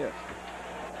quite a bit.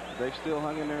 They've still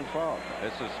hung in there and fought.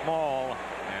 It's a small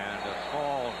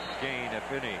gain,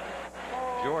 if any.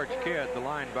 George Kidd, the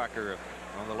linebacker,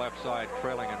 on the left side,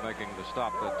 trailing and making the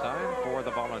stop that time for the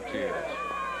Volunteers.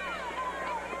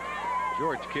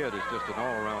 George Kidd is just an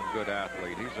all-around good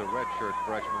athlete. He's a redshirt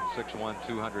freshman, 6'1",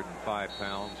 205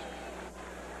 pounds.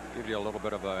 Gives you a little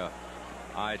bit of a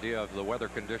idea of the weather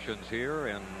conditions here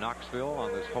in Knoxville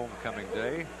on this homecoming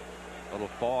day. A little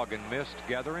fog and mist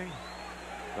gathering.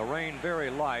 The rain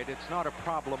very light. It's not a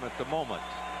problem at the moment.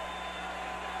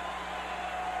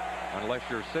 Unless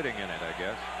you're sitting in it, I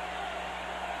guess.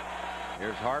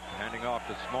 Here's Harp handing off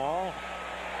to Small.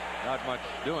 Not much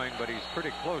doing, but he's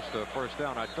pretty close to a first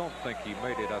down. I don't think he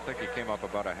made it. I think he came up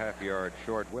about a half-yard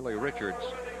short. Willie Richards,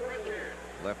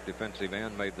 left defensive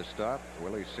end, made the stop.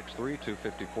 Willie 6'3",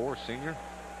 254, senior.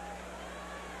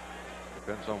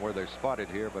 Depends on where they spot it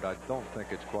here, but I don't think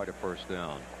it's quite a first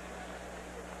down.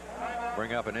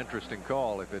 Bring up an interesting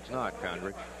call if it's not,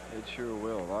 Condridge. It sure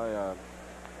will.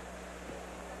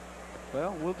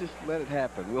 Well, we'll just let it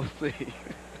happen. We'll see.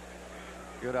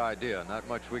 Good idea. Not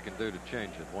much we can do to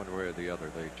change it one way or the other.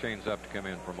 The chains up to come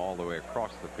in from all the way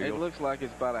across the field. It looks like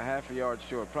it's about a half-a-yard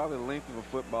short, probably the length of a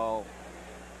football.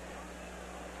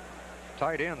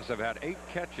 Tight ends have had 8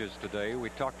 catches today. We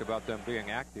talked about them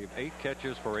being active. 8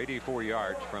 catches for 84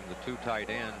 yards from the 2 tight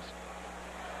ends.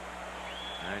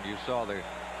 And you saw the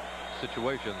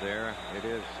situation there. It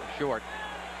is short.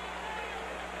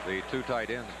 The 2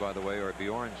 tight ends, by the way, are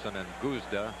Bjornsson and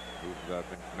Guzda, who've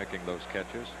been making those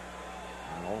catches.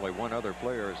 And only one other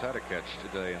player has had a catch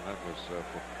today, and that was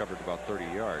covered about 30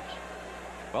 yards.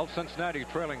 Well, Cincinnati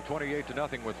trailing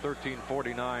 28-0 with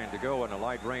 13:49 to go, and a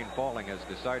light rain falling has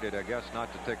decided, I guess,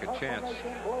 not to take a chance.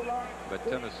 But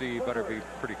Tennessee better be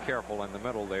pretty careful in the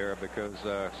middle there, because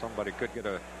somebody could get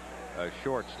a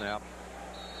short snap.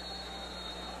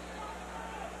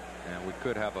 And we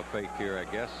could have a fake here, I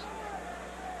guess.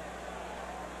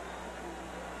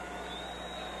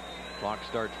 Clock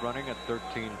starts running at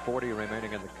 13:40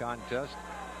 remaining in the contest.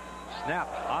 Snap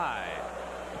high,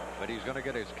 but he's going to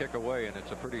get his kick away, and it's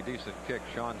a pretty decent kick.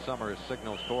 Sean Summers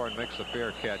signals for and makes a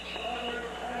fair catch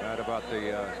at about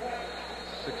the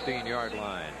 16-yard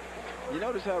line. You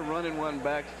notice how running one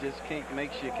backs just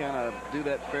makes you kind of do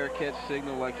that fair catch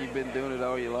signal like you've been doing it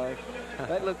all your life.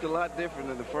 That looked a lot different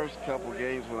than the first couple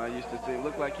games when I used to see it.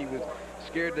 Looked like he was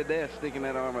scared to death sticking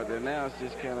that arm out there. Now it's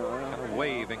just kind of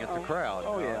waving at the crowd.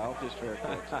 Oh yeah, I'll just fair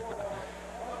catch.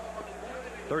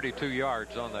 32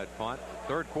 yards on that punt.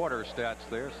 Third quarter stats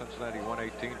there. Cincinnati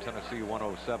 118, Tennessee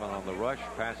 107 on the rush.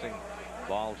 Passing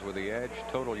balls with the edge.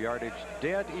 Total yardage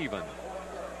dead even.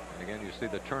 And again, you see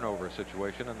the turnover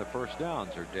situation, and the first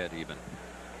downs are dead even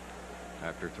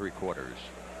after 3 quarters.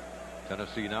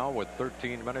 Tennessee now with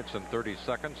 13 minutes and 30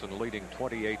 seconds and leading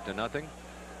 28-0.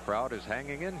 Crowd is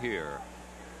hanging in here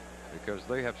because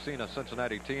they have seen a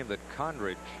Cincinnati team that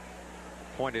Condridge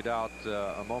pointed out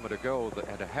a moment ago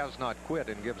that has not quit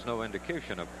and gives no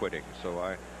indication of quitting. So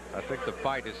I think the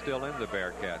fight is still in the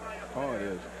Bearcat. Oh, it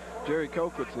is. Jerry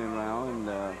Colquitt's in now, and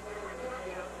I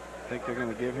think they're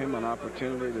going to give him an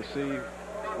opportunity to see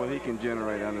what he can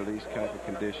generate under these type of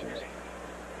conditions.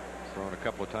 Thrown a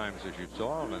couple of times, as you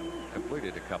saw him, and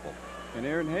completed a couple. And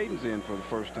Aaron Hayden's in for the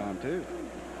first time too.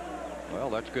 Well,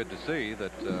 that's good to see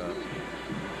that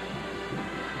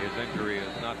his injury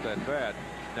is not that bad.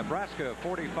 Nebraska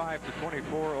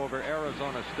 45-24 over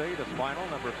Arizona State. A final.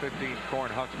 Number 15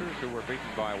 Cornhuskers, who were beaten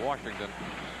by Washington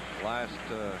last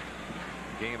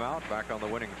game out, back on the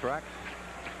winning track.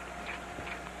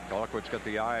 Colquitt's got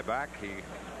the eye back. He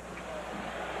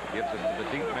gives it to the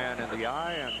deep man in the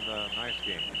eye, and nice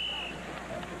game.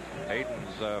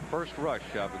 Hayden's first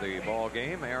rush of the ball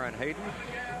game, Aaron Hayden.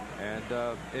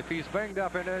 And if he's banged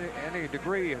up in any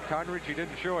degree, Condridge, he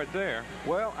didn't show it there.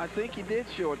 Well, I think he did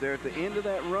show it there at the end of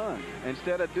that run.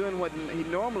 Instead of doing what he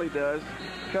normally does,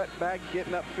 cut back,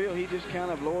 getting upfield, he just kind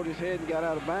of lowered his head and got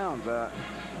out of bounds.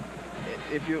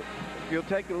 If you'll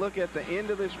take a look at the end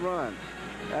of this run,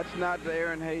 that's not the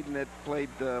Aaron Hayden that played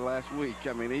last week.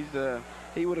 I mean,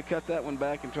 he would have cut that one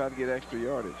back and tried to get extra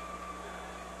yardage.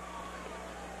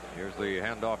 Here's the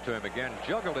handoff to him again.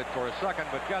 Juggled it for a second,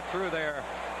 but got through there.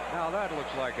 Now that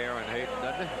looks like Aaron Hayden,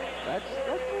 doesn't it? That's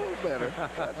a little better.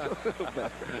 That's a little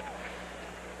better.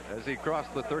 As he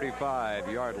crossed the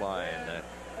 35-yard line.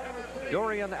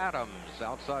 Dorian Adams,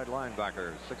 outside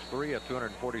linebacker, 6'3", a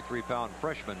 243-pound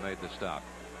freshman, made the stop.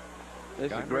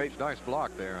 It's a great, nice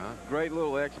block there, huh? Great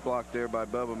little X block there by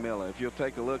Bubba Miller. If you'll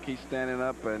take a look, he's standing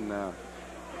up, and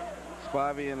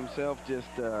Spivey and himself just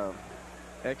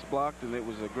X blocked, and it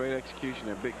was a great execution.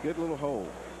 A big, good little hole.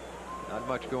 Not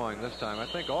much going this time. I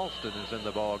think Alston is in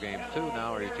the ball game too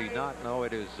now, or is he not? No,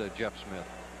 it is Jeff Smith.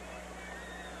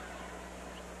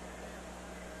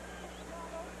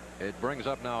 It brings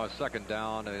up now a second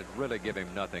down, and it really give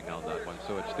him nothing on that one,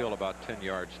 so it's still about 10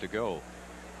 yards to go.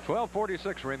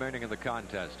 12:46 remaining in the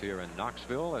contest here in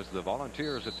Knoxville as the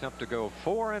Volunteers attempt to go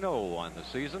 4-0 on the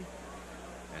season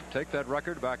and take that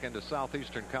record back into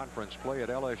Southeastern Conference play at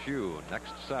LSU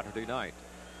next Saturday night.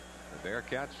 The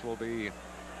Bearcats will be,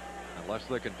 unless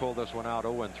they can pull this one out,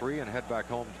 0-3 and head back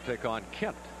home to take on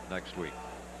Kent next week.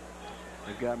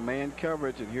 They've got man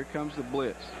coverage, and here comes the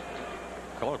blitz.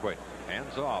 Colquitt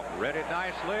hands off, read it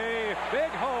nicely, big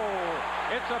hole.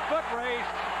 It's a foot race.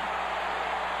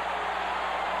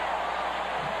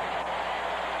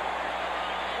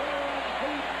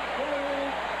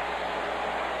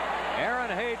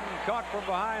 Aaron Hayden caught from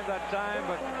behind that time,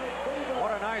 but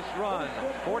what a nice run.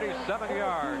 47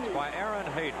 yards by Aaron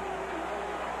Hayden.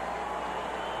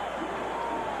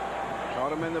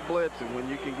 Caught him in the blitz, and when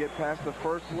you can get past the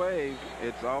first wave,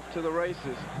 it's off to the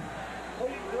races.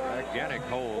 Gigantic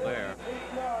hole there.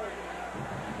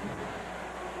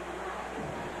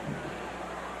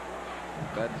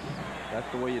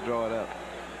 That's the way you draw it up.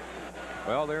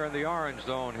 Well, they're in the orange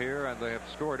zone here, and they have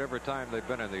scored every time they've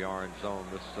been in the orange zone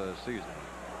this season.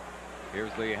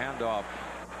 Here's the handoff.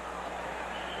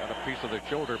 Got a piece of the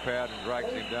shoulder pad and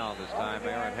drags him down this time.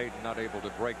 Aaron Hayden not able to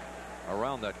break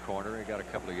around that corner. He got a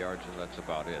couple of yards, and that's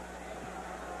about it.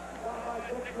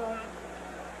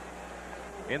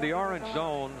 In the orange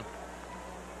zone,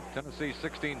 Tennessee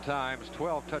 16 times,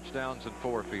 12 touchdowns, and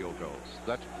 4 field goals.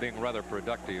 That's being rather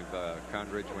productive,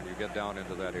 Condridge, when you get down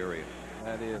into that area.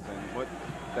 That is, and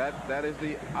that is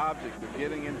the object of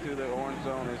getting into the orange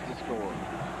zone, is to score.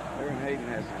 Aaron Hayden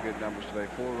has some good numbers today.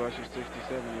 4 rushes,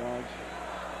 67 yards.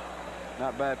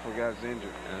 Not bad for a guy who's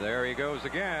injured. And there he goes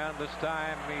again. This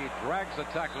time he drags a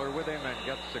tackler with him and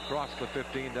gets across the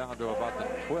 15 down to about the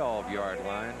 12-yard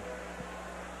line.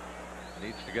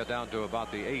 Needs to get down to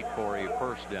about the 8 for a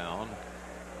first down.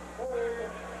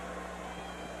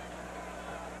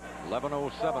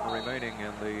 11:07 remaining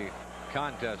in the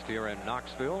contest here in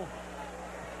Knoxville.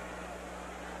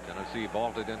 Tennessee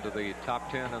vaulted into the top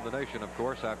 10 in the nation, of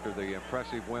course, after the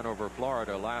impressive win over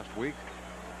Florida last week.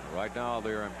 Right now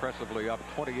they're impressively up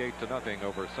 28-0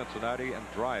 over Cincinnati and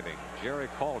driving. Jerry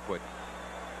Colquitt,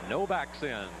 no backs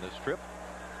in this trip.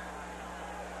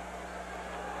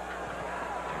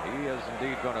 He is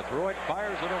indeed going to throw it,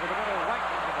 fires it over the middle, right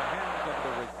into the hands of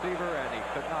the receiver, and he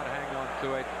could not hang on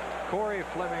to it. Corey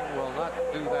Fleming will not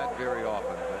do that very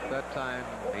often, but that time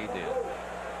he did.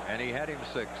 And he had him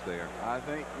 6 there. I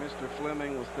think Mr.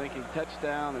 Fleming was thinking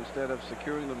touchdown instead of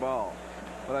securing the ball.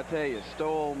 But I tell you,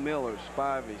 Stoll, Miller,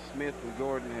 Spivey, Smith, and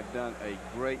Gordon have done a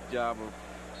great job of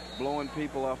blowing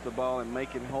people off the ball and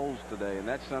making holes today. And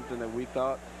that's something that we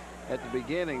thought at the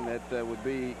beginning that would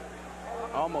be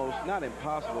almost not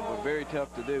impossible, but very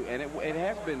tough to do. And it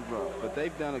has been rough, but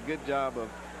they've done a good job of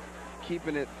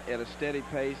keeping it at a steady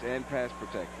pace and pass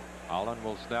protecting. Allen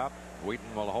will snap,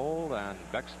 Wheaton will hold, and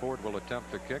Bexford will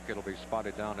attempt to kick. It'll be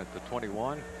spotted down at the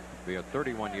 21. Be a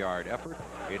 31-yard effort.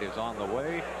 It is on the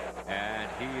way, and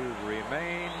he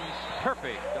remains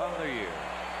perfect on the year.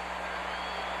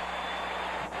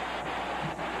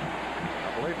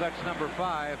 I believe that's number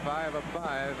 5 of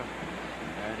 5.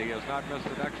 And he has not missed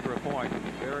an extra point.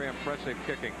 Very impressive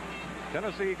kicking.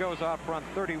 Tennessee goes out front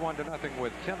 31-0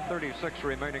 with 10:36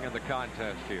 remaining in the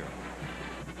contest here.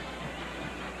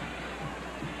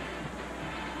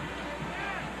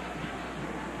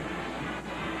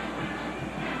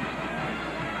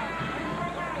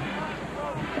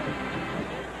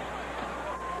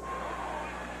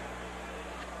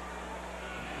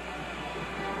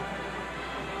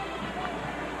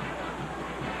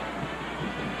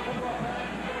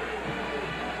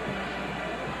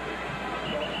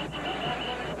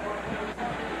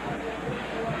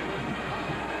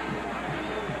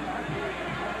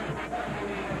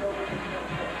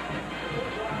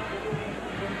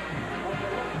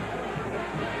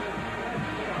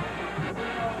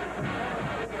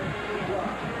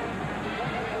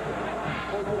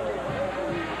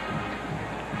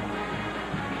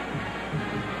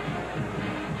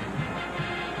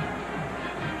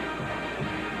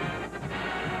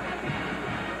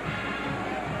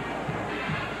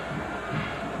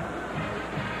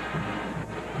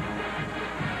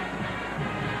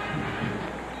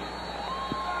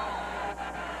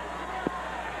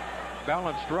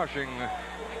 Balanced rushing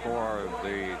for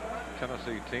the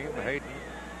Tennessee team. Hayden,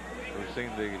 who's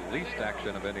seen the least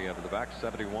action of any of the backs,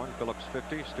 71, Phillips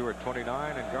 50, Stewart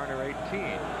 29, and Garner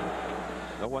 18.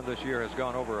 No one this year has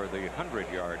gone over the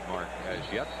 100-yard mark as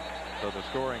yet. So the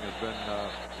scoring has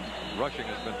been, rushing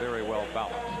has been very well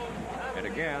balanced. And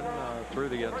again, through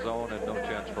the end zone and no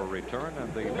chance for a return,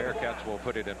 and the Bearcats will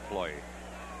put it in play.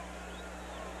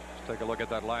 Let's take a look at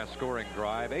that last scoring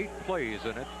drive. 8 plays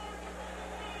in it.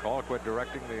 Colquitt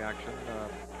directing the action,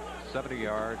 70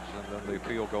 yards, and then the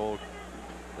field goal.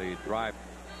 The drive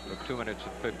of 2 minutes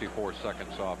and 54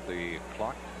 seconds off the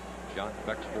clock. John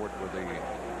Bexford with the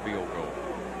field goal.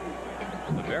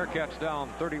 The Bearcats down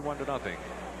 31-0.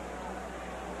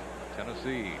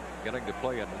 Tennessee getting to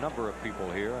play a number of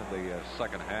people here in the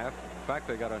second half. In fact,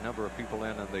 they got a number of people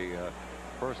in the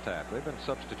first half. They've been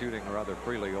substituting rather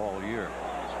freely all year,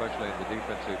 especially in the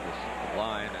defensive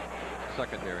line and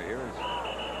secondary here.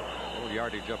 A little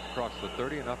yardage up across the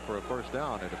 30, enough for a first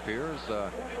down, it appears.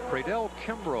 Cradell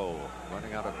Kimbrough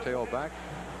running out of tailback.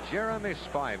 Jeremy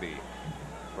Spivey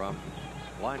from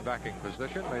linebacking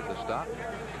position made the stop.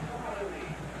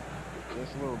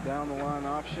 Just a little down the line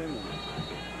option, and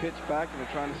pitch back, and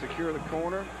they're trying to secure the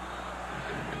corner.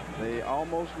 They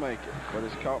almost make it, but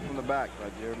it's caught from the back by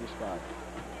Jeremy Spivey.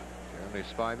 Jeremy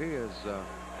Spivey is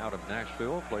out of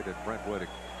Nashville, played at Brentwood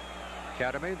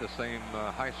Academy, the same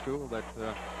high school that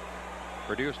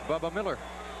produced Bubba Miller.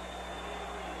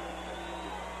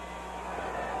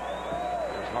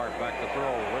 There's Hart back to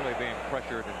throw, really being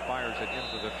pressured, and fires it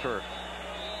into the turf,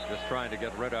 just trying to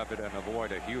get rid of it and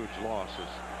avoid a huge loss, as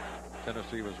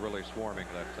Tennessee was really swarming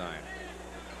that time.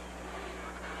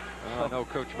 I know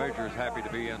Coach Major's happy to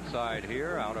be inside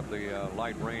here out of the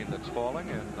light rain that's falling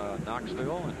in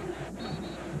Knoxville, and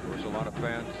of course a lot of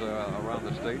fans around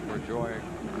the state were enjoying.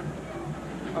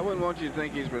 I wouldn't want you to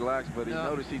think he's relaxed, but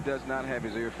notice he does not have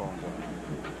his earphones on.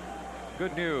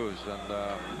 Good news, and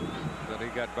that he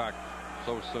got back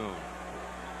so soon.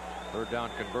 Third down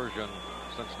conversion.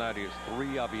 Cincinnati is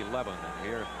 3 of 11, and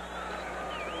here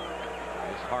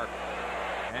is Hart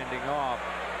handing off.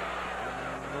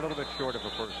 A little bit short of a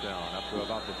first down, up to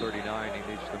about the 39.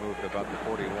 He needs to move to about the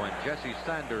 41. Jesse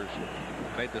Sanders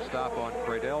made the stop on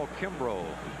Cradell Kimbrough.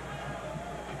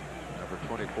 Number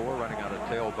 24 running out of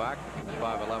tailback.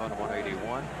 5'11",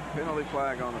 181. Penalty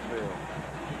flag on the field.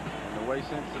 And the way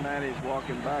Cincinnati is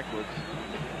walking backwards.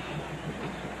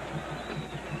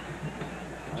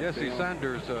 Jesse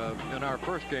Sanders, in our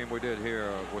first game we did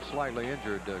here, was slightly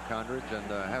injured, Condridge, and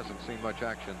hasn't seen much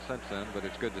action since then, but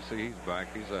it's good to see he's back.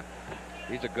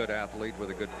 He's a good athlete with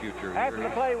a good future. After the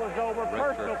play was over,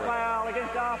 personal foul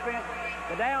against the offense.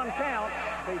 The down count,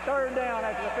 the third down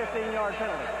after the 15-yard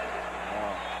penalty.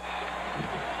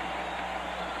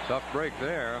 Tough break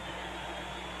there,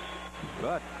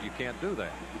 but you can't do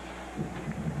that.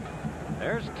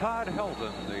 There's Todd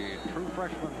Helton, the true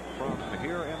freshman from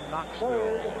here in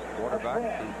Knoxville,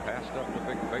 quarterback who passed up the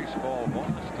big baseball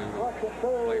bonus to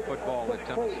play football at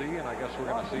Tennessee, and I guess we're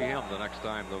going to see him the next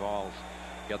time the Vols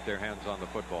get their hands on the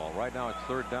football. Right now it's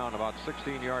third down, about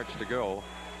 16 yards to go.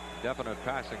 Definite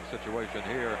passing situation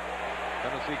here.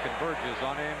 Tennessee converges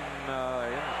on him,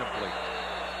 incomplete.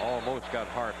 Almost got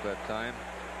Hart that time.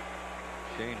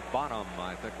 Shane Bonham,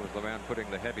 I think, was the man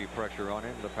putting the heavy pressure on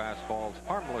him. The pass falls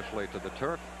harmlessly to the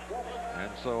turf,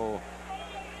 and so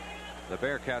the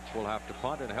Bearcats will have to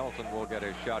punt, and Helton will get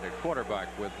a shot at quarterback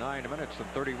with 9 minutes and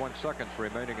 31 seconds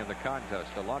remaining in the contest.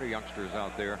 A lot of youngsters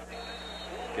out there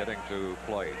getting to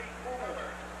play.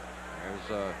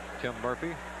 There's Tim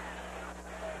Murphy.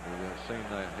 We've seen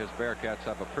his Bearcats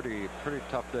have a pretty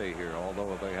tough day here,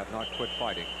 although they have not quit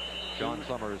fighting. John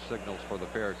Summers signals for the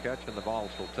fair catch, and the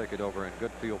Vols will take it over in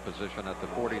good field position at the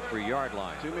 43-yard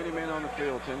line. Too many men on the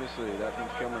field, Tennessee. That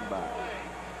one's coming back.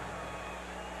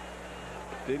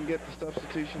 Didn't get the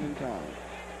substitution in time.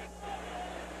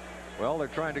 Well, they're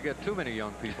trying to get too many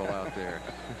young people out there.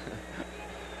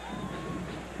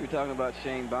 We were talking about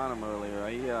Shane Bonham earlier.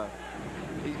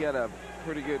 He's got a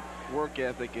pretty good work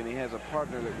ethic, and he has a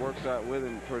partner that works out with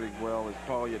him pretty well, is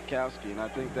Paul Yatkowski, and I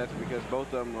think that's because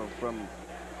both of them are from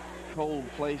cold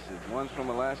places. One's from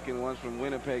Alaska and one's from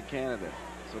Winnipeg, Canada,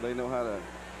 so they know how to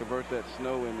convert that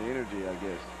snow into energy, I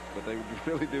guess. But they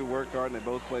really do work hard, and they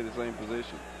both play the same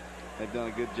position. They've done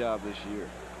a good job this year.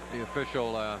 The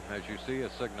official, as you see,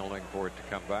 is signaling for it to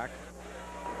come back.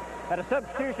 At a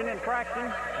substitution infraction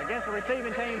against the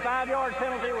receiving team, 5-yard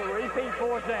penalty will repeat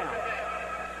fourth down.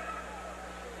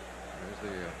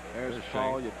 There's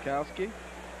Paul Yatkowski,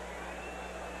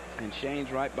 and Shane's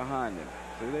right behind him.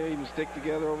 So they even stick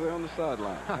together over there on the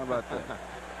sideline. How about that?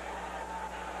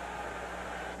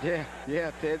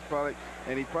 Yeah, Ted's probably,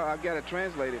 and I've got to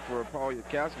translate it for Paul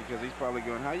Yudkowski because he's probably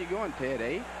going, how you going, Ted,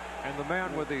 eh? And the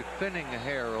man with the thinning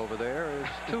hair over there is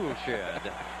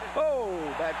Toolshed. Oh,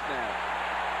 bad snap.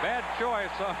 Bad choice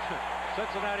on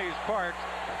Cincinnati's part.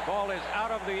 Ball is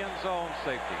out of the end zone,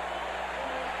 safety.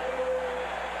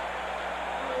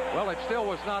 Well, it still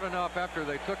was not enough after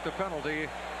they took the penalty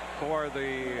for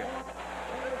the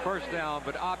first down,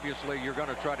 but obviously you're going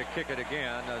to try to kick it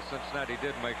again. Cincinnati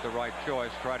did make the right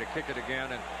choice, try to kick it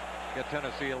again and get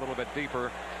Tennessee a little bit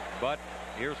deeper. But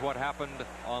here's what happened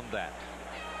on that.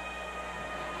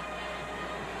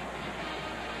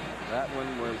 That one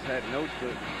had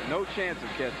no chance of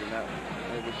catching that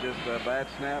one. It was just a bad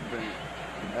snap and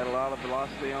had a lot of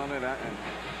velocity on it. And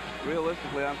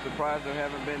realistically, I'm surprised there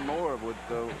haven't been more with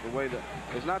the way that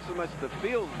it's not so much the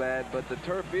field's bad, but the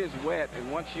turf is wet,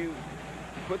 and once you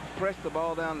press the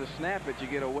ball down to snap it, you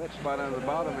get a wet spot on the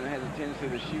bottom, and it has a tendency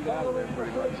to shoot out of there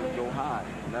pretty much and go high.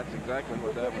 And that's exactly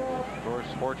what that was. Of course,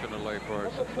 fortunately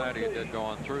for Cincinnati, it did go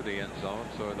on through the end zone,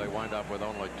 so they wind up with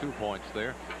only 2 points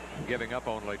there, giving up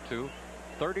only 2.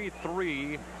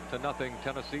 33-0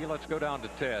 Tennessee. Let's go down to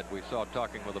Ted. We saw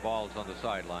talking with the balls on the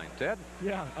sideline. Ted?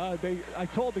 Yeah, I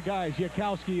told the guys,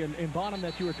 Yudkowski and Bonham,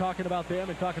 that you were talking about them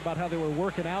and talking about how they were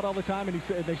working out all the time. And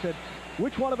they said,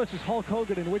 which one of us is Hulk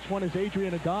Hogan and which one is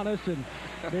Adrian Adonis? And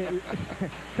a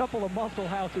couple of muscle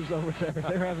houses over there.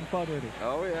 They're having fun with it.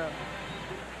 Oh, yeah.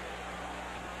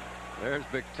 There's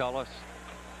Big Tullis,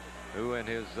 who in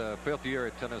his 5th year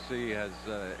at Tennessee has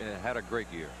had a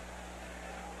great year.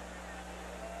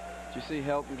 Did you see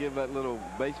Helton give that little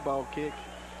baseball kick?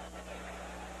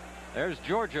 There's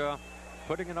Georgia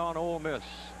putting it on Ole Miss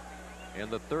in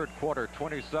the 3rd quarter,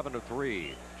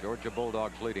 27-3. Georgia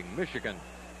Bulldogs leading Michigan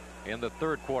in the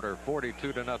 3rd quarter,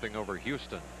 42-0 over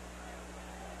Houston.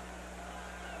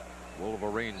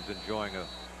 Wolverines enjoying a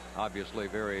obviously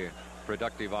very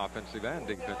productive offensive and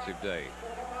defensive day.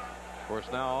 Of course,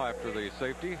 now after the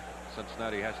safety,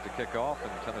 Cincinnati has to kick off,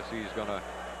 and Tennessee is going to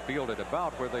field it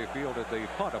about where they fielded the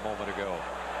punt a moment ago.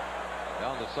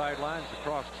 Down the sidelines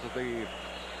across the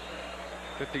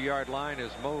 50-yard line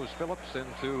is Mose Phillips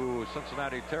into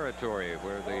Cincinnati territory,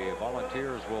 where the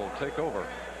Volunteers will take over.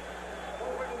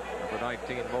 Number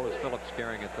 19, Mose Phillips,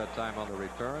 carrying at that time on the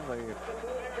return. They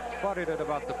spotted it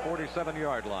about the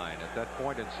 47-yard line. At that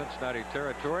point in Cincinnati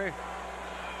territory,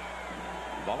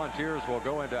 Volunteers will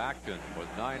go into action with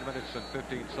 9 minutes and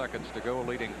 15 seconds to go,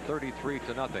 leading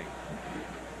 33-0.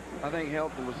 I think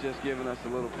Helton was just giving us a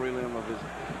little prelim of his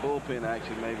bullpen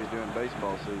action maybe during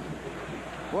baseball season.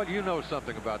 Well, you know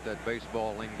something about that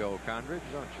baseball lingo, Condridge,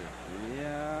 don't you?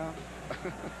 Yeah.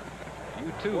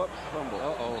 You too. Whoops, fumble.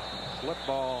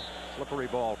 Uh-oh. Slippery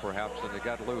ball perhaps, and it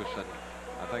got loose, and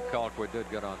I think Colquitt did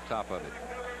get on top of it.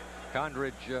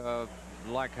 Condridge,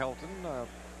 like Helton,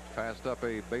 passed up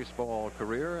a baseball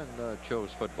career and chose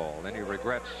football. Any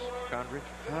regrets, Condridge?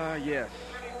 Yes.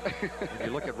 When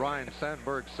you look at Ryan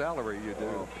Sandberg's salary, you do.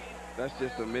 Well, that's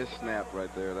just a missed snap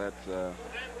right there. That's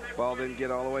ball didn't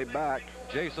get all the way back.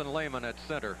 Jason Lehman at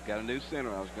center. Got a new center.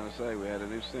 I was going to say we had a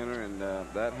new center, and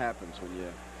that happens when you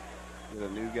get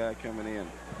a new guy coming in.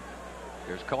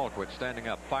 Here's Colquitt standing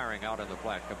up, firing out in the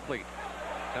flat, complete.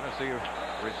 Tennessee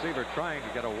receiver trying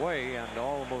to get away and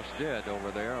almost did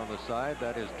over there on the side.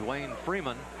 That is Dwayne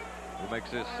Freeman, who makes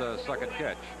his second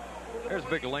catch. There's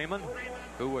Big Lehman,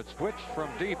 who was switched from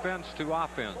defense to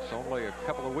offense only a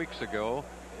couple of weeks ago.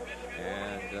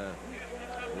 And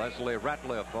Leslie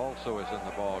Ratliff also is in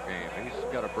the ball game. He's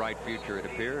got a bright future, it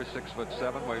appears.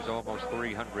 6'7", weighs almost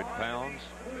 300 pounds.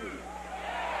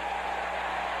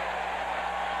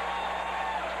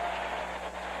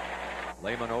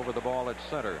 Lehman over the ball at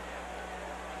center.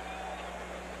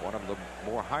 One of the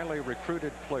more highly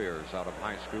recruited players out of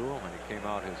high school. When he came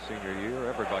out his senior year,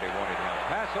 everybody wanted him.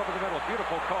 Pass over the middle,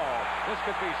 beautiful call. This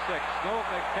could be 6. No,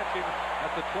 they catch him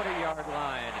at the 20-yard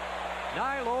line.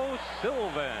 Nilo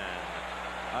Sylvan,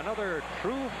 another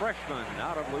true freshman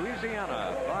out of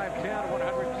Louisiana, 5'10",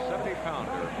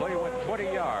 170-pounder. Play went 20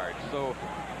 yards. So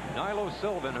Nilo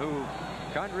Sylvan, who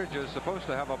Condridge is supposed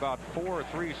to have about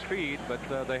 4.3 speed, but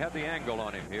they had the angle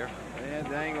on him here. They had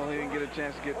the angle. He didn't get a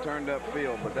chance to get turned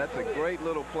upfield, but that's a great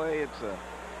little play. It's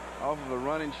off of a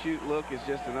run and shoot look. It's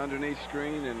just an underneath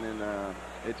screen, and then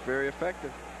it's very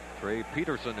effective. Trey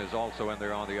Peterson is also in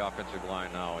there on the offensive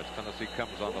line now as Tennessee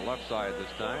comes on the left side this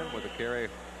time with a carry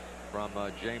from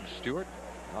James Stewart.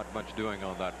 Not much doing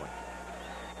on that one.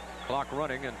 Clock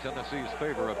running in Tennessee's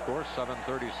favor, of course.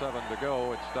 7:37 to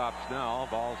go. It stops now.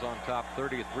 Ball's on top,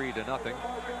 33-0.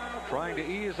 Trying to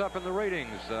ease up in the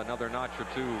ratings another notch or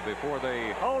two before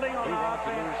they holding on move on to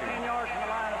offense, losing. 10 yards from the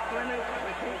line of scrimmage.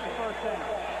 Repeat the first down.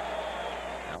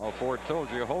 Now Well, Ford told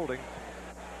you holding.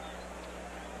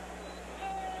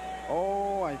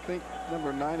 Oh, I think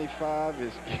number 95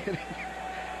 is getting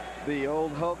the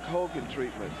old Hulk Hogan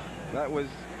treatment. That was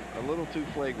a little too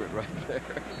flagrant right there.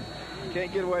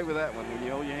 Can't get away with that one when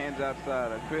you hold your hands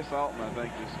outside. Chris Altman, I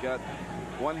think, just got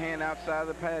one hand outside of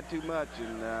the pad too much,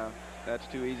 and that's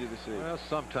too easy to see. Well,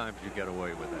 sometimes you get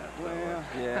away with that. Well,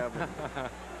 yeah.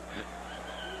 But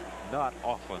not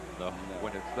often, though,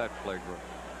 when it's that flagrant.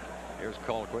 Here's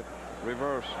Colquitt.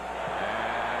 Reverse.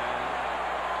 And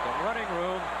some running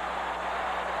room.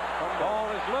 Ball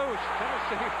is loose.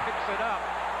 Tennessee picks it up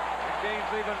and gains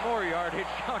even more yardage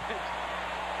on it.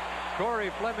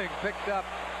 Corey Fleming picked up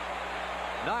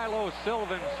Nilo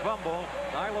Sylvan's fumble.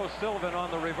 Nilo Sylvan on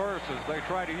the reverse as they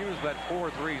try to use that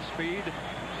 4-3 speed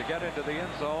to get into the end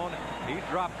zone. He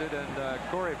dropped it, and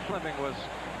Corey Fleming was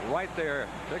right there.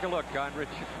 Take a look, Conrich.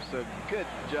 It's a good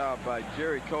job by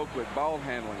Jerry Colquitt, ball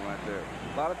handling right there.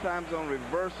 A lot of times on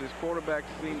reverses, quarterbacks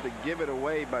seem to give it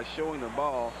away by showing the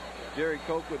ball. Jerry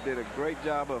Colquitt did a great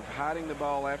job of hiding the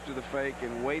ball after the fake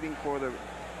and waiting for the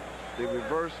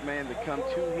reverse man to come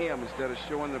to him instead of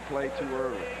showing the play too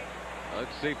early.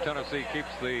 Let's see if Tennessee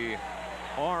keeps the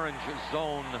orange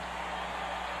zone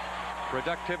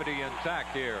productivity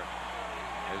intact here,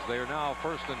 as they are now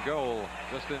first and goal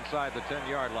just inside the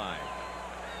 10-yard line.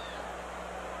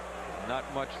 Not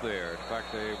much there. In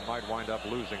fact, they might wind up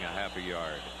losing a half a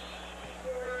yard.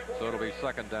 So it'll be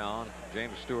second down.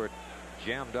 James Stewart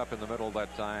jammed up in the middle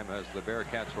that time as the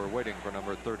Bearcats were waiting for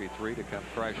number 33 to come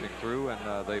crashing through,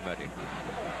 and they met him.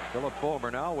 Philip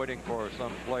Fulmer now waiting for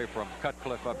some play from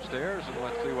Cutcliffe upstairs, and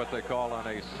let's see what they call on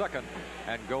a second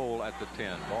and goal at the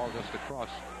 10. Ball just across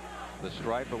the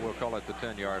stripe, but we'll call it the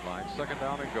 10-yard line. Second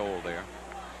down and goal there.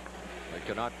 They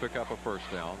cannot pick up a first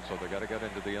down, so they got to get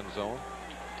into the end zone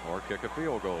or kick a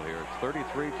field goal here. It's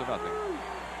 33-0.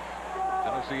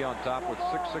 Tennessee on top with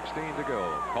 6:16 to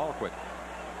go. Colquitt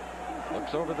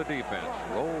looks over the defense,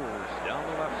 rolls down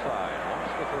the left side,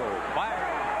 wants to throw, fire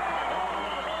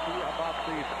to about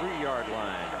the 3-yard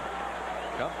line.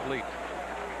 Complete.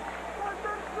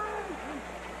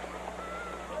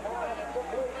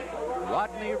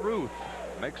 Rodney Ruth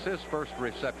makes his first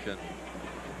reception.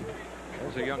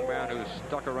 There's a young man who's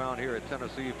stuck around here at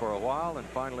Tennessee for a while, and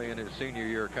finally in his senior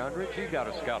year, Conrich, he got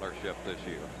a scholarship this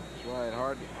year. That's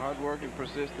right. Hard work and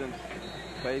persistence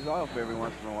pays off every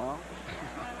once in a while.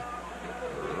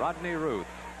 Rodney Ruth.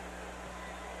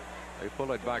 They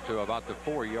pull it back to about the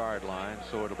 4-yard line,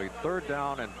 so it'll be 3rd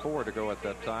down and 4 to go at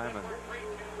that time, and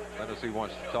Tennessee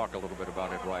wants to talk a little bit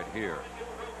about it right here.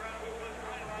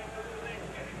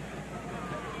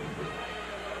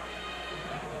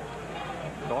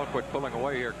 Colquitt pulling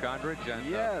away here, Conrich, and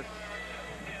yes,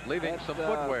 leaving some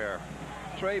footwear.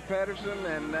 Trey Patterson,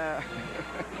 and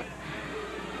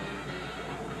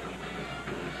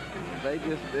they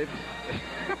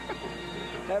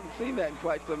haven't seen that in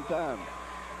quite some time.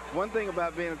 One thing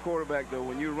about being a quarterback, though,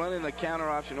 when you're running a counter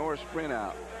option or a sprint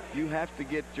out, you have to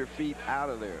get your feet out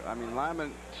of there. I mean,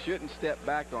 linemen shouldn't step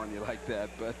back on you like that,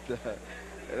 but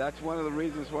that's one of the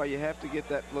reasons why you have to get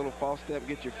that little false step,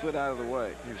 get your foot out of the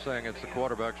way. You're saying it's the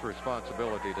quarterback's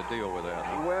responsibility to deal with that?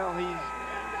 Huh? Well,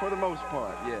 he's, for the most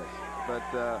part, yes. But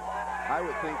I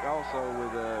would think also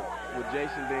with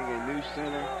Jason being a new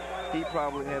center, he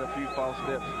probably had a few false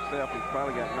steps himself. He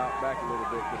probably got knocked back a little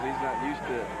bit because he's not used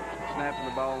to snapping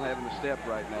the ball and having to step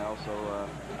right now. So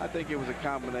I think it was a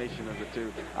combination of the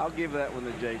two. I'll give that one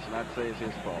to Jason. I'd say it's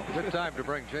his fault. Good time to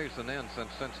bring Jason in,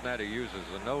 since Cincinnati uses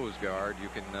a nose guard. You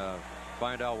can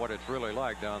find out what it's really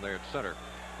like down there at center.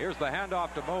 Here's the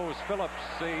handoff to Mose Phillips.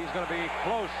 He's going to be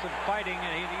close and fighting,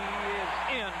 and he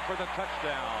is in for the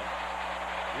touchdown.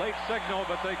 Late signal,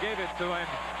 but they gave it to him.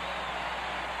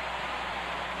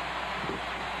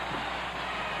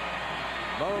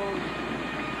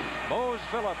 Mose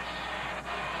Phillips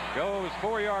goes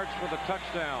 4 yards for the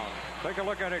touchdown. Take a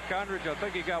look at it, Conrich. I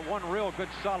think he got one real good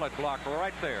solid block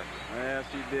right there. Yes,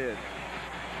 he did.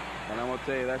 And I'm going to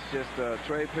tell you, that's just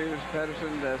Trey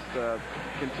Patterson. That's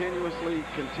continuous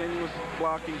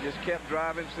blocking. Just kept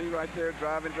driving. See right there,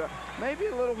 driving. Maybe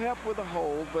a little help with a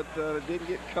hold, but it didn't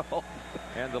get called.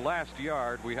 And the last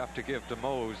yard we have to give to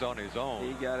Mose on his own.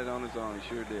 He got it on his own. He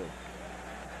sure did.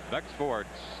 Beckford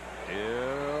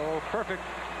still perfect.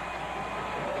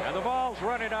 And the ball's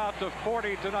running out to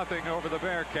 40-0 over the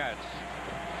Bearcats.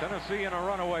 Tennessee in a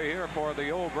runaway here for the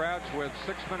Old Brats with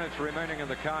 6 minutes remaining in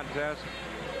the contest.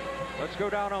 Let's go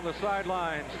down on the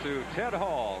sidelines to Ted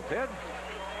Hall. Ted?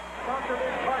 Sponsored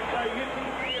in part by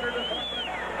UTC International.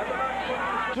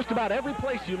 Just about every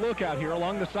place you look out here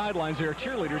along the sidelines, there are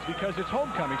cheerleaders because it's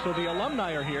homecoming. So the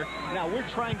alumni are here. Now, we're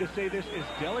trying to say this as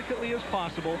delicately as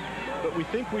possible, but we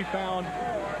think we found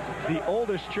the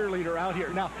oldest cheerleader out here.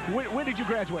 Now, when did you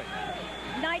graduate?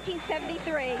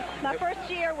 1973. My first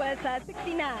year was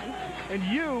 69. And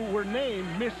you were named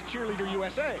Miss Cheerleader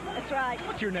USA. That's right.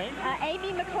 What's your name?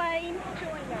 Amy McLean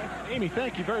Joyner. Amy,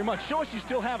 thank you very much. Show us you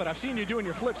still have it. I've seen you doing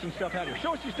your flips and stuff out here.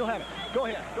 Show us you still have it. Go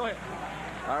ahead. Go ahead.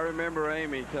 I remember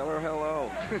Amy. Tell her hello.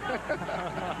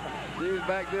 She was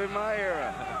back during my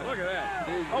era. Look at that.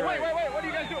 Oh, wait. What are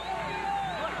you guys doing?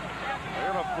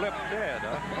 They're going to flip dead,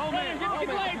 huh? Oh, man. Get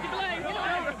the leg.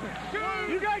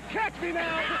 You guys catch me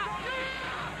now.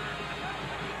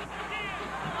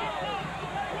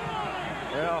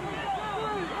 Well,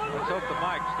 let's hope the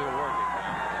mic's still working.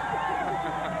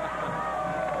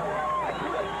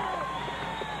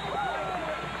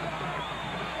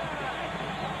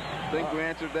 I think we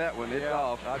answered that one. It's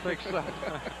off. I think so.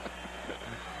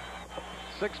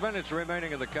 6 minutes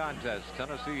remaining in the contest.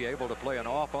 Tennessee able to play an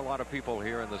awful lot of people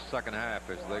here in the second half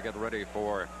as they get ready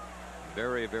for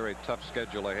very, very tough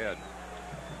schedule ahead.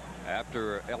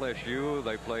 After LSU,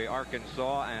 they play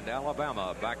Arkansas and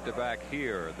Alabama back-to-back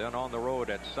here. Then on the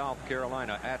road at South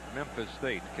Carolina, at Memphis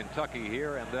State, Kentucky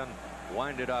here, and then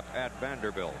wind it up at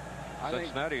Vanderbilt.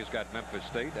 Cincinnati's got Memphis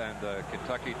State and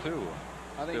Kentucky, too.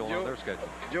 Still on their schedule.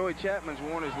 Joey Chapman's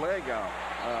worn his leg out.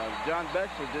 John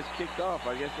Bexler just kicked off.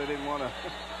 I guess they didn't want to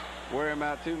wear him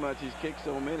out too much. He's kicked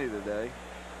so many today.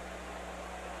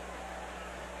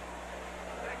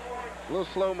 A little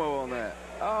slow-mo on that.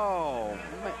 Oh,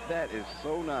 man, that is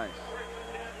so nice.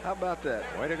 How about that?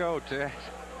 Way to go, Ted.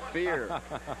 Fear.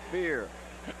 Fear.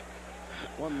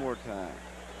 One more time.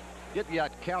 Get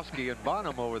Yatkowski and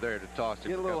Bonham over there to toss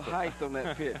him. Get a little height on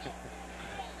that pitch.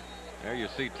 There you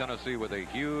see Tennessee with a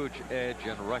huge edge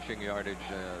in rushing yardage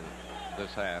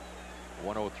this half.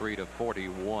 103 to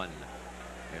 41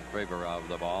 in favor of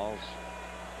the Vols.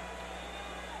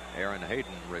 Aaron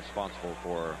Hayden responsible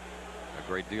for a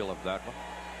great deal of that one.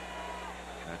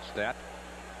 That's that.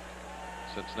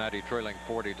 Cincinnati trailing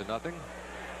 40 to nothing.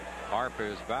 Harp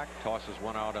is back, tosses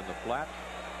one out in the flat.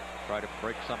 Try to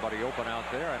break somebody open out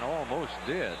there and almost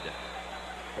did.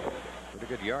 Pretty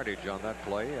good yardage on that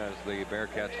play as the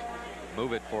Bearcats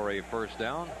move it for a first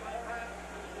down.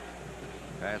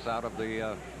 Pass out of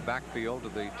the backfield to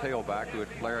the tailback who had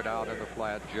flared out in the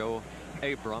flat, Joe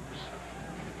Abrams.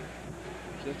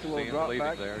 Just a little drop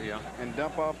back there, and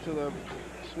dump off to the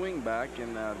swing back,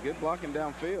 and good blocking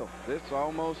downfield. This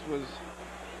almost was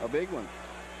a big one.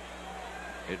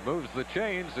 It moves the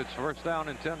chains. It's first down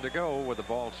and 10 to go with the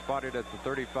ball spotted at the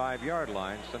 35-yard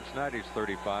line. Cincinnati's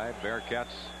 35.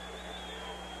 Bearcats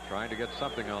trying to get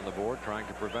something on the board, trying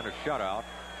to prevent a shutout.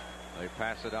 They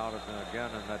pass it out again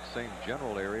in that same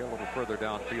general area, a little further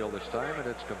downfield this time, and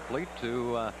it's complete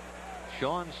to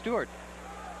Sean Stewart.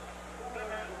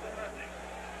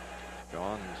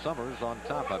 John Summers on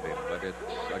top of him, but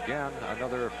it's again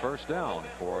another first down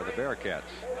for the Bearcats.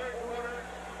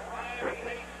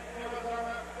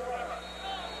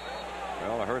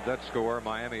 Well, I heard that score.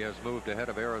 Miami has moved ahead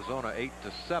of Arizona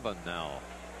 8-7 now.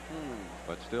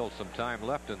 But still some time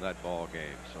left in that ball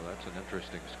game, so that's an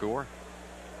interesting score.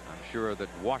 I'm sure that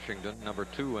Washington, number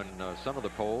 2 in some of the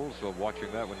polls, are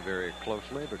watching that one very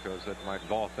closely because it might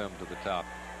vault them to the top.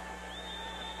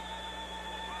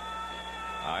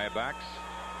 High backs,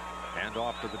 hand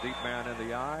off to the deep man in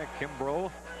the eye,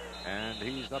 Kimbrough, and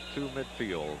he's up to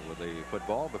midfield with the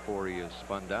football before he is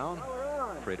spun down.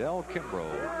 Credell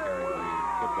Kimbrough carrying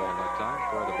the football that time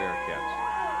for the Bearcats.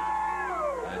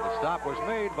 And the stop was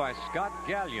made by Scott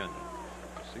Gallion.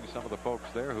 You see some of the folks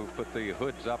there who put the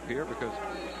hoods up here because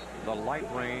the light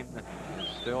rain is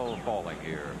still falling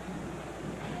here.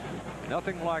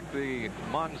 Nothing like the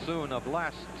monsoon of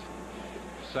last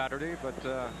Saturday, but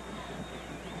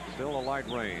still a light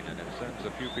rain, and it sends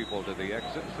a few people to the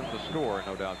exits, and the score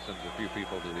no doubt sends a few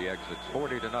people to the exits.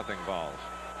 40-0 Vols.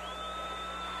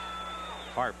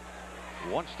 Harp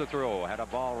wants to throw, had a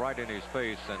ball right in his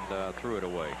face and threw it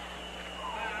away.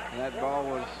 And that ball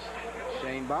was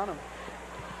Shane Bonham.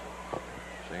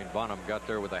 Shane Bonham got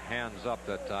there with the hands up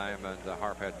that time, and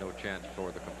Harp had no chance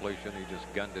for the completion. He just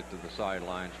gunned it to the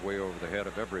sidelines way over the head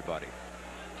of everybody.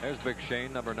 There's Big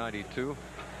Shane, number 92.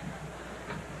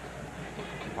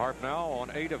 Harp now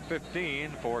on 8 of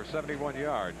 15 for 71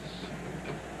 yards.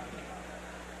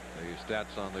 The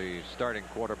stats on the starting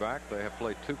quarterback. They have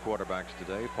played 2 quarterbacks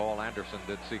today. Paul Anderson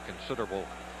did see considerable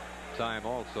time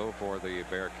also for the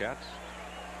Bearcats.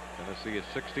 Tennessee is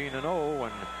 16-0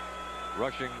 and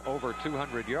rushing over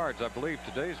 200 yards. I believe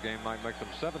today's game might make them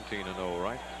 17-0,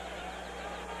 right?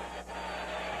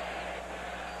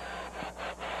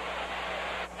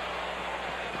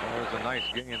 a nice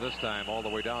gain this time, all the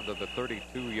way down to the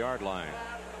 32-yard line.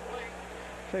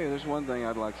 Tell you, there's one thing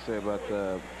I'd like to say about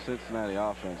the Cincinnati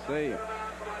offense.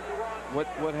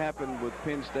 What happened with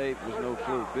Penn State was no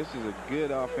fluke. This is a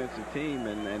good offensive team,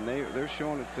 and they're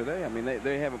showing it today. I mean,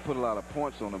 they haven't put a lot of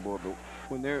points on the board, but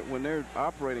when they're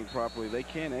operating properly, they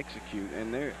can execute,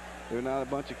 and they're not a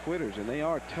bunch of quitters, and they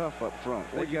are tough up front.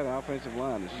 They've got an offensive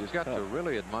line that's just tough. You've got to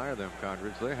really admire them,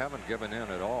 Condridge. They haven't given in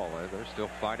at all. They're still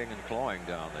fighting and clawing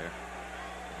down there,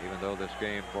 even though this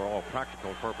game, for all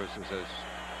practical purposes, has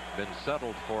been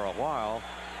settled for a while.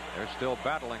 They're still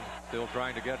battling, still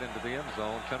trying to get into the end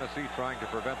zone. Tennessee trying to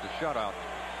prevent the shutout,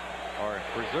 or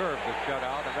preserve the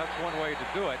shutout, and that's one way to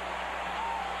do it.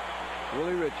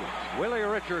 Willie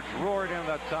Richards roared in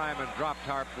that time and dropped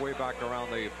Harp way back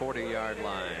around the 40-yard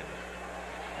line.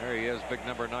 There he is, big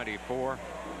number 94,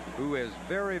 who is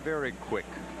very, very quick.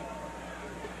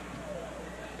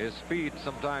 His speed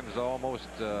sometimes almost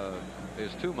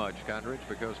is too much, Condridge,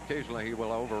 because occasionally he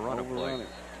will overrun a play.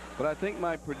 But I think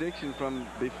my prediction from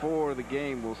before the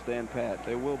game will stand pat.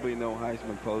 There will be no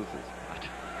Heisman poses.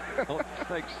 I don't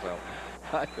think so.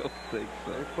 I don't think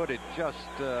so. They put it just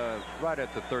right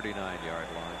at the 39-yard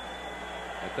line.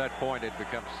 At that point, it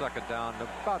becomes second down.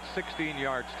 About 16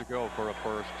 yards to go for a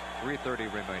first.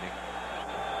 3:30 remaining.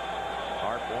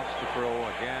 Hart wants to throw.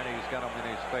 Again, he's got him in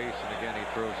his face, and again, he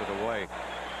throws it away.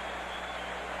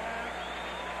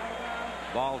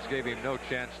 Vols gave him no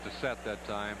chance to set that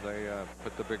time. They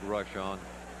put the big rush on.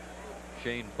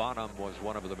 Shane Bonham was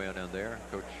one of the men in there.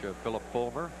 Coach Philip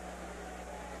Fulmer,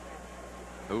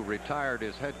 who retired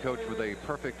as head coach with a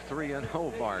perfect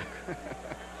 3-0 mark.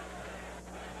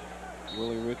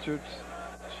 Willie Richards,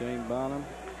 Shane Bonham.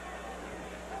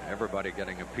 Everybody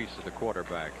getting a piece of the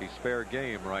quarterback. He's fair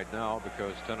game right now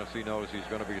because Tennessee knows he's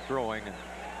going to be throwing, and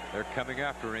they're coming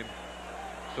after him.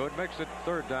 So it makes it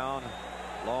third down.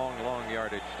 Long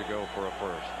yardage to go for a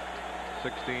first.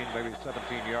 16, maybe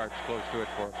 17 yards close to it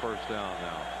for a first down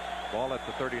now. Ball at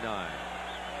the 39.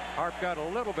 Harp got a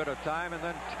little bit of time, and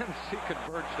then Tennessee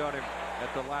converged on him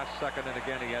at the last second, and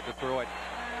again he had to throw it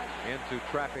into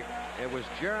traffic. It was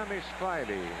Jeremy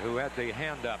Spivey who had the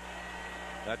hand up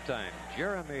that time.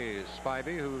 Jeremy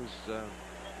Spivey, who's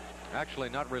actually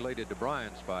not related to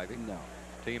Brian Spivey. No.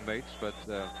 Teammates, but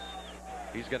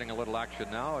he's getting a little action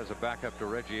now as a backup to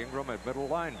Reggie Ingram at middle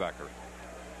linebacker.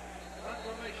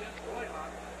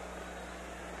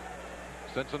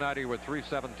 Cincinnati with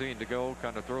 3:17 to go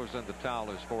kind of throws in the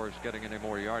towel as far as getting any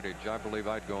more yardage. I believe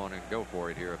I'd go on and go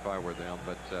for it here if I were them,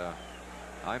 but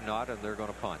I'm not, and they're going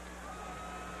to punt.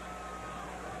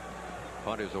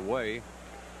 Punt is away,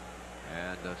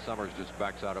 and Summers just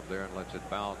backs out of there and lets it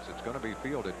bounce. It's going to be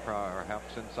fielded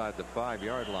perhaps inside the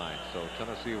 5-yard line, so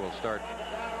Tennessee will start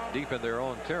deep in their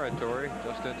own territory,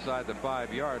 just inside the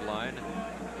 5-yard line.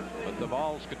 But the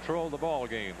Vols control the ball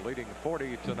game, leading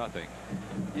 40-0.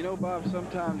 You know, Bob,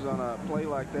 sometimes on a play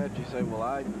like that, you say, well,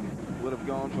 I would have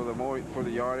gone for the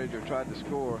yardage or tried to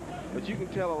score. But you can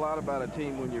tell a lot about a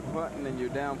team when you're punting and you're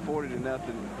down 40-0.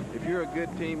 If you're a good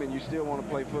team and you still want to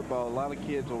play football, a lot of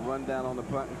kids will run down on the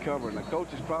punt and cover. And the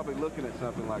coach is probably looking at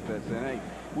something like that, saying, hey,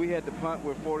 we had to punt,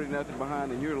 we're 40-0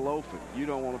 behind, and you're loafing. You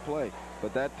don't want to play.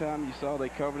 But that time you saw they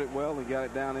covered it well and got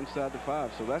it down inside the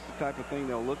 5. So that's the type of thing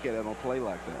they'll look at on a play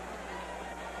like that.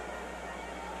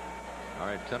 All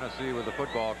right, Tennessee with the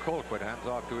football. Colquitt hands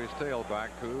off to his tailback,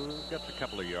 who gets a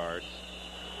couple of yards.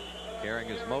 Carrying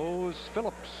is Mose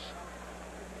Phillips.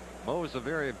 Mose, a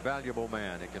very valuable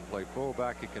man. He can play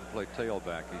fullback, he can play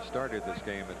tailback. He started this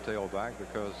game at tailback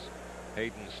because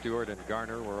Hayden, Stewart, and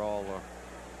Garner were all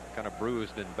kind of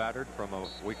bruised and battered from a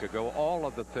week ago. All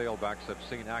of the tailbacks have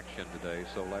seen action today,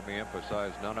 so let me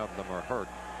emphasize, none of them are hurt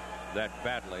that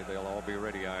badly. They'll all be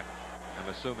ready, I'm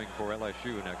assuming, for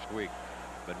LSU next week.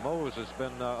 But Mose has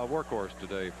been a workhorse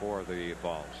today for the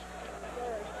Vols.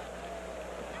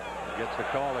 He gets the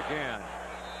call again,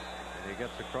 and he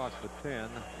gets across the 10.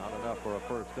 Not enough for a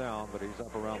first down, but he's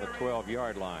up around the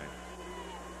 12-yard line.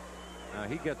 Now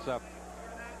he gets up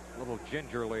a little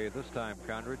gingerly this time,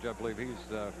 Condridge. I believe he's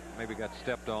maybe got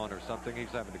stepped on or something. He's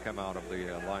having to come out of the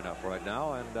lineup right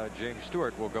now, and James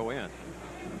Stewart will go in.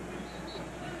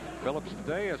 Phillips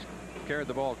today has carried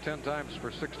the ball 10 times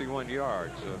for 61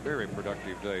 yards. A very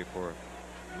productive day for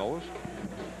Mose.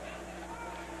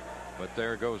 But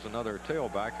there goes another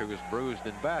tailback who is bruised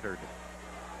and battered.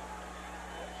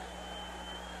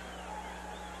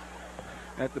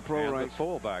 At the pro ranks, the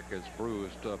fullback is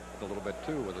bruised up a little bit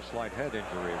too with a slight head injury.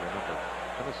 Remember,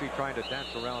 Tennessee trying to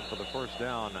dance around for the first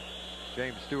down.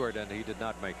 James Stewart, and he did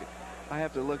not make it. I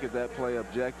have to look at that play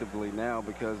objectively now,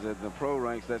 because in the pro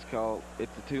ranks, that's called,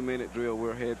 it's a 2-minute drill.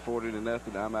 We're ahead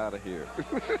 40-0. I'm out of here.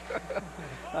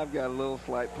 I've got a little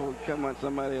slight pull. Come on,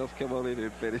 somebody else come on in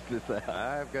and finish this out.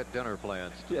 I've got dinner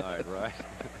plans tonight, right?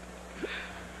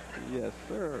 Yes,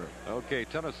 sir. Okay,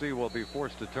 Tennessee will be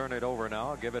forced to turn it over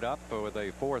now, give it up with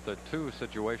a 4th and 2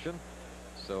 situation.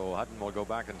 So Hutton will go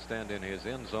back and stand in his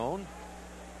end zone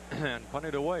and punt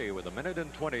it away with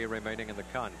 1:20 remaining in the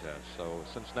contest. So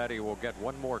Cincinnati will get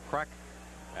one more crack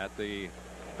at the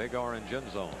big orange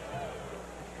end zone.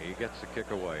 He gets the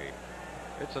kick away.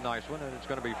 It's a nice one, and it's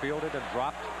going to be fielded and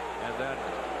dropped, and then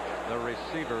the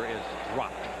receiver is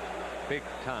dropped big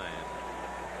time.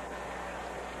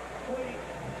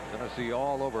 Tennessee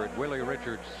all over it. Willie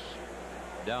Richards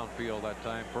downfield that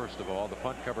time. First of all, the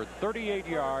punt covered 38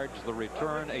 yards, the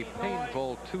return a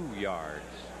painful 2 yards.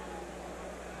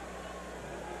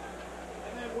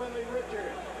 And then Willie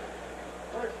Richards,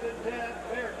 1st and 10,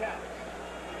 Bearcats.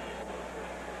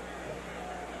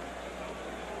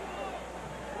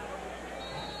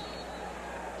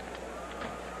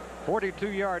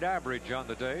 42-yard average on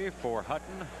the day for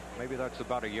Hutton. Maybe that's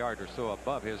about a yard or so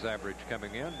above his average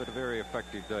coming in, but a very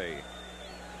effective day.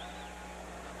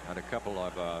 Had a couple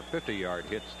of 50-yard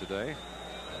hits today.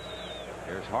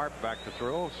 Here's Harp back to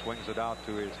throw, swings it out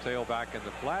to his tailback in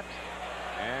the flat,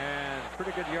 and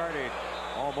pretty good yardage.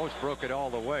 Almost broke it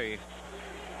all the way.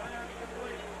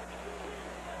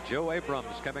 Joe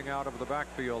Abrams coming out of the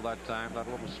backfield that time, that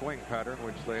little swing pattern,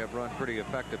 which they have run pretty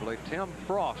effectively. Tim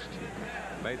Frost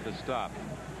made the stop.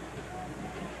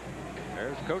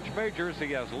 There's Coach Majors.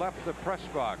 He has left the press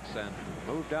box and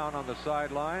moved down on the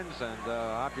sidelines, and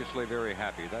obviously very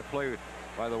happy. That play,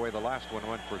 by the way, the last one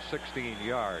went for 16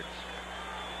 yards.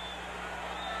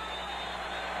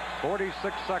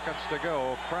 46 seconds to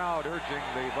go. Crowd urging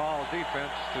the Vol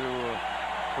defense to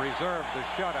preserve the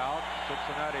shutout.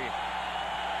 Cincinnati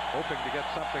hoping to get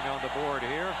something on the board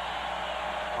here.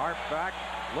 Harp back,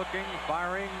 looking,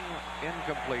 firing,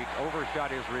 incomplete. Overshot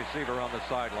his receiver on the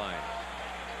sideline.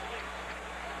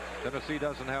 Tennessee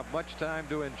doesn't have much time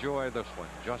to enjoy this one,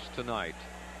 just tonight.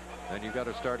 Then you got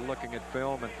to start looking at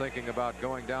film and thinking about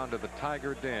going down to the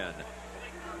Tiger Den.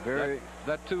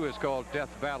 That too is called Death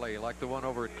Valley, like the one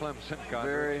over at Clemson.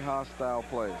 Very hostile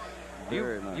place.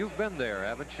 Very much. You've been there,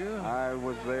 haven't you? I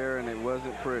was there, and it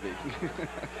wasn't pretty.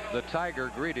 The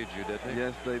Tiger greeted you, didn't he?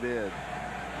 Yes, they did.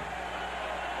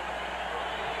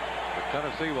 But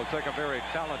Tennessee will take a very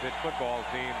talented football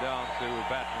team down to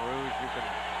Baton Rouge. You can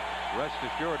rest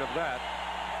assured of that.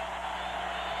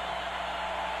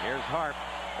 Here's Harp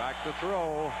back to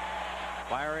throw,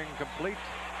 firing complete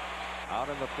out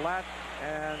in the flat,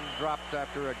 and dropped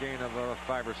after a gain of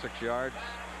 5 or 6 yards,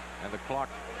 and the clock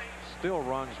still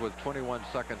runs with 21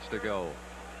 seconds to go.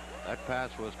 That pass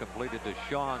was completed to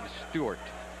Sean Stewart,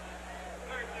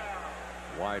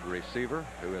 wide receiver,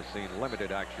 who has seen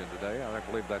limited action today. I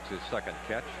believe that's his second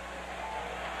catch.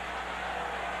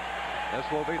 This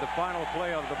will be the final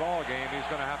play of the ball game. He's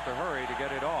going to have to hurry to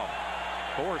get it off.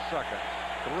 4 seconds.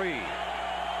 3,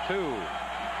 2,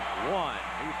 1.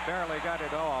 He barely got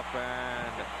it off,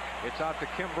 and it's out to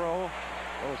Kimbrough.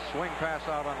 Little swing pass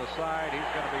out on the side. He's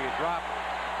going to be dropped,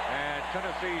 and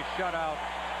Tennessee's shutout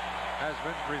has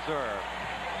been preserved.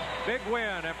 Big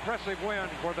win, impressive win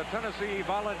for the Tennessee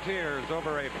Volunteers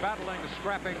over a battling,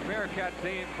 scrapping Bearcat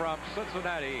team from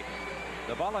Cincinnati.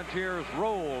 The Volunteers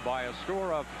roll by a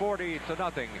score of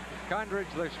 40-0. Condridge,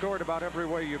 they scored about every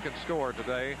way you can score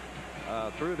today.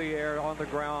 Through the air, on the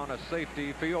ground, a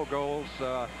safety, field goals.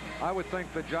 I would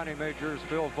think that Johnny Majors,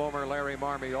 Phil Fulmer, Larry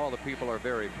Marmee, all the people are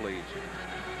very pleased.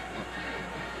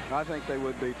 I think they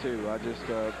would be too.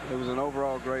 It was an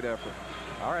overall great effort.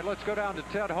 All right, let's go down to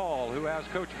Ted Hall, who has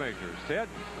Coach Majors. Ted?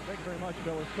 Thank you very much,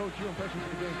 Bill. Coach, your impressions of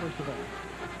the game, first of all.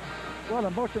 Well,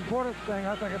 the most important thing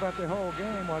I think about the whole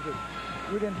game was that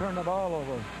we didn't turn the ball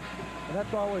over, and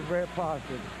that's always very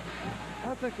positive.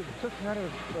 I think that Cincinnati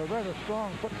was a rather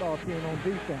strong football team on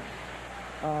defense.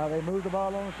 They moved the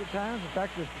ball on us at times. In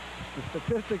fact, the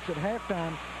statistics at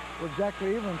halftime were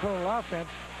exactly even in total offense.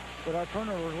 With our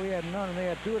turnovers, we had none, and they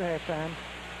had 2 at halftime.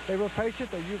 They were patient.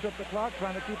 They used up the clock,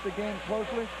 trying to keep the game close.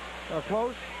 It was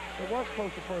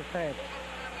close the first half.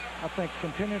 I think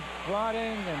continued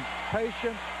plodding and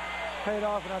patience paid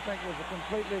off, and I think it was a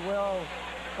completely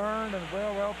well-earned and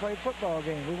well-played football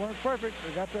game. We weren't perfect.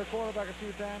 We got their quarterback a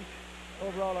few times.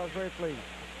 Overall, I was very pleased.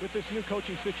 With this new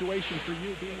coaching situation for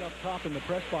you being up top in the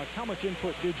press box, how much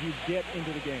input did you get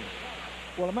into the game?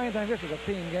 Well, the main thing, this is a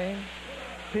team game,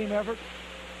 team effort.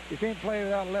 You can't play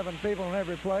without 11 people on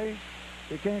every play.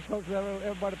 You can't coach without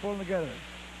everybody pulling together.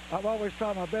 I've always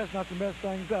tried my best not to mess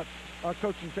things up. our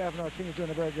coaching staff and our team is doing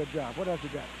a very good job. What else you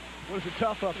got? What is it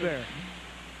tough up there?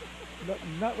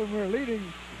 Not when we're leading,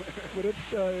 but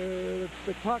the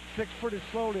clock ticks pretty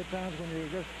slowly at times when you're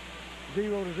just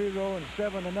 0-0 and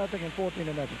 7-0 and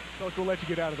 14-0. Coach, we'll let you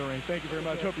get out of the ring. Thank you very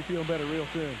much. Hope you're feeling better real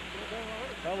soon.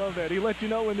 I love that. He lets you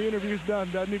know when the interview's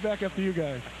done, doesn't he? Back up to you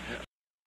guys.